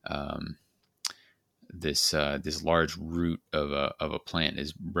this large root of a plant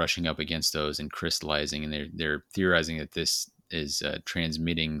is brushing up against those and crystallizing, and they're theorizing that this is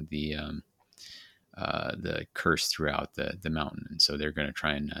transmitting the curse throughout the mountain, and so they're going to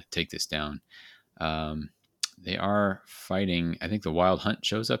try and take this down. They are fighting. I think the Wild Hunt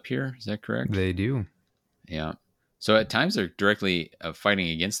shows up here. Is that correct? They do. Yeah. So at times they're directly fighting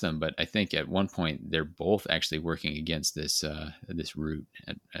against them, but I think at one point they're both actually working against this root.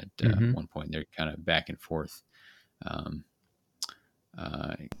 At one point they're kind of back and forth on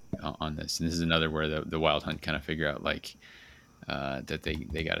this, and this is another where the Wild Hunt kind of figure out like. That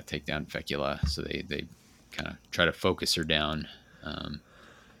they got to take down Fecula, so they kind of try to focus her down, and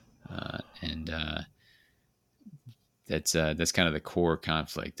that's kind of the core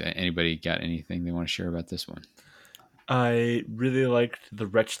conflict. Anybody got anything they want to share about this one? I really liked the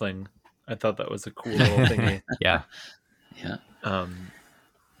Wretchling. I thought that was a cool little thingy. Yeah.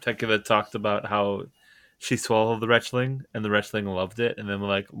 Tekula talked about how she swallowed the Wretchling, and the Wretchling loved it, and then would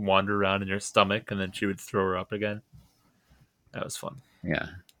like wander around in your stomach, and then she would throw her up again. That was fun. Yeah.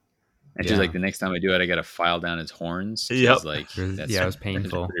 And she's like, the next time I do it, I got to file down his horns. Yep. Like, it was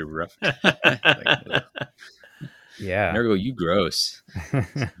painful. Pretty rough. Yeah. Nurgle, you gross.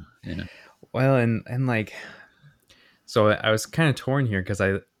 Yeah. Well, and like, so I was kind of torn here because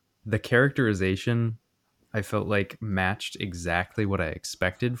the characterization I felt like matched exactly what I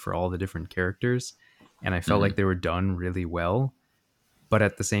expected for all the different characters, and I felt like they were done really well. But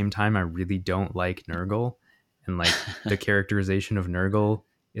at the same time, I really don't like Nurgle. And like the characterization of Nurgle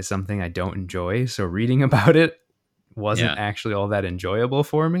is something I don't enjoy. So reading about it wasn't actually all that enjoyable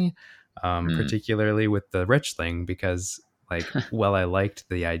for me, particularly with the Wretchling, because like, well, I liked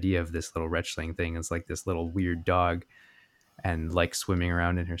the idea of this little Wretchling thing. It's like this little weird dog and like swimming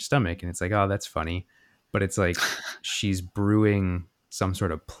around in her stomach. And it's like, oh, that's funny. But it's like she's brewing some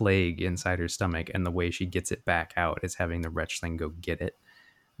sort of plague inside her stomach. And the way she gets it back out is having the Wretchling go get it.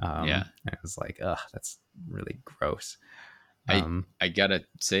 I was like, ugh, that's really gross. I gotta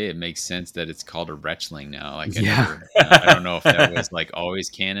say, it makes sense that it's called a Wretchling now. Like, I don't know if that was like always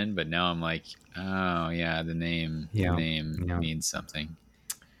canon, but now I'm like, oh yeah, the name means something.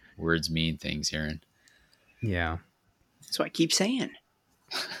 Words mean things, Aaron. Yeah, that's what I keep saying.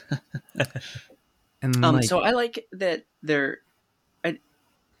 And so I like that they're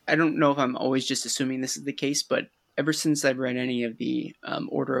I don't know if I'm always just assuming this is the case, but ever since I've read any of the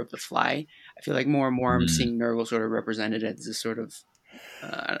Order of the Fly, I feel like more and more I'm seeing Nurgle sort of represented as this sort of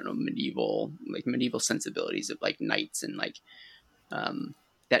I don't know, medieval sensibilities of like knights and like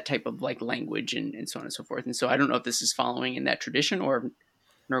that type of like language and so on and so forth. And so I don't know if this is following in that tradition or if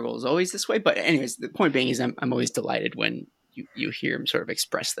Nurgle is always this way. But anyways, the point being is I'm always delighted when you hear him sort of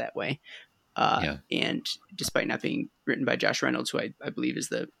expressed that way. And despite not being written by Josh Reynolds, who I believe is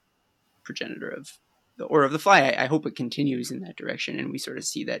the progenitor of the Order of the Fly, I hope it continues in that direction and we sort of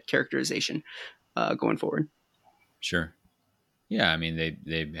see that characterization going forward. Sure. Yeah, I mean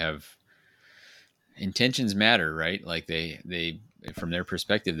they have intentions matter, right? Like they from their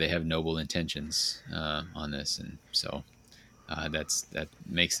perspective they have noble intentions on this, and so that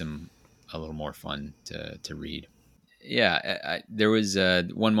makes them a little more fun to read. Yeah, there was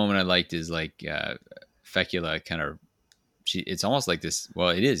one moment I liked is like Fecula kind of it's almost like this. Well,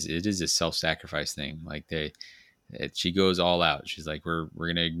 it is a self-sacrifice thing. Like she goes all out. She's like, we're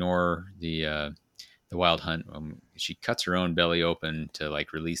gonna ignore the wild hunt. She cuts her own belly open to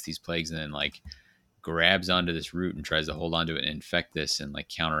like release these plagues, and then like grabs onto this root and tries to hold onto it and infect this and like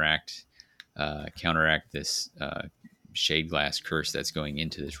counteract this shade glass curse that's going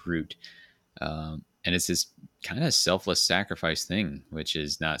into this root. And it's this kind of selfless sacrifice thing, which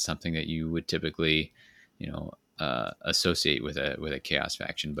is not something that you would typically, associate with a chaos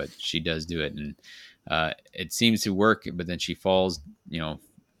faction, but she does do it, and it seems to work. But then she falls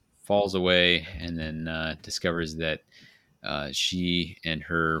away, and then discovers that she and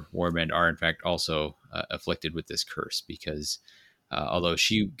her warband are in fact also afflicted with this curse, because although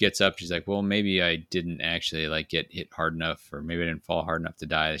she gets up, she's like, well, maybe I didn't actually like get hit hard enough, or maybe I didn't fall hard enough to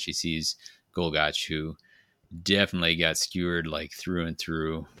die. She sees Golgotch, who definitely got skewered like through and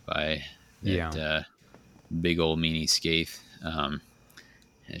through by that big old meanie Skaith. And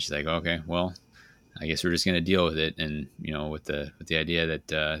she's like, okay, well, I guess we're just going to deal with it. And, with the idea that,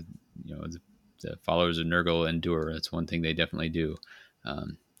 the followers of Nurgle endure. That's one thing they definitely do.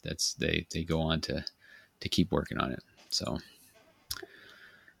 They go on to keep working on it. So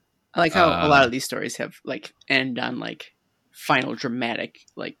I like how a lot of these stories have like end on like final dramatic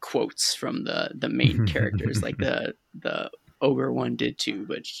like quotes from the main characters. Like the ogre one did too,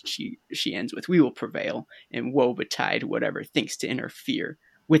 but she ends with, "We will prevail, and woe betide whatever thinks to interfere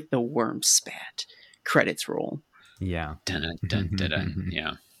with the worm spat." Credits roll. Yeah. Dun, dun, dun, dun.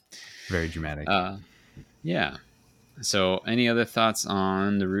 Yeah. Very dramatic. Yeah. So any other thoughts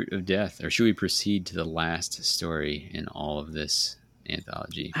on the Root of Death, or should we proceed to the last story in all of this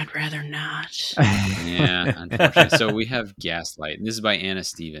anthology? I'd rather not. Yeah, unfortunately. So we have Gaslight, and this is by Anna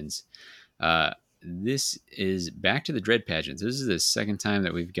Stevens. This is back to the Dread Pageant. This is the second time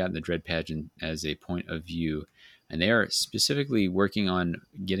that we've gotten the Dread Pageant as a point of view, and they are specifically working on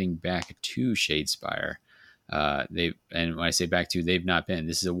getting back to Shadespire. And when I say back to, they've not been.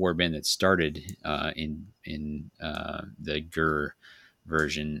 This is a warband that started in the Gur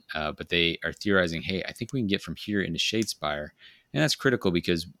version, but they are theorizing, hey, I think we can get from here into Shadespire. And that's critical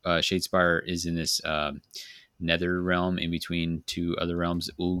because Shadespire is in this nether realm in between two other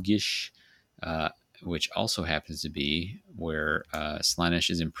realms, Ulgish, which also happens to be where Slaanesh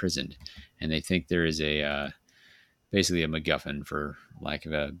is imprisoned. And they think there is basically a MacGuffin, for lack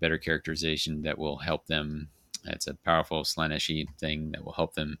of a better characterization, that will help them. It's a powerful Slaaneshi thing that will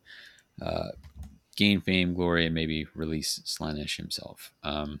help them gain fame, glory, and maybe release Slaanesh himself.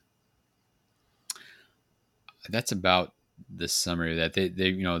 That's about the summary of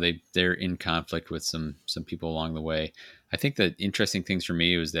that. They're in conflict with some people along the way. I think the interesting things for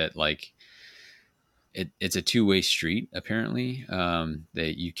me was that like it's a two-way street apparently,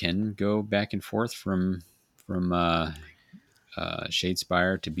 that you can go back and forth from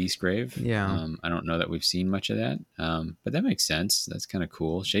Shadespire to Beastgrave. Yeah. I don't know that we've seen much of that, but that makes sense. That's kind of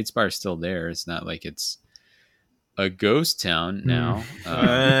cool. Shadespire's still there. It's not like it's a ghost town now.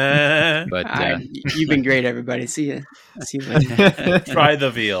 But you've been great, everybody. See you later. Try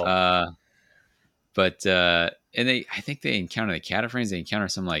the veal. And I think they encounter the cataphragms. They encounter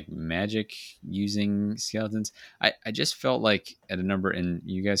some like magic using skeletons. I just felt like at a number, and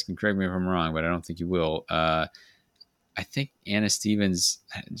you guys can correct me if I'm wrong, but I don't think you will. I think Anna Stevens,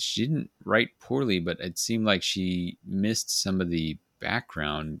 she didn't write poorly, but it seemed like she missed some of the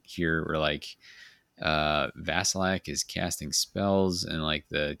background here, where like Vasilak is casting spells and like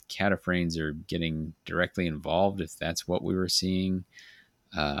the cataphragms are getting directly involved, if that's what we were seeing.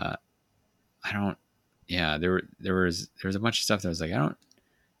 There was a bunch of stuff that I was like, I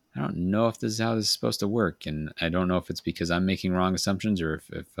don't know if this is how this is supposed to work, and I don't know if it's because I'm making wrong assumptions, or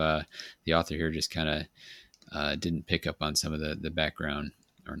if the author here just kind of didn't pick up on some of the background.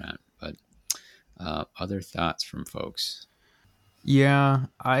 or not. But other thoughts from folks? Yeah,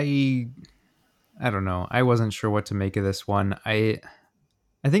 I don't know. I wasn't sure what to make of this one. I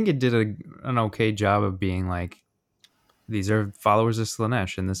think it did an okay job of being like, these are followers of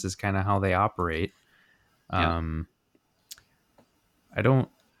Slanesh, and this is kind of how they operate. Yeah. I don't,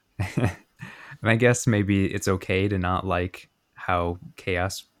 and I guess maybe it's okay to not like how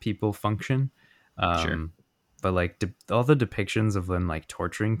chaos people function. Sure. But like all the depictions of them like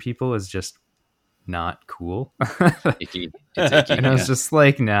torturing people is just not cool. Icky. It's icky. And I was Yeah. just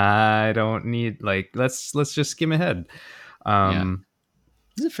like, nah, I don't need, like, let's just skim ahead. Yeah.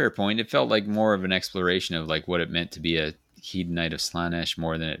 It's a fair point. It felt like more of an exploration of like what it meant to be a hedonite of Slanesh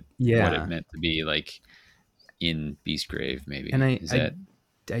more than what it Yeah. meant to be like in Beastgrave, maybe. And Is that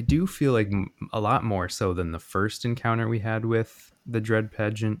I do feel like a lot more so than the first encounter we had with the Dread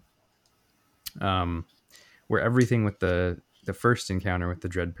Pageant, where everything with the first encounter with the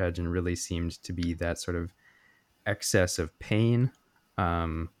Dread Pageant really seemed to be that sort of excess of pain.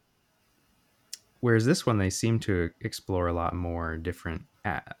 Whereas this one, they seem to explore a lot more different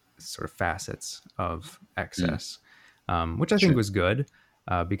sort of facets of excess, which I think Sure. was good,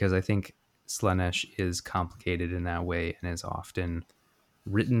 because I think Slanesh is complicated in that way and is often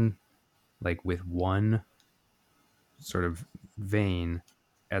written like with one sort of vein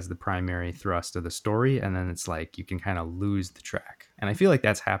as the primary thrust of the story, and then it's like you can kind of lose the track. And I feel like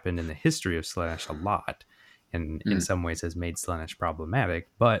that's happened in the history of Slanesh a lot, and in some ways has made Slanesh problematic,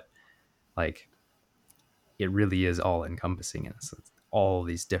 but like it really is all encompassing in all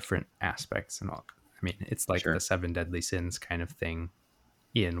these different aspects and all. I mean, it's like Sure. the 7 deadly sins kind of thing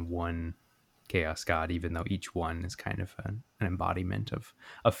in one chaos god, even though each one is kind of an embodiment of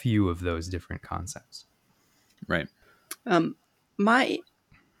a few of those different concepts. Right. My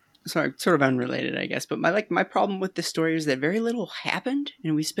sorry, sort of unrelated, I guess, but my problem with this story is that very little happened,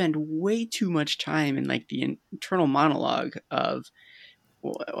 and we spend way too much time in like the internal monologue of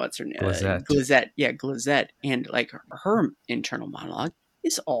what's her name, Glazette. Yeah, Glazette, and like her internal monologue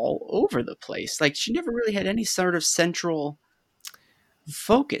is all over the place. Like she never really had any sort of central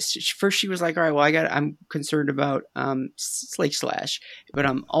focus. First, she was like, "All right, well, I'm concerned about Slake Slash, but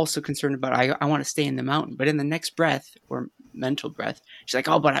I'm also concerned about I want to stay in the mountain." But in the next breath, or mental breath, she's like,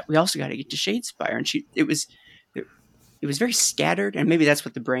 "Oh, but we also got to get to Shadespire," and it was very scattered, and maybe that's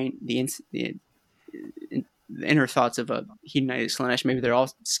what the brain, the inner thoughts of a hedonite Slanesh, maybe they're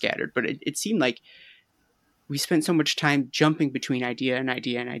all scattered, but it seemed like we spent so much time jumping between idea and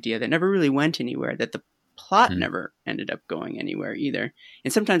idea and idea that never really went anywhere, that the plot never ended up going anywhere either.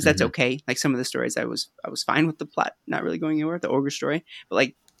 And sometimes that's okay. Like some of the stories I was fine with the plot not really going anywhere, the ogre story, but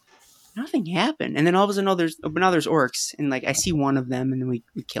like nothing happened. And then all of a sudden, there's orcs, and like I see one of them, and then we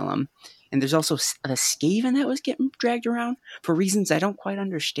kill him. And there's also a Skaven that was getting dragged around for reasons I don't quite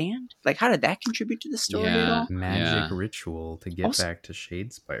understand. Like, how did that contribute to the story at all? Magic ritual to get back to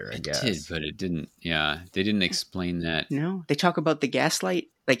Shadespire, I guess. It did, but it didn't. Yeah, they didn't explain that. No, they talk about the gaslight.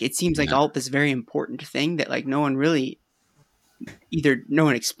 Like, it seems like all this very important thing that like no one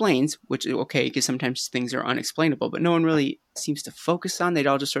explains, which is okay because sometimes things are unexplainable, but no one really seems to focus on. They'd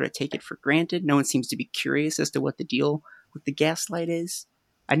all just sort of take it for granted. No one seems to be curious as to what the deal with the gaslight is.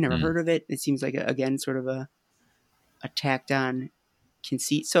 I'd never heard of it. It seems like, again, sort of a tacked on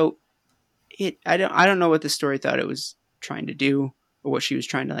conceit. So I don't know what the story thought it was trying to do, or what she was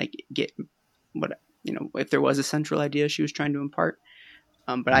trying to like get, if there was a central idea she was trying to impart.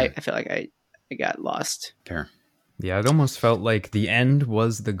 But I feel like I got lost. Fair. Yeah, it almost felt like the end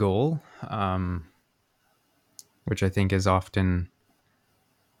was the goal, which I think is often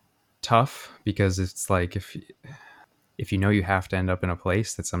tough, because it's like if you know you have to end up in a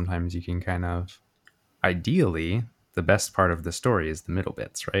place, that sometimes you can kind of, ideally, the best part of the story is the middle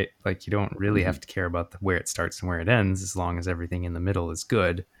bits, right? Like you don't really have to care about where it starts and where it ends, as long as everything in the middle is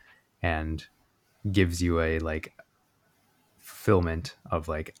good and gives you a like fulfillment of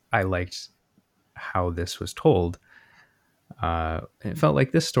like, I liked how this was told. It felt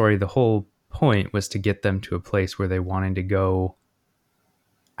like this story, the whole point was to get them to a place where they wanted to go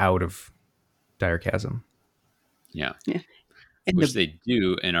out of Direchasm. Yeah. And which they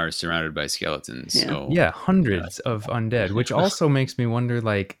do and are surrounded by skeletons. Yeah. So Yeah, hundreds of undead, which also makes me wonder,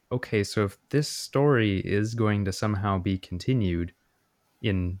 like, okay, so if this story is going to somehow be continued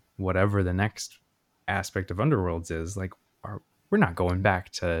in whatever the next aspect of Underworlds is, like, we're not going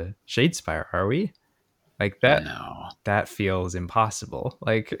back to Shadespire, are we? Like that. No. That feels impossible.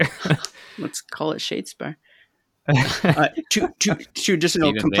 Like, let's call it Shadespire. Two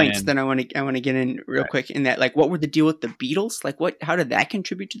additional complaints that I want to get in real quick. In that, like, what were the deal with the beetles? Like, how did that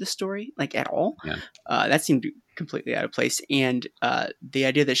contribute to the story? Like, at all? Yeah. That seemed completely out of place. And the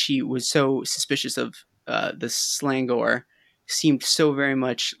idea that she was so suspicious of the Slangor seemed so very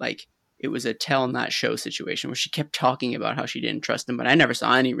much like it was a tell not show situation, where she kept talking about how she didn't trust him, but I never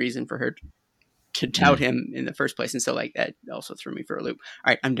saw any reason for her to doubt him in the first place. And so like that also threw me for a loop.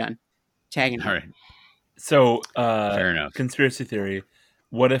 All right, I'm done. Tagging. All right. So, Fair enough. Conspiracy theory.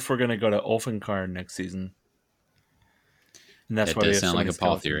 What if we're going to go to Ulfenkarn next season? And that's That why we does have sound so like many a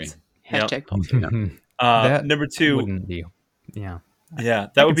Paul theory. skeletons. Hashtag Paul theory. That Number 2. wouldn't be. Yeah. Yeah,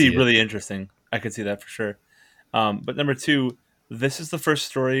 that would be really interesting. I could see that for sure. But number 2, this is the first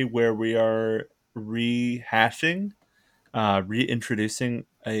story where we are rehashing, reintroducing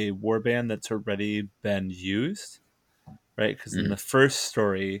a warband that's already been used, right? Because in the first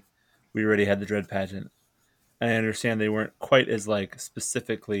story, we already had the Dread Pageant. I understand they weren't quite as like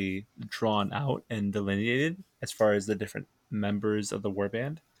specifically drawn out and delineated as far as the different members of the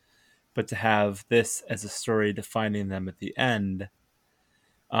warband, but to have this as a story defining them at the end,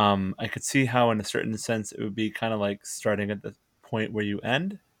 I could see how in a certain sense it would be kind of like starting at the point where you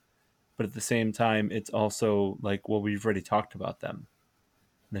end, but at the same time it's also like, well, we've already talked about them.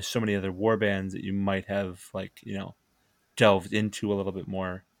 And there's so many other warbands that you might have like, delved into a little bit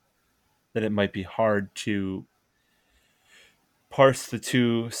more, that it might be hard to parse the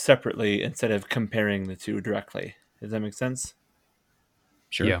two separately instead of comparing the two directly. Does that make sense?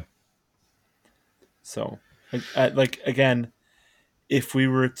 Sure. Yeah. So, like again, if we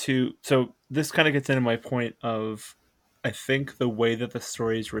were to, so this kind of gets into my point of, I think the way that the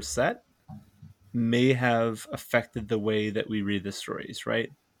stories were set may have affected the way that we read the stories,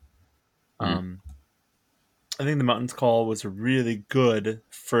 right? I think The Mountain's Call was a really good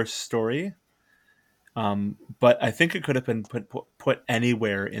first story. But I think it could have been put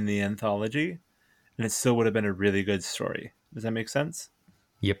anywhere in the anthology, and it still would have been a really good story. Does that make sense?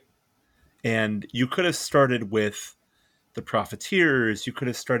 Yep. And you could have started with the Profiteers. You could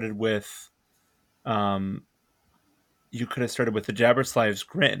have started with, the Jabberslave's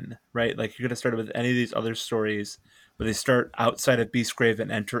Grin, right? Like you could have started with any of these other stories where they start outside of Beastgrave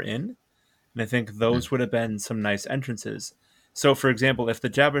and enter in. And I think those would have been some nice entrances. So, for example, if the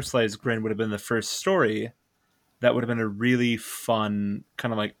Jabberslave's Grin would have been the first story, that would have been a really fun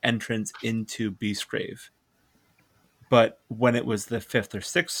kind of like entrance into Beastgrave. But when it was the 5th or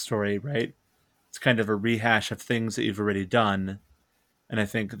 6th story, right, it's kind of a rehash of things that you've already done. And I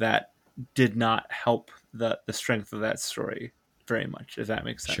think that did not help the strength of that story very much, if that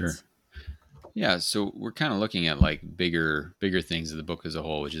makes sense. Sure. Yeah, so we're kind of looking at like bigger things of the book as a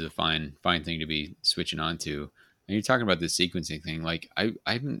whole, which is a fine thing to be switching on to. And you're talking about this sequencing thing. Like I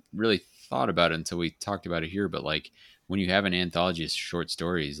haven't really thought about it until we talked about it here, but like when you have an anthology of short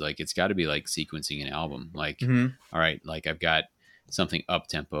stories, like it's got to be like sequencing an album. Like, all right, like I've got something up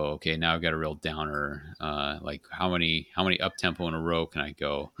tempo. Okay, now I've got a real downer. Like how many up tempo in a row can I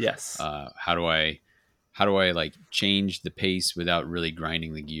go? Yes. How do I like change the pace without really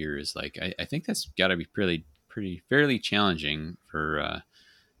grinding the gears? Like I think that's got to be fairly challenging for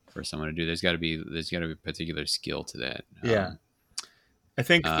someone to do. There's got to be a particular skill to that. Yeah. I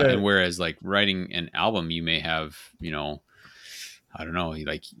think and whereas like writing an album, you may have, I don't know,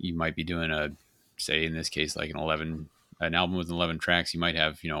 like you might be doing say in this case, like an album with 11 tracks, you might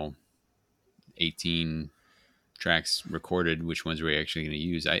have, 18 tracks recorded. Which ones are we actually going to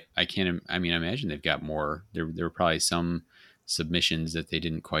use? I imagine they've got more. There were probably some submissions that they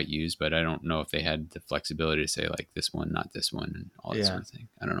didn't quite use, but I don't know if they had the flexibility to say like this one, not this one, and all that sort of thing.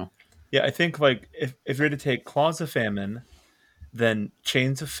 I don't know. Yeah, I think like if you're to take Claws of Famine, then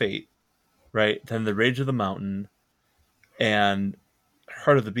Chains of Fate, right? Then The Rage of the Mountain and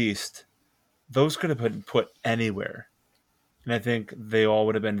Heart of the Beast, those could have been put anywhere. And I think they all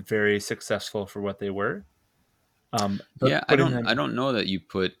would have been very successful for what they were. Yeah, I don't know that you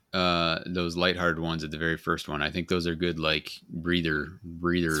put those lighthearted ones at the very first one. I think those are good, like breather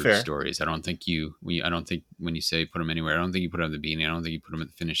stories. I don't think when you say put them anywhere, I don't think you put them at the beginning. I don't think you put them at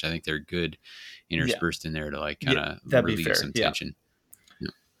the finish. I think they're good interspersed in there to like kind of relieve some tension.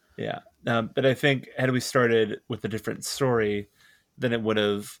 Yeah. But I think had we started with a different story, then it would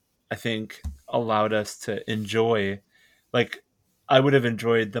have, I think, allowed us to enjoy, like I would have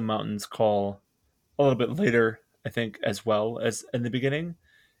enjoyed The Mountain's Call a little bit later, I think, as well as in the beginning.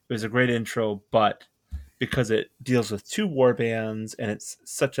 It was a great intro, but because it deals with two war bands and it's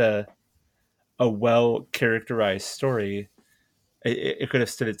such a well characterized story, it could have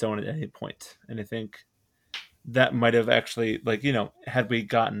stood its own at any point. And I think that might have actually, like, had we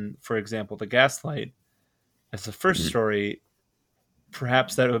gotten, for example, The Gaslight as the first story,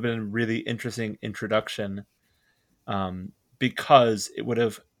 perhaps that would have been a really interesting introduction, because it would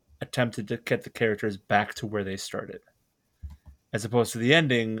have attempted to get the characters back to where they started, as opposed to the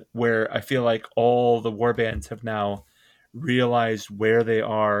ending where I feel like all the warbands have now realized where they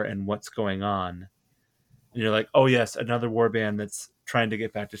are and what's going on. And you're like, oh yes, another warband that's trying to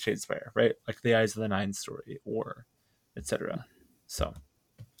get back to Shadespire, right? Like the Eyes of the Nine story, or etc. So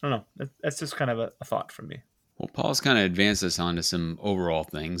I don't know. That's just kind of a thought from me. Well, Paul's kind of advanced us onto some overall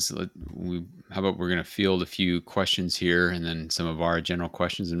things. How about we're going to field a few questions here and then some of our general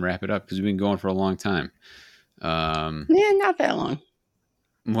questions and wrap it up because we've been going for a long time. Yeah, not that long.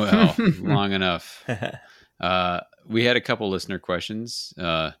 Well, long enough. We had a couple listener questions.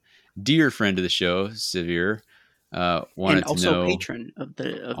 Dear friend of the show, Severe, wanted and also to know, patron of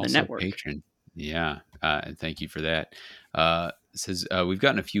the network. Patron, yeah, and thank you for that. Says we've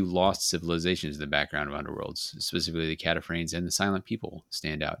gotten a few lost civilizations in the background of Underworlds, specifically the Cataphragms and the Silent People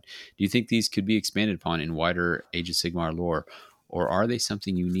stand out. Do you think these could be expanded upon in wider Age of Sigmar lore, or are they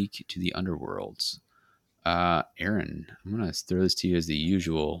something unique to the Underworlds? Aaron, I'm going to throw this to you as the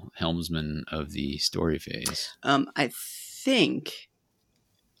usual helmsman of the story phase. I think,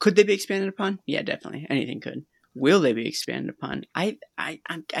 could they be expanded upon? Yeah, definitely. Anything could. Will they be expanded upon? I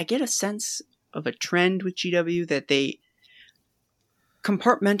get a sense of a trend with GW that they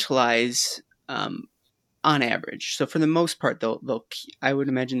compartmentalize on average. So for the most part, they'll I would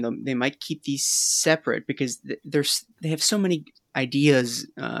imagine they might keep these separate because they have so many ideas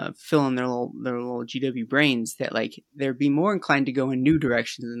filling their little GW brains that like they'd be more inclined to go in new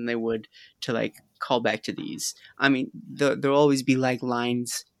directions than they would to like call back to these. I mean, there'll always be like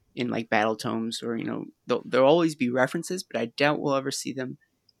lines in like battle tomes, or there'll always be references, but I doubt we'll ever see them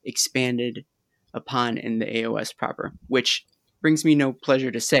expanded upon in the AOS proper, which brings me no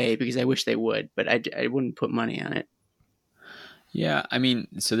pleasure to say because I wish they would, but I wouldn't put money on it. Yeah, I mean,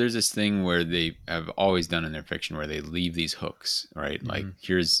 so there's this thing where they have always done in their fiction where they leave these hooks, right? Mm-hmm. Like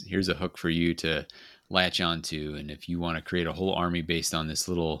here's a hook for you to latch onto, and if you want to create a whole army based on this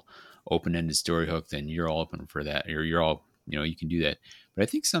little open-ended story hook, then you're all open for that, or you're all, you can do that. But I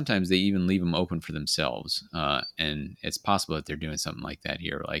think sometimes they even leave them open for themselves, and it's possible that they're doing something like that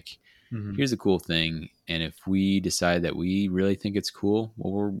here. Like, here's a cool thing, and if we decide that we really think it's cool,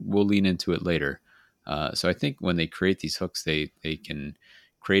 well, we'll lean into it later. So I think when they create these hooks, they can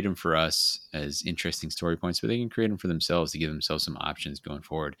create them for us as interesting story points, but they can create them for themselves to give themselves some options going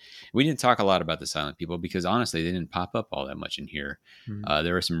forward. We didn't talk a lot about the Silent People because honestly, they didn't pop up all that much in here.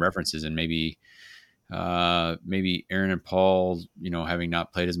 There were some references, and maybe Aaron and Paul, having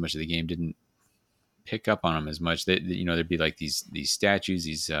not played as much of the game, didn't pick up on them as much. There'd be like these statues,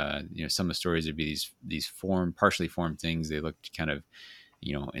 these some of the stories would be these partially formed things. They looked kind of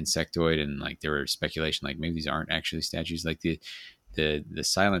insectoid, and like there were speculation like maybe these aren't actually statues. Like the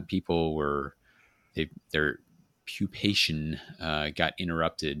Silent People were their pupation got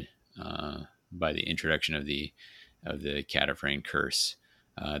interrupted by the introduction of the Cataphragm curse.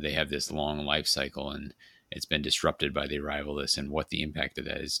 They have this long life cycle, and it's been disrupted by the arrival of this, and what the impact of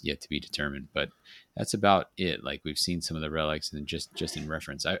that is yet to be determined. But that's about it. Like, we've seen some of the relics, and just in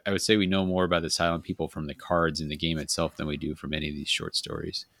reference, I would say we know more about the Silent People from the cards in the game itself than we do from any of these short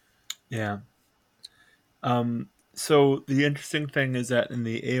stories. Yeah. So the interesting thing is that in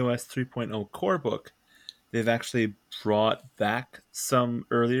the AOS 3.0 core book, they've actually brought back some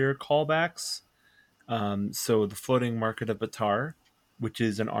earlier callbacks. So the Floating Market of Batar, which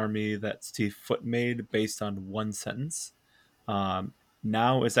is an army that Steve Foote made based on one sentence,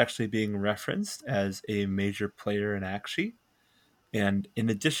 now is actually being referenced as a major player in Akshi. And in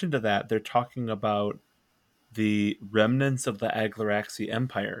addition to that, they're talking about the remnants of the Aglaraxi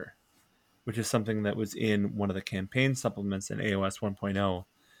Empire, which is something that was in one of the campaign supplements in AOS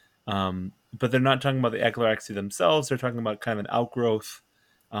 1.0. But they're not talking about the Aglaraxi themselves. They're talking about kind of an outgrowth,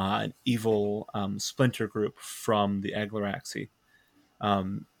 an evil splinter group from the Aglaraxi.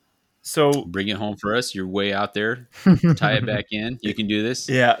 So bring it home for us. You're way out there. Tie it back in. You can do this.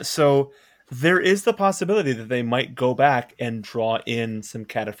 Yeah. So there is the possibility that they might go back and draw in some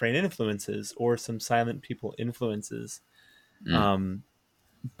Cataphragm influences or some Silent People influences.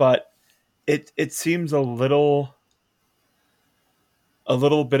 But it seems a little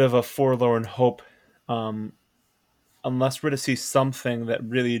bit of a forlorn hope, unless we're to see something that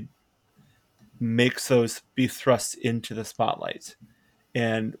really makes those be thrust into the spotlight.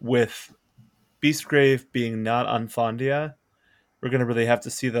 And with Beastgrave being not on Fondia, we're going to really have to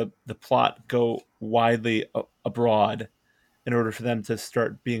see the plot go widely abroad in order for them to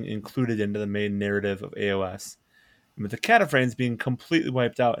start being included into the main narrative of AOS. And with the Cataphragms being completely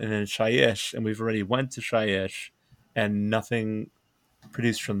wiped out and in Shyish, and we've already went to Shyish, and nothing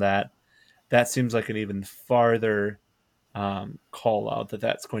produced from that, that seems like an even farther call out that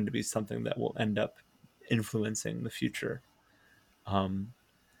that's going to be something that will end up influencing the future.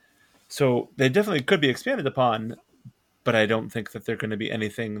 So they definitely could be expanded upon, but I don't think that they're going to be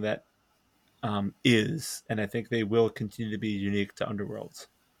anything that is, and I think they will continue to be unique to Underworlds.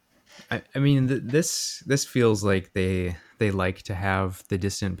 I mean, this feels like they like to have the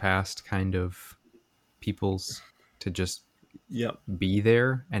distant past kind of peoples to just Yep. be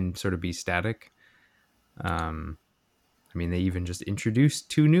there and sort of be static. I mean, they even just introduced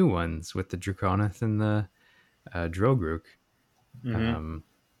two new ones with the Draconith and the Drogruk. Mm-hmm.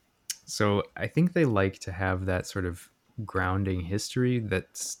 So I think they like to have that sort of grounding history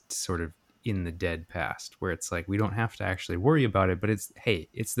that's sort of in the dead past, where it's like we don't have to actually worry about it, but it's, hey,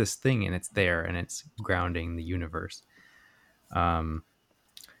 it's this thing and it's there and it's grounding the universe.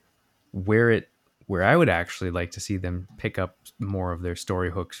 Where it where I would actually like to see them pick up more of their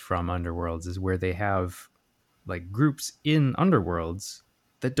story hooks from Underworlds is where they have like groups in Underworlds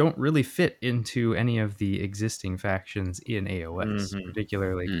that don't really fit into any of the existing factions in AOS, Mm-hmm.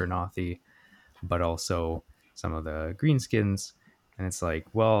 particularly Kurnothi, but also some of the greenskins. And it's like,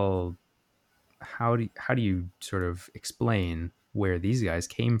 well, how do you sort of explain where these guys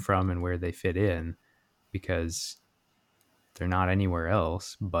came from and where they fit in? Because they're not anywhere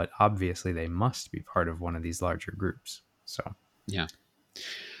else, but obviously they must be part of one of these larger groups. So Yeah.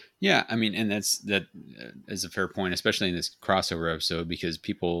 Yeah, I mean, and that is a fair point, especially in this crossover episode, because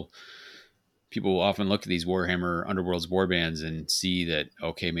people will often look at these Warhammer Underworlds warbands and see that,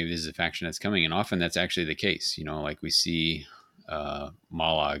 okay, maybe this is a faction that's coming, and often that's actually the case. You know, like we see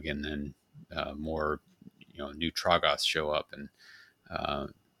Molag, and then more, new Trogoths show up, and uh,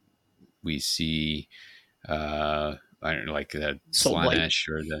 we see I don't know, like the Soul Blight. Slaanesh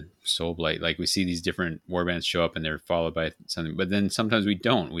or the Soul Blight. Like we see these different warbands show up and they're followed by something, but then sometimes we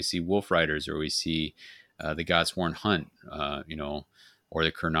don't. We see Wolf Riders, or we see the Godsworn Hunt, or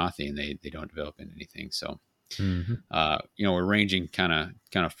the Kurnothi, and they don't develop into anything. So, we're ranging kind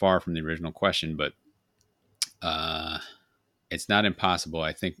of far from the original question, but it's not impossible.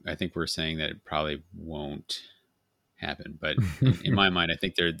 I think we're saying that it probably won't happen, but in my mind, I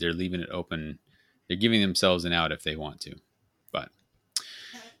think they're leaving it open. They're giving themselves an out if they want to. But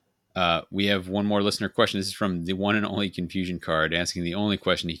we have one more listener question. This is from the one and only Confusion Card, asking the only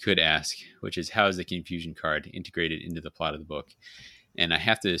question he could ask, which is, how is the Confusion Card integrated into the plot of the book? And I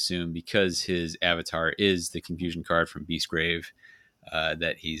have to assume, because his avatar is the Confusion Card from Beastgrave,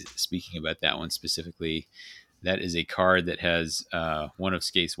 that he's speaking about that one specifically. That is a card that has one of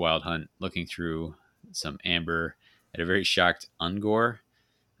Skaith's Wild Hunt looking through some amber at a very shocked Ungor.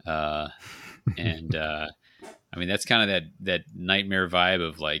 And I mean, that's kind of that nightmare vibe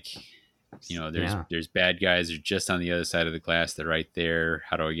of like, there's bad guys, they're just on the other side of the glass, they're right there.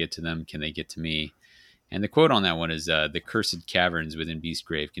 How do I get to them? Can they get to me? And the quote on that one is, the cursed caverns within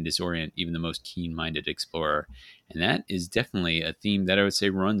Beastgrave can disorient even the most keen-minded explorer. And that is definitely a theme that I would say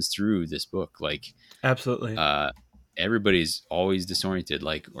runs through this book. Like, Absolutely. Everybody's always disoriented,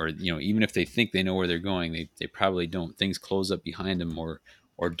 like, or, even if they think they know where they're going, they probably don't. Things close up behind them,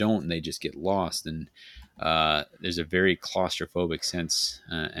 or don't, and they just get lost. And there's a very claustrophobic sense.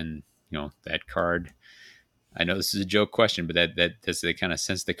 And, that card, I know this is a joke question, but that's the kind of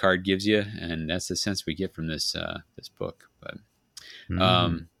sense the card gives you, and that's the sense we get from this book. But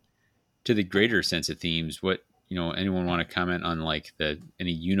to the greater sense of themes, what, anyone want to comment on, like,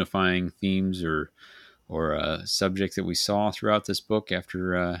 any unifying themes or subjects that we saw throughout this book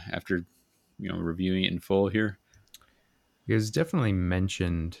after reviewing it in full here? It was definitely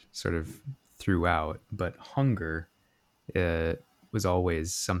mentioned sort of throughout, but hunger was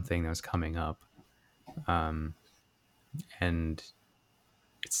always something that was coming up. And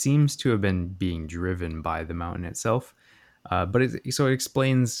it seems to have been being driven by the mountain itself. But it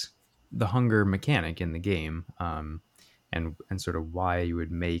explains the hunger mechanic in the game, and sort of why you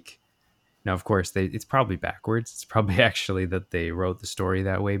would make. Now, of course, it's probably backwards. It's probably actually that they wrote the story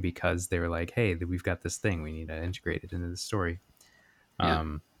that way because they were like, hey, we've got this thing. We need to integrate it into the story. Yeah.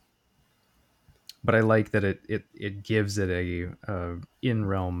 But I like that it gives it a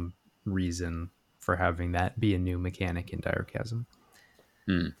in-realm reason for having that be a new mechanic in Direchasm.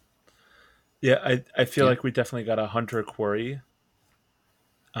 Yeah, I feel like we definitely got a hunter quarry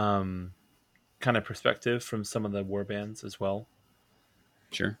kind of perspective from some of the warbands as well.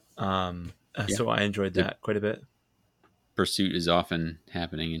 Sure. So I enjoyed that quite a bit. Pursuit is often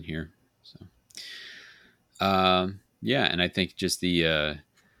happening in here. So, and I think just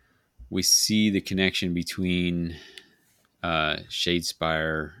we see the connection between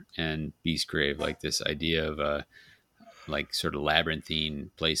Shadespire and Beastgrave, like this idea of like sort of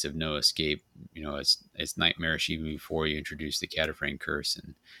labyrinthine place of no escape. You know, it's nightmarish even before you introduce the Cataphrane curse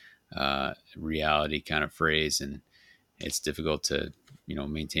and reality kind of phrase, and it's difficult to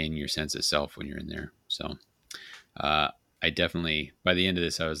maintain your sense of self when you're in there. So I definitely, by the end of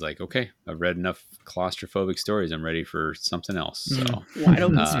this, I was like, okay, I've read enough claustrophobic stories. I'm ready for something else. So wide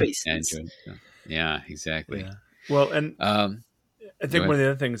open I spaces. enjoyed it. So, yeah, exactly. Yeah. Well, and I think one of the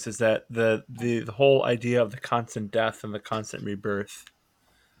other things is that the whole idea of the constant death and the constant rebirth,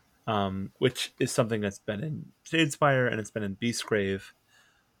 which is something that's been in Shadespire and it's been in Beastgrave,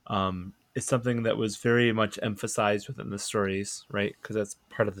 is something that was very much emphasized within the stories, right? Because that's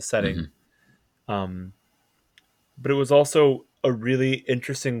part of the setting. Mm-hmm. But it was also a really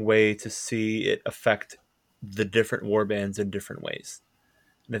interesting way to see it affect the different warbands in different ways.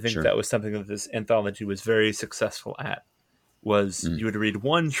 And I think that was something that this anthology was very successful at. Was you would read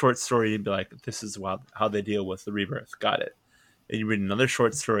one short story and be like, this is how they deal with the rebirth. Got it. And you read another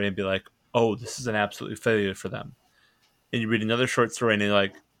short story and be like, oh, this is an absolute failure for them. And you read another short story and you're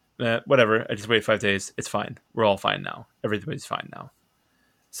like, whatever, I just waited 5 days. It's fine. We're all fine now. Everybody's fine now.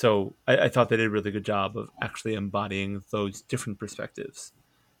 So I thought they did a really good job of actually embodying those different perspectives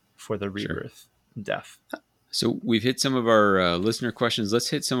for the rebirth and death. So we've hit some of our listener questions. Let's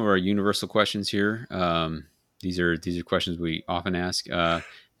hit some of our universal questions here. These are questions we often ask.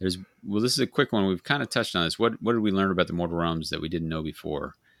 This is a quick one. We've kind of touched on this. What did we learn about the Mortal Realms that we didn't know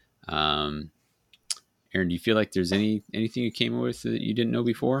before? Aaron, do you feel like there's anything you came with that you didn't know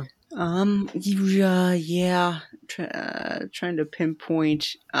before? Yeah. Trying to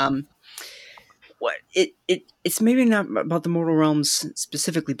pinpoint. What it's maybe not about the Mortal Realms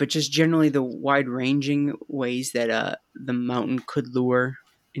specifically, but just generally the wide-ranging ways that the mountain could lure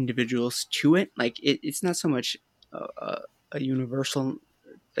individuals to it. Like it's not so much a universal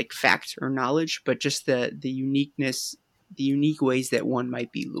like fact or knowledge, but just the uniqueness, the unique ways that one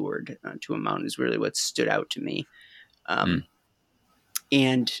might be lured to a mountain is really what stood out to me. And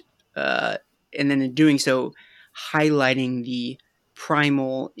then in doing so, highlighting the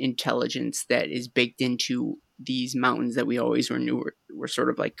primal intelligence that is baked into these mountains that we always knew were sort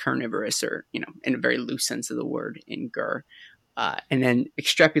of like carnivorous, or in a very loose sense of the word, in Gur. And then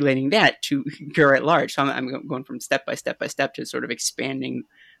extrapolating that to Gur at large. So I'm going from step by step to sort of expanding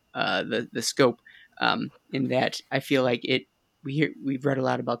the scope. In that I feel like we've read a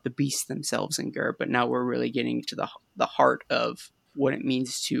lot about the beasts themselves in Gur, but now we're really getting to the heart of what it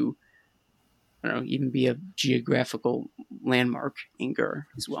means to, I don't know, even be a geographical landmark in Gur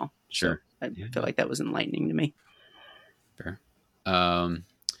as well. Sure. So I feel like that was enlightening to me. Fair. I'm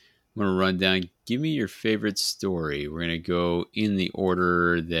going to run down. Give me your favorite story. We're going to go in the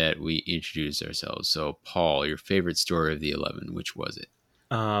order that we introduced ourselves. So, Paul, your favorite story of the 11, which was it?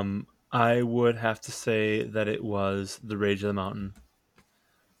 I would have to say that it was The Rage of the Mountain.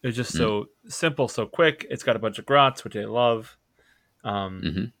 It was just so simple, so quick. It's got a bunch of grots, which I love.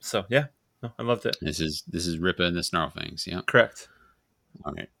 So yeah, no, I loved it. This is Rippa and the Snarlfangs. Yeah, correct.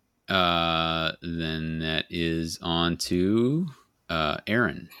 All right. Then that is on to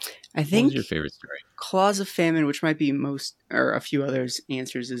Aaron. I think, what was your favorite story? Claws of Famine, which might be most, or a few others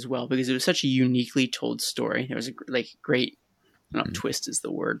answers as well, because it was such a uniquely told story. There was a great, I don't know, twist is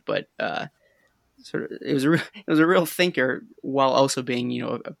the word, but sort of it was a real thinker while also being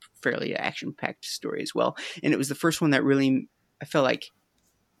a fairly action packed story as well. And it was the first one that really, I felt like,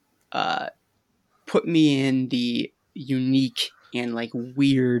 put me in the unique and like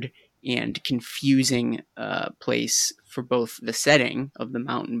weird and confusing place for both the setting of the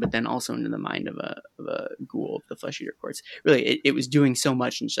mountain, but then also into the mind of a ghoul of the Flesh Eater Courts. Really, it was doing so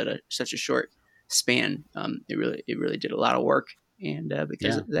much in such a short span. It really did a lot of work, and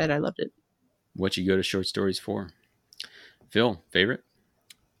because of that, I loved it. What you go to short stories for? Phil, favorite?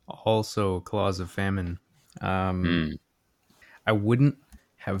 Also, Claws of Famine. I wouldn't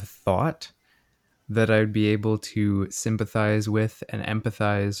have thought that I'd be able to sympathize with and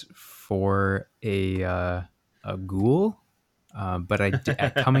empathize for a ghoul,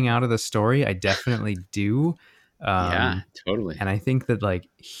 but coming out of the story, I definitely do. Yeah, totally. And I think that like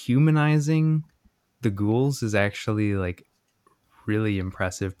humanizing the ghouls is actually like really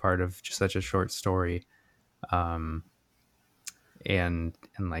impressive part of just such a short story. And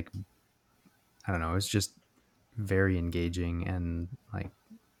like, I don't know, it's just very engaging and like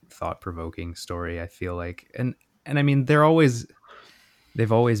thought-provoking story, I feel like. And I mean, they've always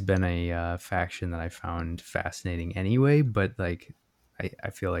been a faction that I found fascinating anyway, but like I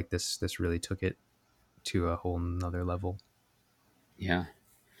feel like this really took it to a whole nother level. Yeah,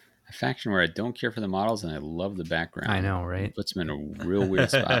 a faction where I don't care for the models and I love the background. I know, right? It puts them in a real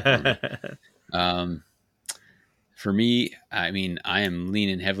weird spot for me. For me, I mean, I am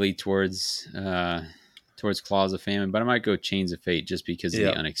leaning heavily towards Claws of Famine, but I might go Chains of Fate just because of the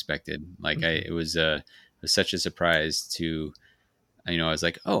Yeah. unexpected. Like it was such a surprise to, I was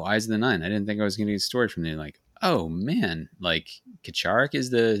like, oh, Eyes of the Nine. I didn't think I was going to get a story from there. Like, oh man, like Kacharik is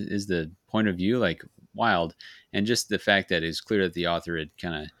the point of view, like wild, and just the fact that it's clear that the author had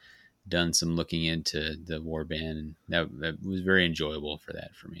kind of done some looking into the warband, and that was very enjoyable for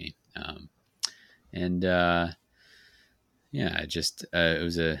me. And yeah, it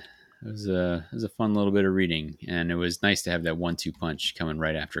was a fun little bit of reading, and it was nice to have that 1-2 punch coming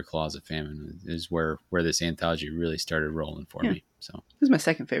right after Claws of Famine. Is where this anthology really started rolling for me. So this is my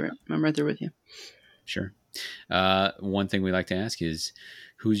second favorite. I'm right there with you. Sure. One thing we like to ask is,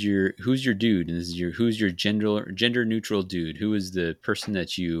 who's your dude, and this is who's your gender neutral dude? Who is the person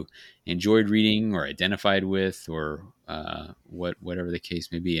that you enjoyed reading or identified with, or whatever the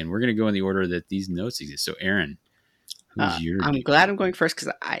case may be? And we're going to go in the order that these notes exist. So, Aaron, who's your? I'm dude? glad I'm going first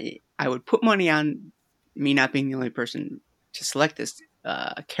because I would put money on me not being the only person to select this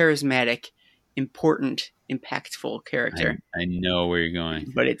charismatic, important, impactful character. I know where you're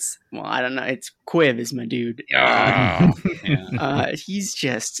going, but I don't know. It's Quiv is my dude. He's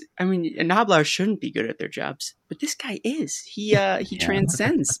just. I mean, Noblar shouldn't be good at their jobs, but this guy is. He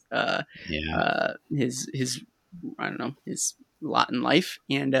transcends his I don't know, his lot in life,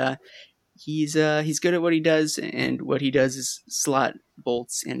 and he's good at what he does, and what he does is slot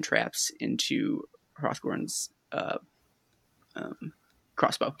bolts and traps into Hrothgorn's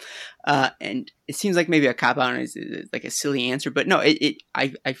crossbow, and it seems like maybe a cop out is like a silly answer, but no,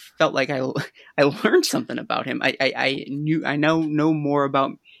 I felt like I learned something about him. I know more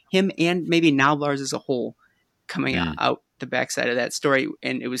about him and maybe Noblar's as a whole coming out the backside of that story,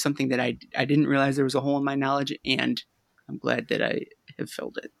 and it was something that I didn't realize there was a hole in my knowledge, and I'm glad that I have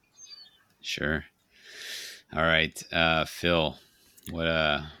filled it. Sure. All right, Phil,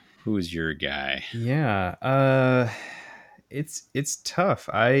 who's your guy? Yeah. It's tough.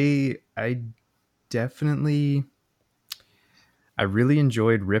 I definitely, I really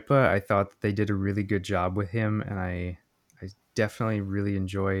enjoyed Ripa. I thought that they did a really good job with him, and I definitely really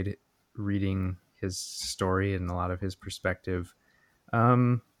enjoyed reading his story and a lot of his perspective.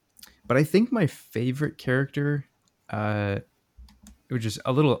 But I think my favorite character, which is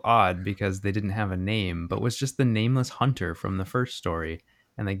a little odd because they didn't have a name, but was just the nameless hunter from the first story,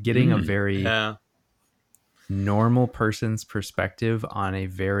 and like getting a very normal person's perspective on a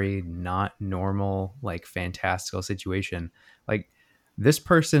very not normal, like fantastical situation. Like this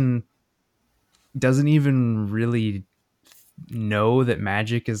person doesn't even really know that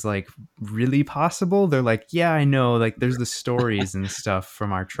magic is like really possible. They're like, yeah, I know, like there's the stories and stuff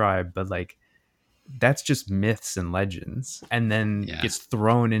from our tribe, but like that's just myths and legends, and then gets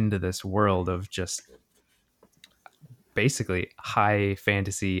thrown into this world of just basically high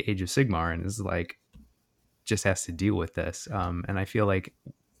fantasy Age of Sigmar, and is like just has to deal with this. And I feel like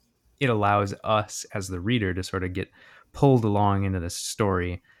it allows us as the reader to sort of get pulled along into this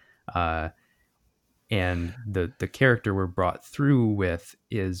story. And the character we're brought through with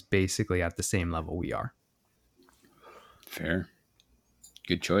is basically at the same level we are. Fair.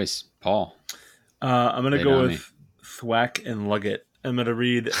 Good choice. Paul. I'm going to go with Thwack and Luggett. I'm going to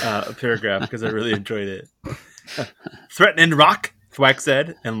read a paragraph because I really enjoyed it. Threaten and rock, Thwack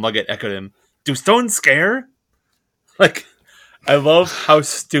said, and Luggett echoed him. Do stones scare? Like, I love how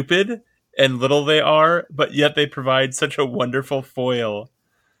stupid and little they are, but yet they provide such a wonderful foil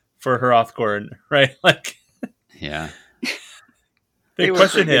for Hrothgorn, right? Like, yeah. They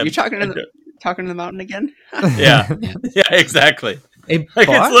question him. You're talking to the mountain again? Yeah, exactly. Like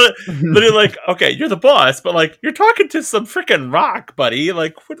it's literally like, okay, you're the boss, but like you're talking to some freaking rock, buddy.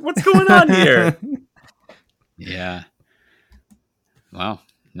 Like, what's going on here? Yeah. Wow.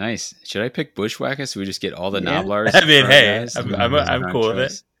 Nice. Should I pick Bushwhacker so we just get all the Noblars? I mean, hey, I'm cool with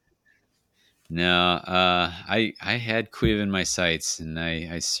it. No, I had Quiv in my sights, and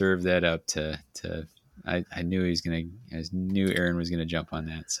I served that up to I knew I knew Aaron was gonna jump on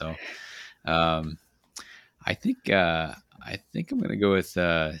that. So, I think I'm gonna go with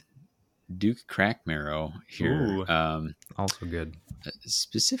Duke Crackmarrow here. Ooh, also good,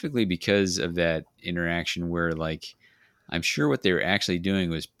 specifically because of that interaction where, like, I'm sure what they were actually doing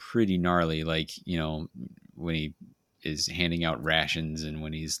was pretty gnarly. Like, when he is handing out rations and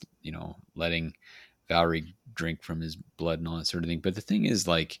when he's, letting Valerie drink from his blood and all that sort of thing. But the thing is,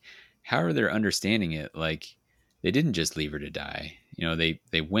 like, how are they understanding it? Like, they didn't just leave her to die. They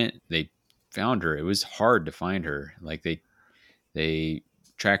found her. It was hard to find her. Like, they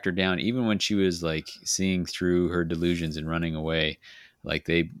tracked her down, even when she was like seeing through her delusions and running away. Like,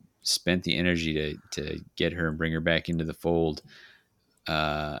 they spent the energy to get her and bring her back into the fold.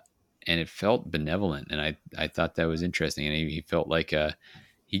 And it felt benevolent, and I thought that was interesting. And he felt like the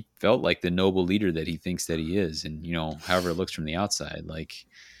noble leader that he thinks that he is. And however it looks from the outside, like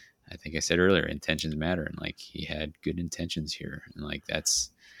I think I said earlier, intentions matter, and like he had good intentions here, and like that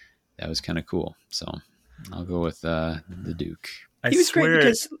was kind of cool. So I'll go with the Duke. He was great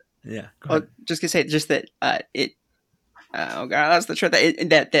because yeah. Just gonna say just that it. Oh god, that's the truth.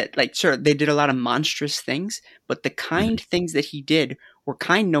 That like, sure, they did a lot of monstrous things, but the kind things that he did were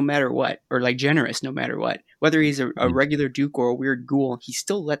kind no matter what, or like generous no matter what. Whether he's a regular duke or a weird ghoul, he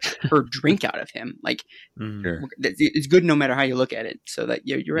still let her drink out of him. Like, Sure. it's good no matter how you look at it. So that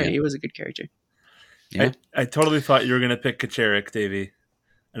you're right. He was a good character. Yeah, I totally thought you were gonna pick Kacherik, Davey,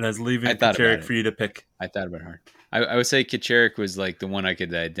 and I was leaving Kacherik for you to pick. I thought about it hard. I would say Kacherik was like the one I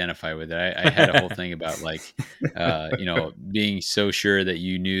could identify with. I had a whole thing about like, being so sure that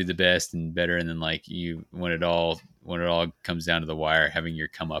you knew the best and better, and then like when it all comes down to the wire, having your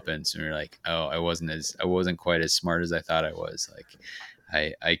comeuppance, and you're like, oh, I wasn't quite as smart as I thought I was. Like,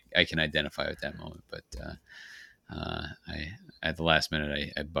 I can identify with that moment, but I at the last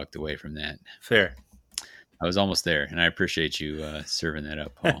minute I bucked away from that. Fair. I was almost there, and I appreciate you serving that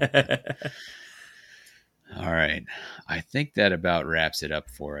up, Paul. All right. I think that about wraps it up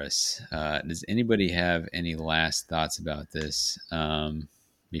for us. Does anybody have any last thoughts about this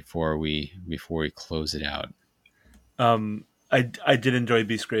before we close it out? I did enjoy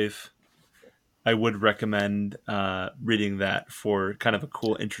Beastgrave. I would recommend reading that for kind of a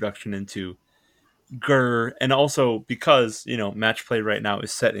cool introduction into Gur, and also because Match Play right now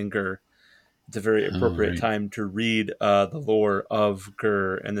is set in Gur. It's a very appropriate time to read the lore of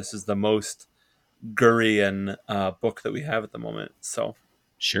Gur, and this is the most Gurian book that we have at the moment. So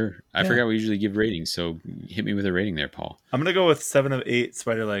sure, I forgot we usually give ratings, so hit me with a rating there, Paul. I'm gonna go with 7 of 8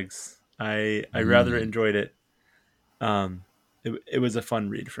 spider legs. I rather enjoyed it. It was a fun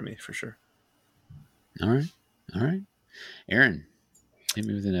read for me for sure. All right, Aaron, hit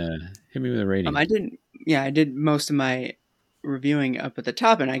me with a rating. I did most of my reviewing up at the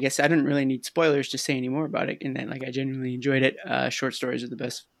top, and I guess I didn't really need spoilers to say any more about it. And then, like, I genuinely enjoyed it. Short stories are the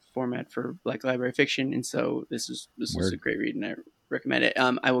best format for Black Library fiction, and so this was a great read, and I recommend it.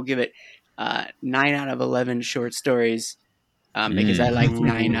 I will give it 9 out of 11 short stories because I liked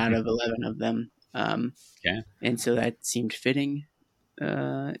 9 out of 11 of them. And so that seemed fitting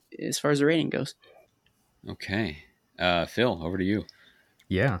as far as the rating goes. Okay, Phil, over to you.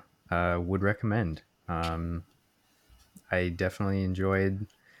 Yeah, would recommend. I definitely enjoyed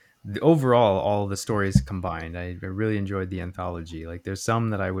overall all the stories combined. I really enjoyed the anthology. Like, there's some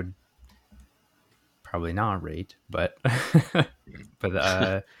that I would probably not rate, but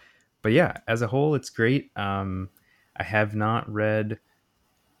but yeah, as a whole, it's great. I have not read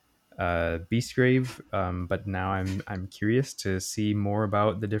Beastgrave, but now I'm curious to see more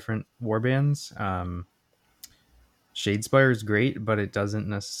about the different warbands. Shadespire is great, but it doesn't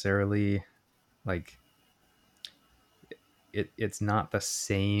necessarily like it's not the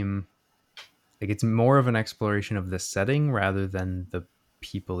same. Like, it's more of an exploration of the setting rather than the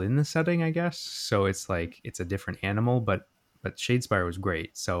people in the setting, I guess. So it's like it's a different animal, but Shadespire was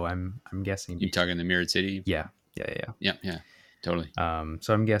great. So I'm guessing you talking the Mirrored City? Yeah, totally.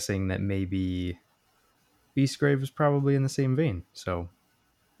 So I'm guessing that maybe Beastgrave is probably in the same vein. So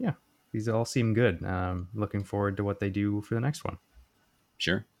yeah, these all seem good. Looking forward to what they do for the next one.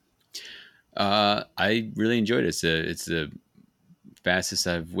 Sure. I really enjoyed it. It's the fastest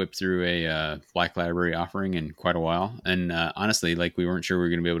I've whipped through a Black Library offering in quite a while. And honestly, like, we weren't sure we were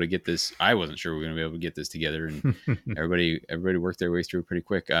going to be able to get this. I wasn't sure we were going to be able to get this together. And everybody worked their way through pretty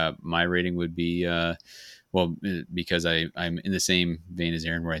quick. My rating would be, because I'm in the same vein as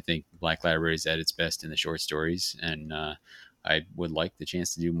Aaron, where I think Black Library is at its best in the short stories. And I would like the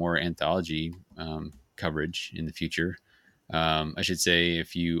chance to do more anthology coverage in the future. I should say,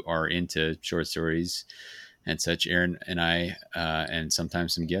 if you are into short stories and such, Aaron and I, and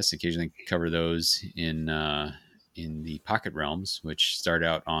sometimes some guests occasionally cover those in the Pocket Realms, which start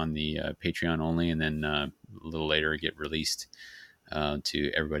out on the Patreon only, and then a little later get released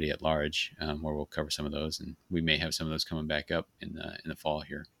to everybody at large, where we'll cover some of those, and we may have some of those coming back up in the fall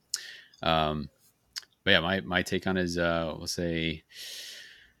here. But yeah, my take on it is, we'll say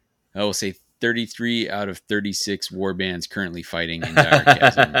 33 out of 36 war bands currently fighting in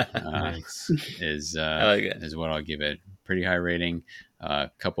Direchasm Nice. is like is what I'll give it. Pretty high rating.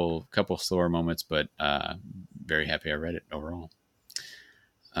 Couple slower moments, but very happy I read it overall.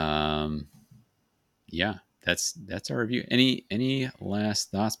 Yeah, that's our review. Any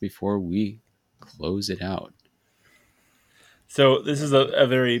last thoughts before we close it out? So this is a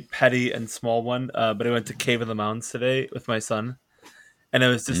very petty and small one, but I went to Cave of the Mounds today with my son, and I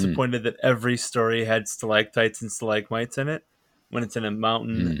was disappointed that every story had stalactites and stalagmites in it when it's in a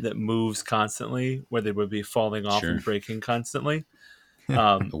mountain that moves constantly, where they would be falling off and breaking constantly.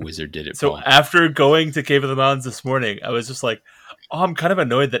 A wizard did it, So Paul. after going to Cave of the Mounds this morning, I was just like, oh, I'm kind of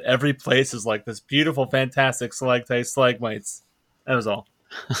annoyed that every place is like this beautiful, fantastic stalactites, stalagmites. That was all.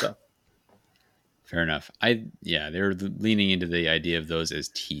 So. Fair enough. They're leaning into the idea of those as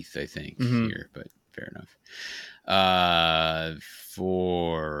teeth, I think, here, but fair enough.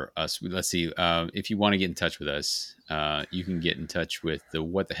 For us, let's see. If you want to get in touch with us, you can get in touch with the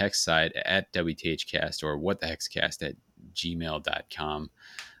What the Hex side at WTHcast or whatthehexcast@gmail.com.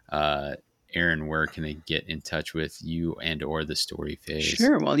 Aaron, where can they get in touch with you and or the Story Phase?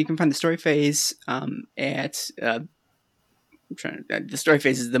 Sure. Well, you can find the Story Phase at the Story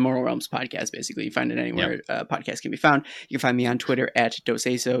Phase is the Mortal Realms podcast. Basically, you find it anywhere podcast can be found. You can find me on Twitter at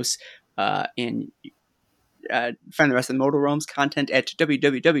Dosasos, and find the rest of the Mortal Realms content at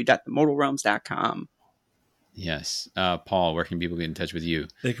www.themortalrealms.com. Yes, Paul, where can people get in touch with you?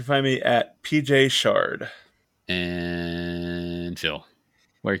 They can find me at PJ Shard. And Phil,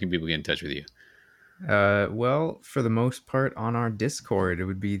 where can people get in touch with you? Well, for the most part, on our Discord, it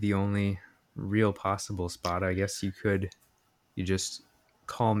would be the only real possible spot. I guess you just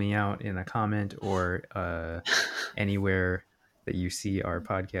call me out in a comment or anywhere that you see our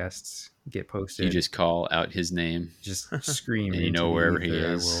podcasts get posted. You just call out his name. Just scream. And you know wherever he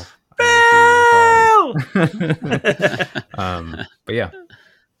is. I but yeah.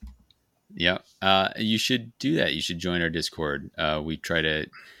 Yeah. You should do that. You should join our Discord. We try to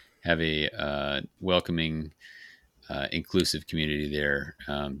have a welcoming, inclusive community there.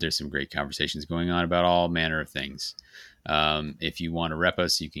 There's some great conversations going on about all manner of things. If you want to rep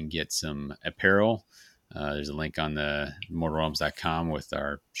us, you can get some apparel. There's a link on the mortalrealms.com with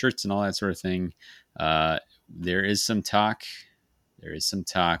our shirts and all that sort of thing. There is some talk.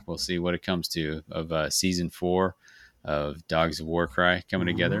 We'll see what it comes to of season 4 of Dogs of Warcry coming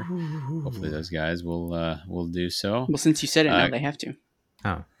together. Hopefully those guys will do so. Well, since you said it, now they have to.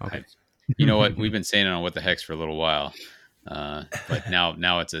 Oh, okay. You know what? We've been saying it on What the Hex for a little while. But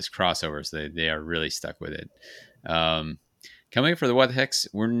now it's this crossover, so they are really stuck with it. Coming up for the What the Hex,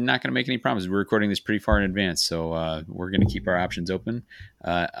 we're not going to make any promises. We're recording this pretty far in advance, so we're going to keep our options open.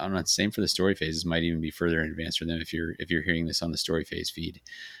 I'm not saying for the Story Phases, might even be further in advance for them if you're hearing this on the Story Phase feed.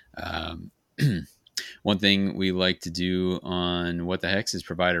 One thing we like to do on What the Hex is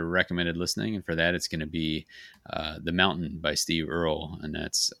provide a recommended listening, and for that it's going to be The Mountain by Steve Earle, and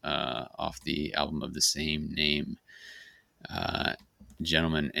that's off the album of the same name.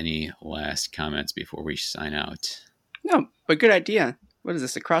 Gentlemen, any last comments before we sign out? No, but good idea. What is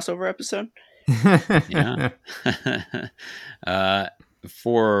this, a crossover episode? Yeah.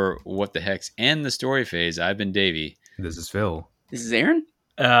 For What the Hex and the Story Phase, I've been Davey. This is Phil. This is Aaron.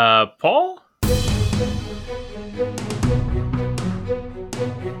 Paul?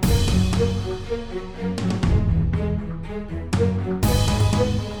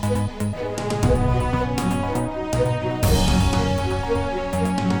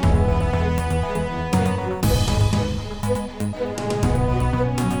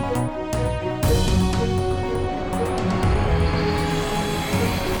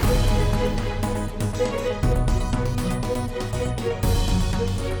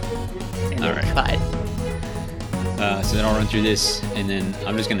 All right. So then I'll run through this, and then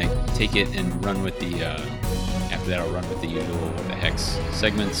I'm just going to take it and run with the. After that, I'll run with the usual What the Hex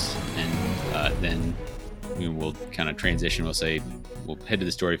segments, and then we'll kind of transition. We'll head to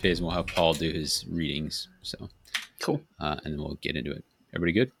the Story Phase, and we'll have Paul do his readings. So cool. And then we'll get into it.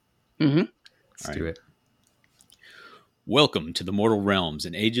 Everybody good? Mm-hmm. Let's do it. Welcome to the Mortal Realms,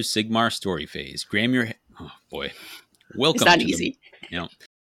 an Age of Sigmar Story Phase. Oh boy. Welcome. It's not to easy. The,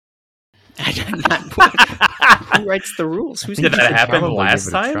 Who writes the rules? Who's Did that happen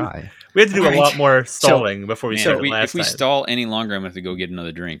last time? We had to do a lot more stalling before we started last time. If we stall any longer, I'm going to have to go get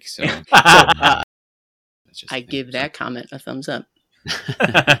another drink. So, I give that comment a thumbs up.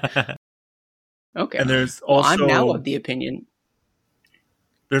 Okay. And there's also... I'm now of the opinion.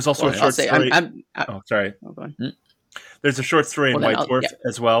 There's also a short story... Oh, sorry. Oh, go on. There's a short story in White Dwarf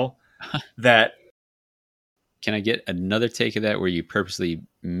as well that... Can I get another take of that where you purposely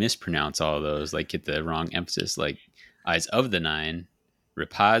mispronounce all of those, like get the wrong emphasis, like Eyes of the Nine,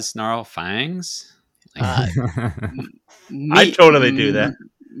 Rapaz Snarl Fangs? I totally do that.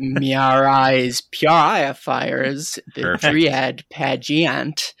 Miarais Purifiers, the Perfect. Dryad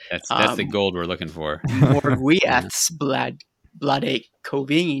Pageant. That's the gold we're looking for. Morguiath's Bloody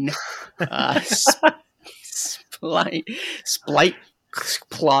Covine. Splight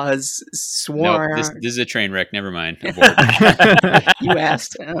claws Nope, swarm. this is a train wreck. Never mind. You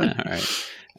asked. All right.